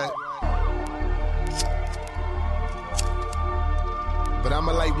smoke, right? But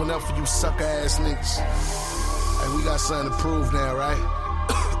I'ma light one up for you sucker ass niggas. Hey, we got something to prove now, right?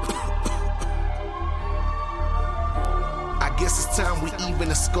 I guess it's time we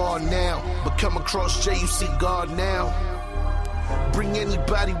even a scar now. But come across J, you see God now. Bring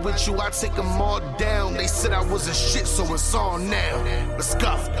anybody with you, I take them all down. They said I wasn't shit, so it's on now. Let's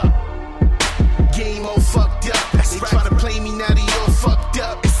go. Game all fucked up. They try to play me, now they all fucked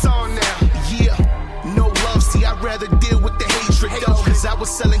up. It's on now. Yeah. No love, see, I'd rather deal with the hatred though. Cause I was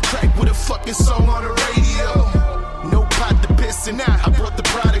selling crack with a fucking song on the radio. No pot to piss and I brought the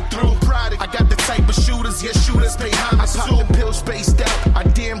product through. I got the type of shooters, yeah, shooters pay homage to. I pop the pills spaced out, I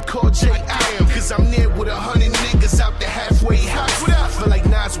damn call J.I.M. Cause I'm near with 100 niggas out the halfway house. I feel like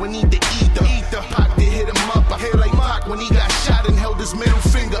Nas when he the ether. Pac to hit him up, I feel like Pac when he got shot and held his middle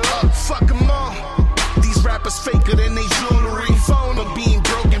finger up. Fuck him all. These rappers faker than they jewelry. But being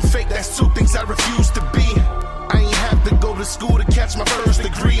broke and fake, that's two things I refuse to be. I ain't have to go to school to catch my first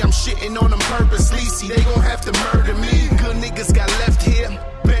degree. I'm shitting on them purposely. See, they gon' have to murder me. Good niggas got left here,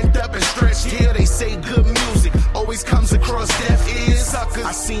 bent up and stretched here. They say good music always comes across deaf ears. Suckers,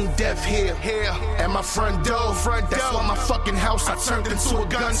 I seen death here at my front door. That's why my fucking house I turned into a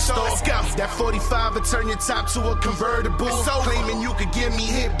gun store. That 45 will turn your top to a convertible. Claiming you could get me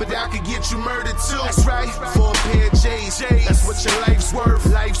hit, but I could get you murdered too. That's right, for a pair of J's. That's what your life's worth.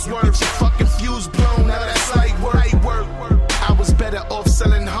 Get your fucking fuse blown. Now that's light work. I was better off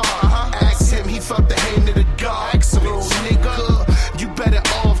selling hard. Ask him, he felt the hand of the God. Little nigga, you better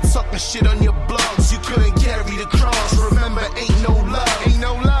off talking shit on your blogs. You couldn't carry the cross. Remember, ain't no love.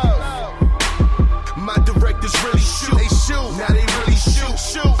 My directors really shoot. They shoot. Now they really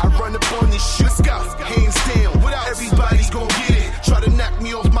shoot. I run up on this shit. Let's go. Hands down. Everybody's gon' get it. Try to knock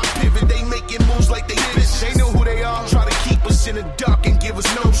me off my pivot. They making moves like they bitch. They know who they are. Try to keep us in the dark and give us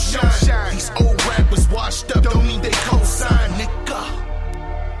no shine. These old rappers washed up. Don't need they cosign, nigga.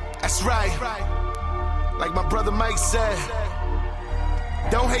 That's right. Like my brother Mike said,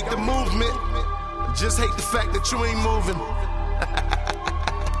 don't hate the movement, just hate the fact that you ain't moving.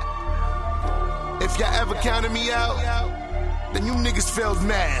 If y'all ever counted me out, then you niggas failed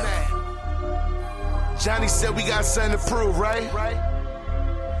mad. Johnny said we got something to prove, right?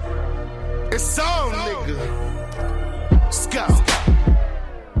 It's on, nigga. Let's go.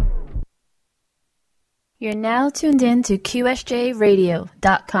 You're now tuned in to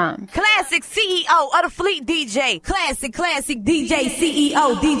QSJRadio.com. Classic CEO of the Fleet DJ. Classic DJ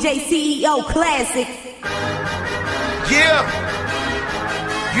CEO. DJ CEO Classic. Yeah.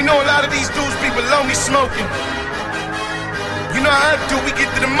 You know a lot of these dudes be below me smoking. You know how I do, we get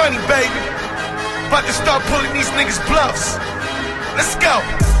to the money, baby. About to start pulling these niggas bluffs. Let's go.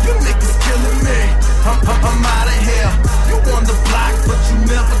 You niggas killing me. I'm out of here. You on the block, but you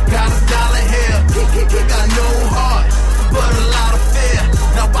never got a dollar here. He got no heart, but a lot of fear.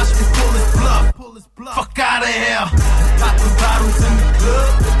 Now watch me pull his bluff. Fuck out of here. Popping bottles in the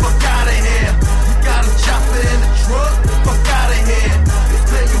club. Fuck out of here. You got a chopper in the truck. Fuck out of here. You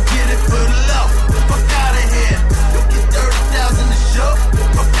say you get it for the love. Fuck out of here. You get 30,000 a show.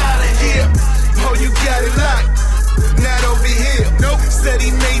 Fuck out of here. Oh, you got it locked. Not over here. Nope. Said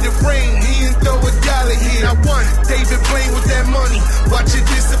he made it rain. He didn't throw a dollar here. I won. David Blaine with that money. Watch it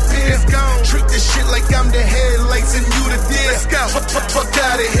disappear. It's gone. Treat this shit like I'm the headlights and you the deer. Let's go. Fuck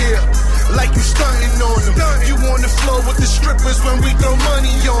out of here. Like you stunting on them. You on the floor with the strippers when we throw money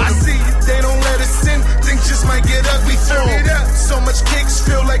on them. I see you. They don't let us in. Things just might get ugly for them. So much kicks,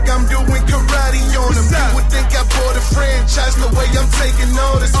 feel like I'm doing karate on them. You would think I bought a franchise the way I'm taking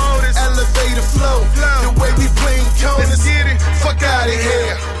all this elevator flow. The way we playing corners. Fuck out of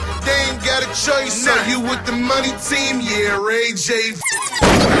here. They ain't got a choice. So you with the money team, yeah, Ray J.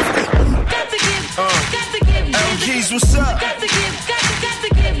 LGs, what's up?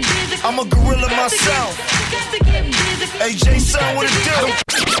 I'm a gorilla myself. AJ son, what it do?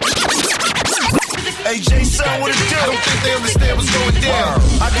 AJ son, what it do? I don't think they understand what's going down.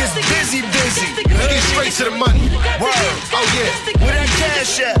 I get busy. Get straight to the money. Word. Oh yeah. Where that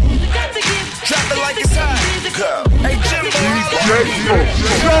cash at? Drop it like it's hot. Hey Jimbo,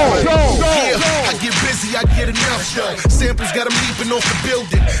 yeah, I get busy, I get enough though. Samples got them leaping off the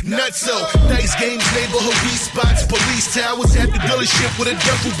building. Nutso, dice games, neighborhood weed spots, police towers. At the dealership with a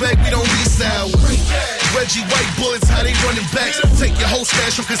duffel bag, we don't lease hours. Reggie White bullets, how they running back. Take your whole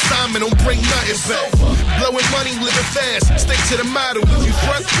stash from consignment, don't bring nothing back. Blowing money, living fast, stick to the model. If you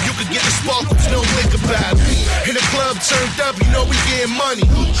front, you can get the sparkles, no lick about it. In the club turned up, you know we getting money.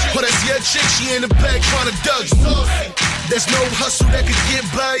 But that's your chick, she in the back trying to dug. There's no hustle that could get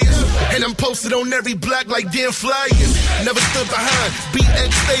by us. And I'm posted on every block like damn flyers. Never stood behind,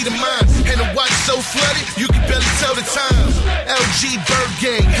 BX state of mind. And the watch so flooded, you can barely tell the time. LG Bird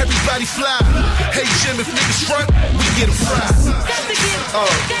Gang, everybody fly. Hey Jim, if niggas front, we get them fried.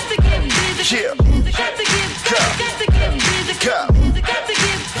 Yeah.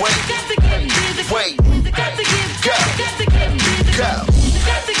 Wait.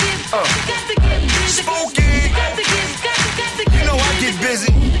 Spooky. You know I get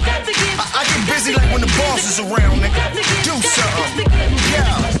busy. I get busy like when the boss is around, nigga. Do something.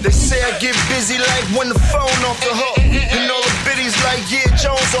 Yeah. They say I get busy like when the phone off the hook. And all the biddies like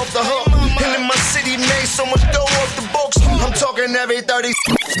Jones off the hook. And in my city made so much dough off the books. I'm talking every 30.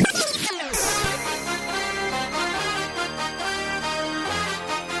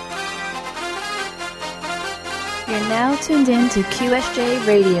 You're now tuned in to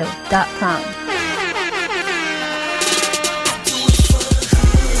QSJRadio.com.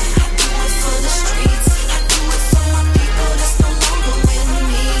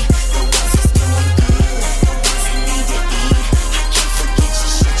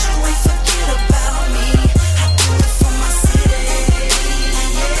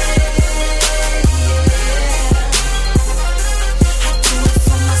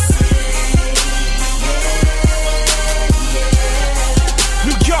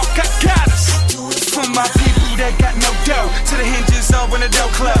 To the hinges of when the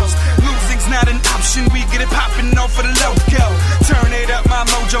door close. Losing's not an option, we get it popping off for the logo. Turn it up, my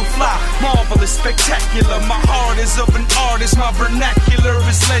mojo fly, marvelous, spectacular. My heart is of an artist, my vernacular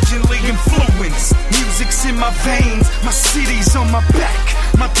is legendly influenced. Music's in my veins, my city's on my back.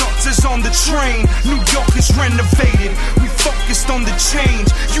 My thoughts is on the train, New York is renovated. We focused on the change,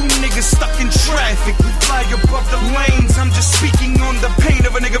 you niggas stuck in traffic. We fly above the lanes, I'm just speaking on the pain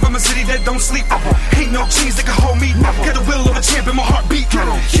of a nigga from a city that don't sleep. Ain't no chains that can hold me, got the will of a champ in my heartbeat.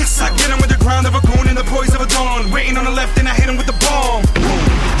 Yes, I get him with the ground of a goon and the poise of a dawn. Waiting on the left and I hit him with the bomb.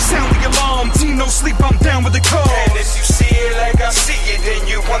 Sound the alarm, team no sleep, I'm down with the call. And if you see it like I see it, then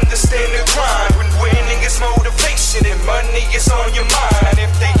you understand the grind. When winning is motivation and money is on your mind.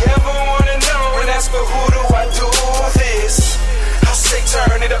 If they ever wanna know and ask for who do I do this, I'll say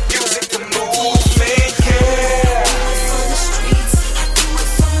turn it up, music the movement, yeah.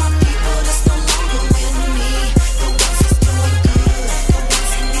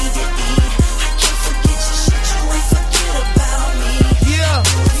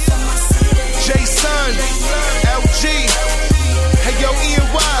 LG, hey yo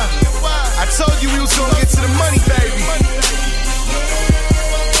E&Y, I told you we was gonna get to the money, baby.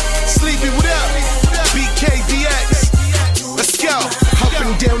 Sleepy, what up? BKDX, let's go. Up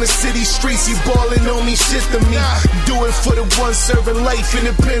and down the city streets, you ballin' on me, shit to me. Do it for the ones serving life in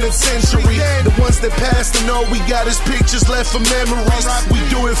the penitentiary. The ones that passed and all we got is pictures left for memories. We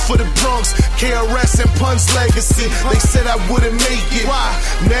do it for the Bronx, KRS and Pun's legacy. They said I wouldn't make it.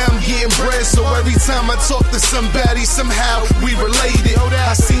 Now I'm getting bread, so every time I talk to somebody, somehow we related.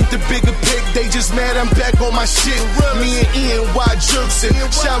 I seen the bigger pic, they just mad I'm back on my shit. Me and E&Y jerks it.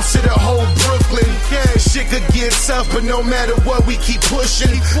 Shouts to the whole Brooklyn. Shit could get tough, but no matter what, we keep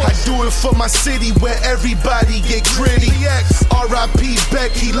pushing. I do it for my city where everybody get gritty. R.I.P.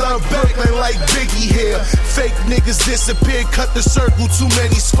 Beck, he loved Brooklyn like Biggie here. Fake niggas disappear, cut the circle, too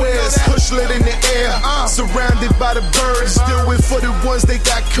many squares. Push lit in the air, surrounded by the birds. Do it for the ones that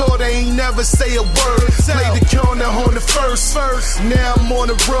got caught, they ain't never say a word. Play the corner on the first. Now I'm on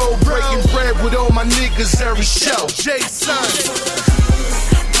the road, breaking bread with all my niggas every show. Jason.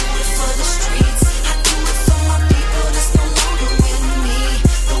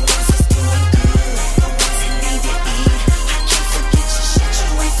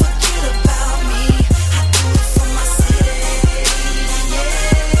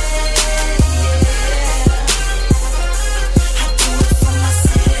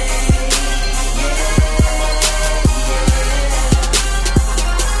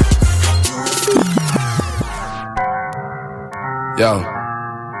 Yo,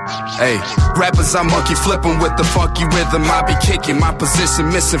 hey, rappers I monkey flipping with the funky rhythm I be kicking, my position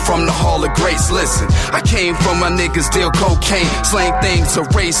missing from the Hall of Greats. Listen, I came from my niggas deal cocaine, slang things,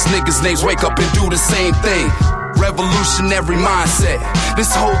 erase niggas names, wake up and do the same thing. Revolutionary mindset, this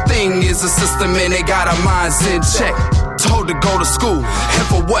whole thing is a system and they got our minds in check. told to go to school. And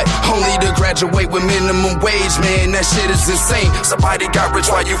for what? Only to graduate with minimum wage, man, that shit is insane. Somebody got rich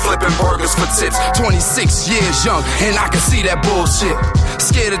while you flipping burgers for tips. 26 years young, and I can see that bullshit.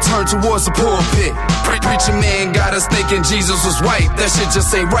 Scared to turn towards the pulpit. Preacher man got us thinking Jesus was white. That shit just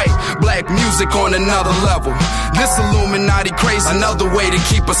ain't right. Black music on another level. This Illuminati craze, another way to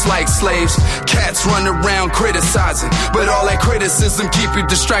keep us like slaves. Cats run around criticizing, but all that criticism keep you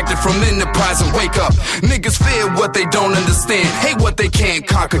distracted from enterprise. And wake up, niggas fear what they don't understand, hate what they can't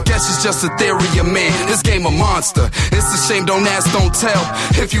conquer. Guess it's just a theory of man. This game a monster. It's a shame, don't ask, don't tell.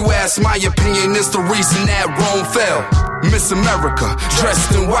 If you ask my opinion, it's the reason that Rome fell. Miss America,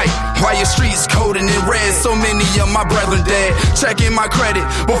 dressed in white, while your streets coding in red. So many of my brethren dead. Checking my credit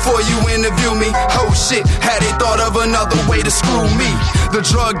before you interview me. Oh shit, had they thought of another way to screw me? The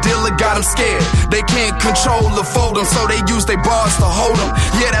drug dealer got them scared. They can't control or fold them, so they use their bars to hold them.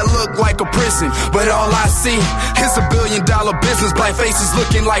 Yeah, that look like a prison, but all I see is $1 billion business. Black faces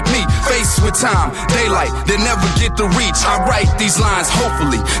looking like me, faced with time, daylight, they never get the reach. I write these lines,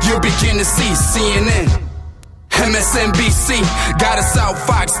 hopefully you'll begin to see CNN. MSNBC got us out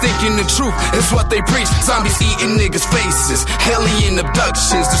Fox thinking the truth is what they preach. Zombies eating niggas' faces, alien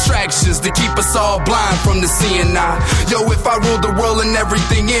abductions, distractions to keep us all blind from the seeing eye. Yo, if I ruled the world and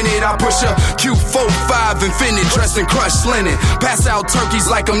everything in it, I push a Q45 Infinite, dressed in crushed linen, pass out turkeys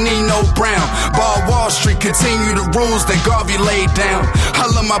like I'm Nino Brown. Ball Wall Street, continue the rules that Garvey laid down. I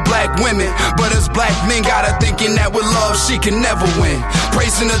love my black women, but as black men got her thinking that with love she can never win.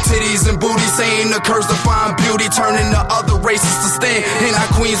 Praising her titties and booty, saying the curse to find beauty, turning to other races to stand in our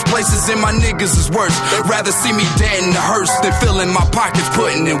queens' places, and my niggas is worse. Rather see me dead in the hearse than filling my pockets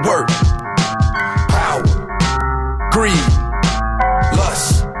putting in work. Power, greed,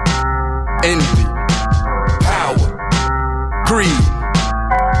 lust, envy. Power, greed,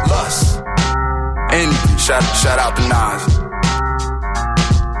 lust, envy. Shout out to Nas.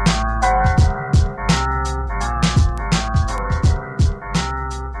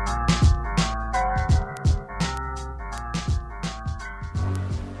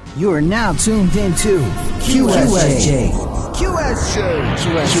 You are now tuned into QSJ. QSJ.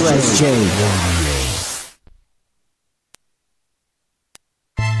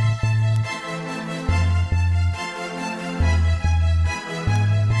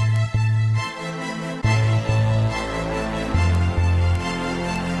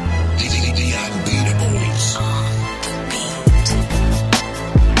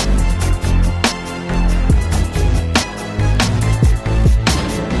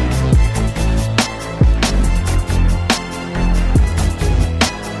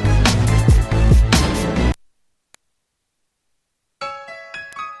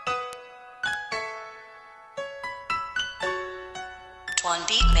 One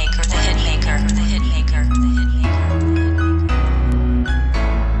beat maker, the hit maker, the hit maker, the hit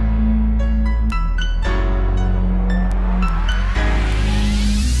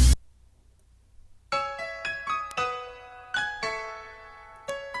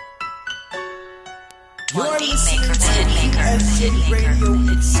One beat maker, the hit maker, the hit maker, the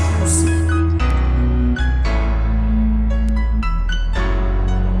hit exclusive.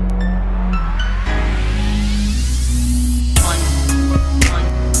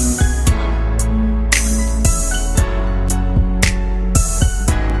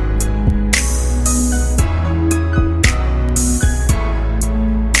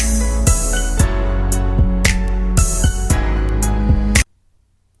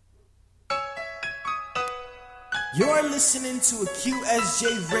 You're listening to a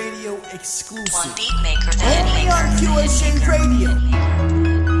QSJ Radio exclusive. One beat maker, the hit only maker, on QSJ Radio.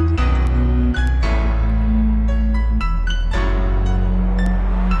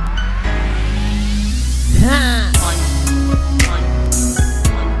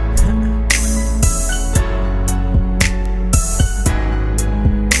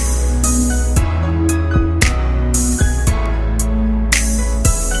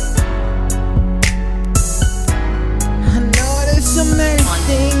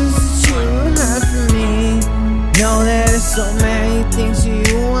 So many things you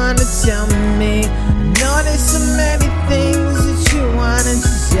wanna tell me. I know there's so many things that you wanna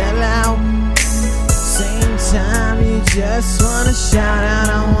just yell out. Same time you just wanna shout out.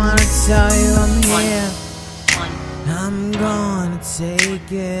 I wanna tell you I'm here. I'm gonna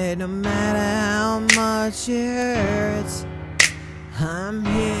take it no matter how much it hurts. I'm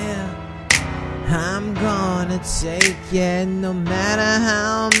here. I'm gonna take it no matter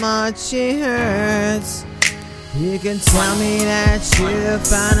how much it hurts. You can tell me that you'll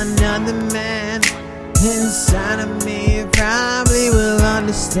find another man inside of me, you probably will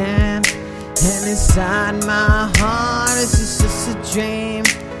understand. And inside my heart it's just a dream,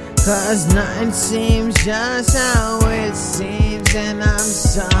 'cause nothing seems just how it seems. And I'm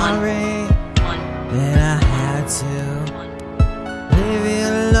sorry that I had to leave you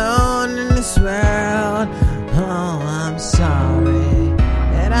alone in this world. Oh, I'm sorry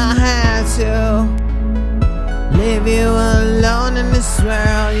that I had to leave you alone in this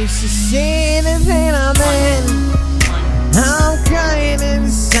world. You should see the pain I'm in. I'm crying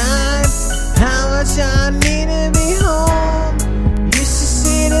inside. How much I need to be home. You should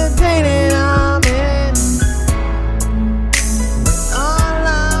see the pain that I'm in. When all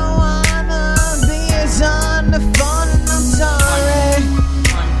I wanna be is on the phone, and I'm sorry.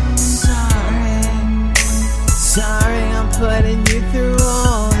 Sorry I'm putting you through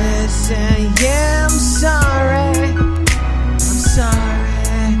all this. And yeah, I'm sorry.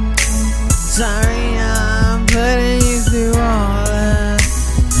 Sorry I'm putting you through all this.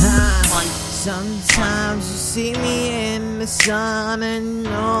 Sometimes you see me in the sun and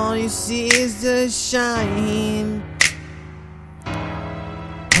all you see is the shine.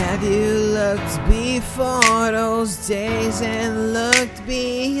 Have you looked before those days and looked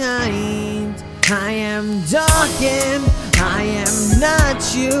behind? I am darkened, I am not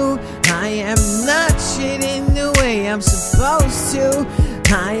you. I am not treating the way I'm supposed to.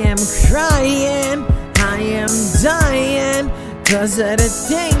 I am crying, I am dying, 'cause of the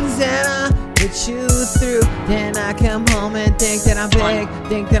things that I put you through. Then I come home and think that I'm big,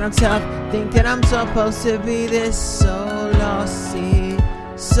 think that I'm tough, think that I'm supposed to be this so lossy,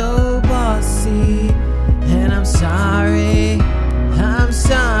 so bossy. And I'm sorry, I'm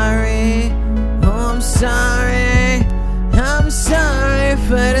sorry, oh I'm sorry, I'm sorry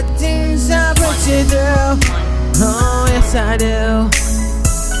for the things I put you through. Oh yes I do.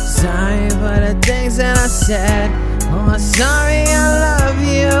 Sorry for the things that I said. Oh I'm sorry, I love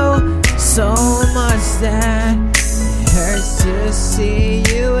you so much that it hurts to see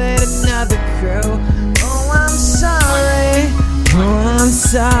you with another crew. Oh I'm sorry, oh I'm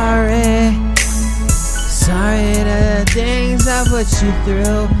sorry. Sorry to the things I put you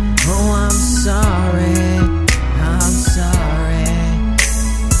through. Oh I'm sorry, I'm sorry.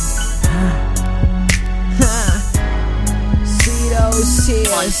 See those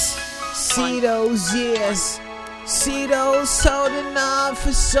tears, see those years, see those holding on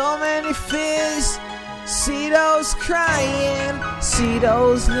for so many fears. See those crying, see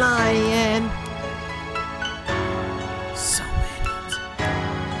those lying. So many.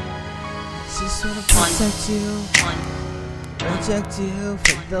 Just wanna protect you, reject you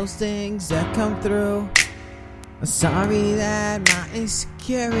for those things that come through. I'm sorry that my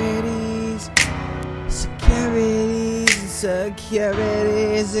insecurities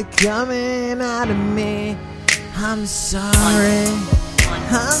are coming out of me. I'm sorry,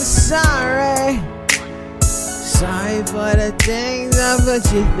 I'm sorry. Sorry for the things I put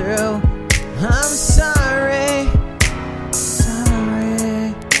you through. I'm sorry,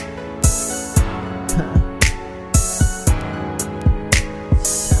 sorry.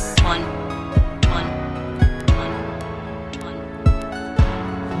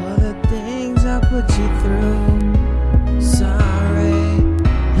 For the things I put you through. Sorry,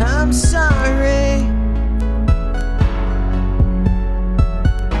 I'm sorry.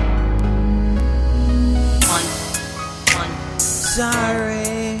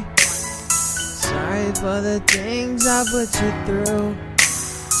 Sorry, sorry for the things I put you through.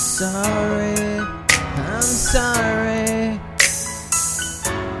 Sorry, I'm sorry.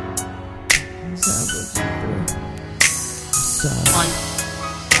 Things I put you through. Sorry,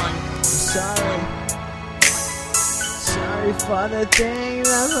 sorry. Sorry for the things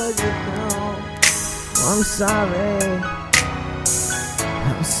I put you through. I'm sorry.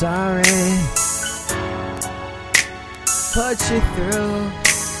 I'm sorry. Put you through.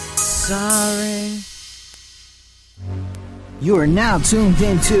 Sorry. You are now tuned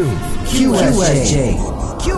into QSJ.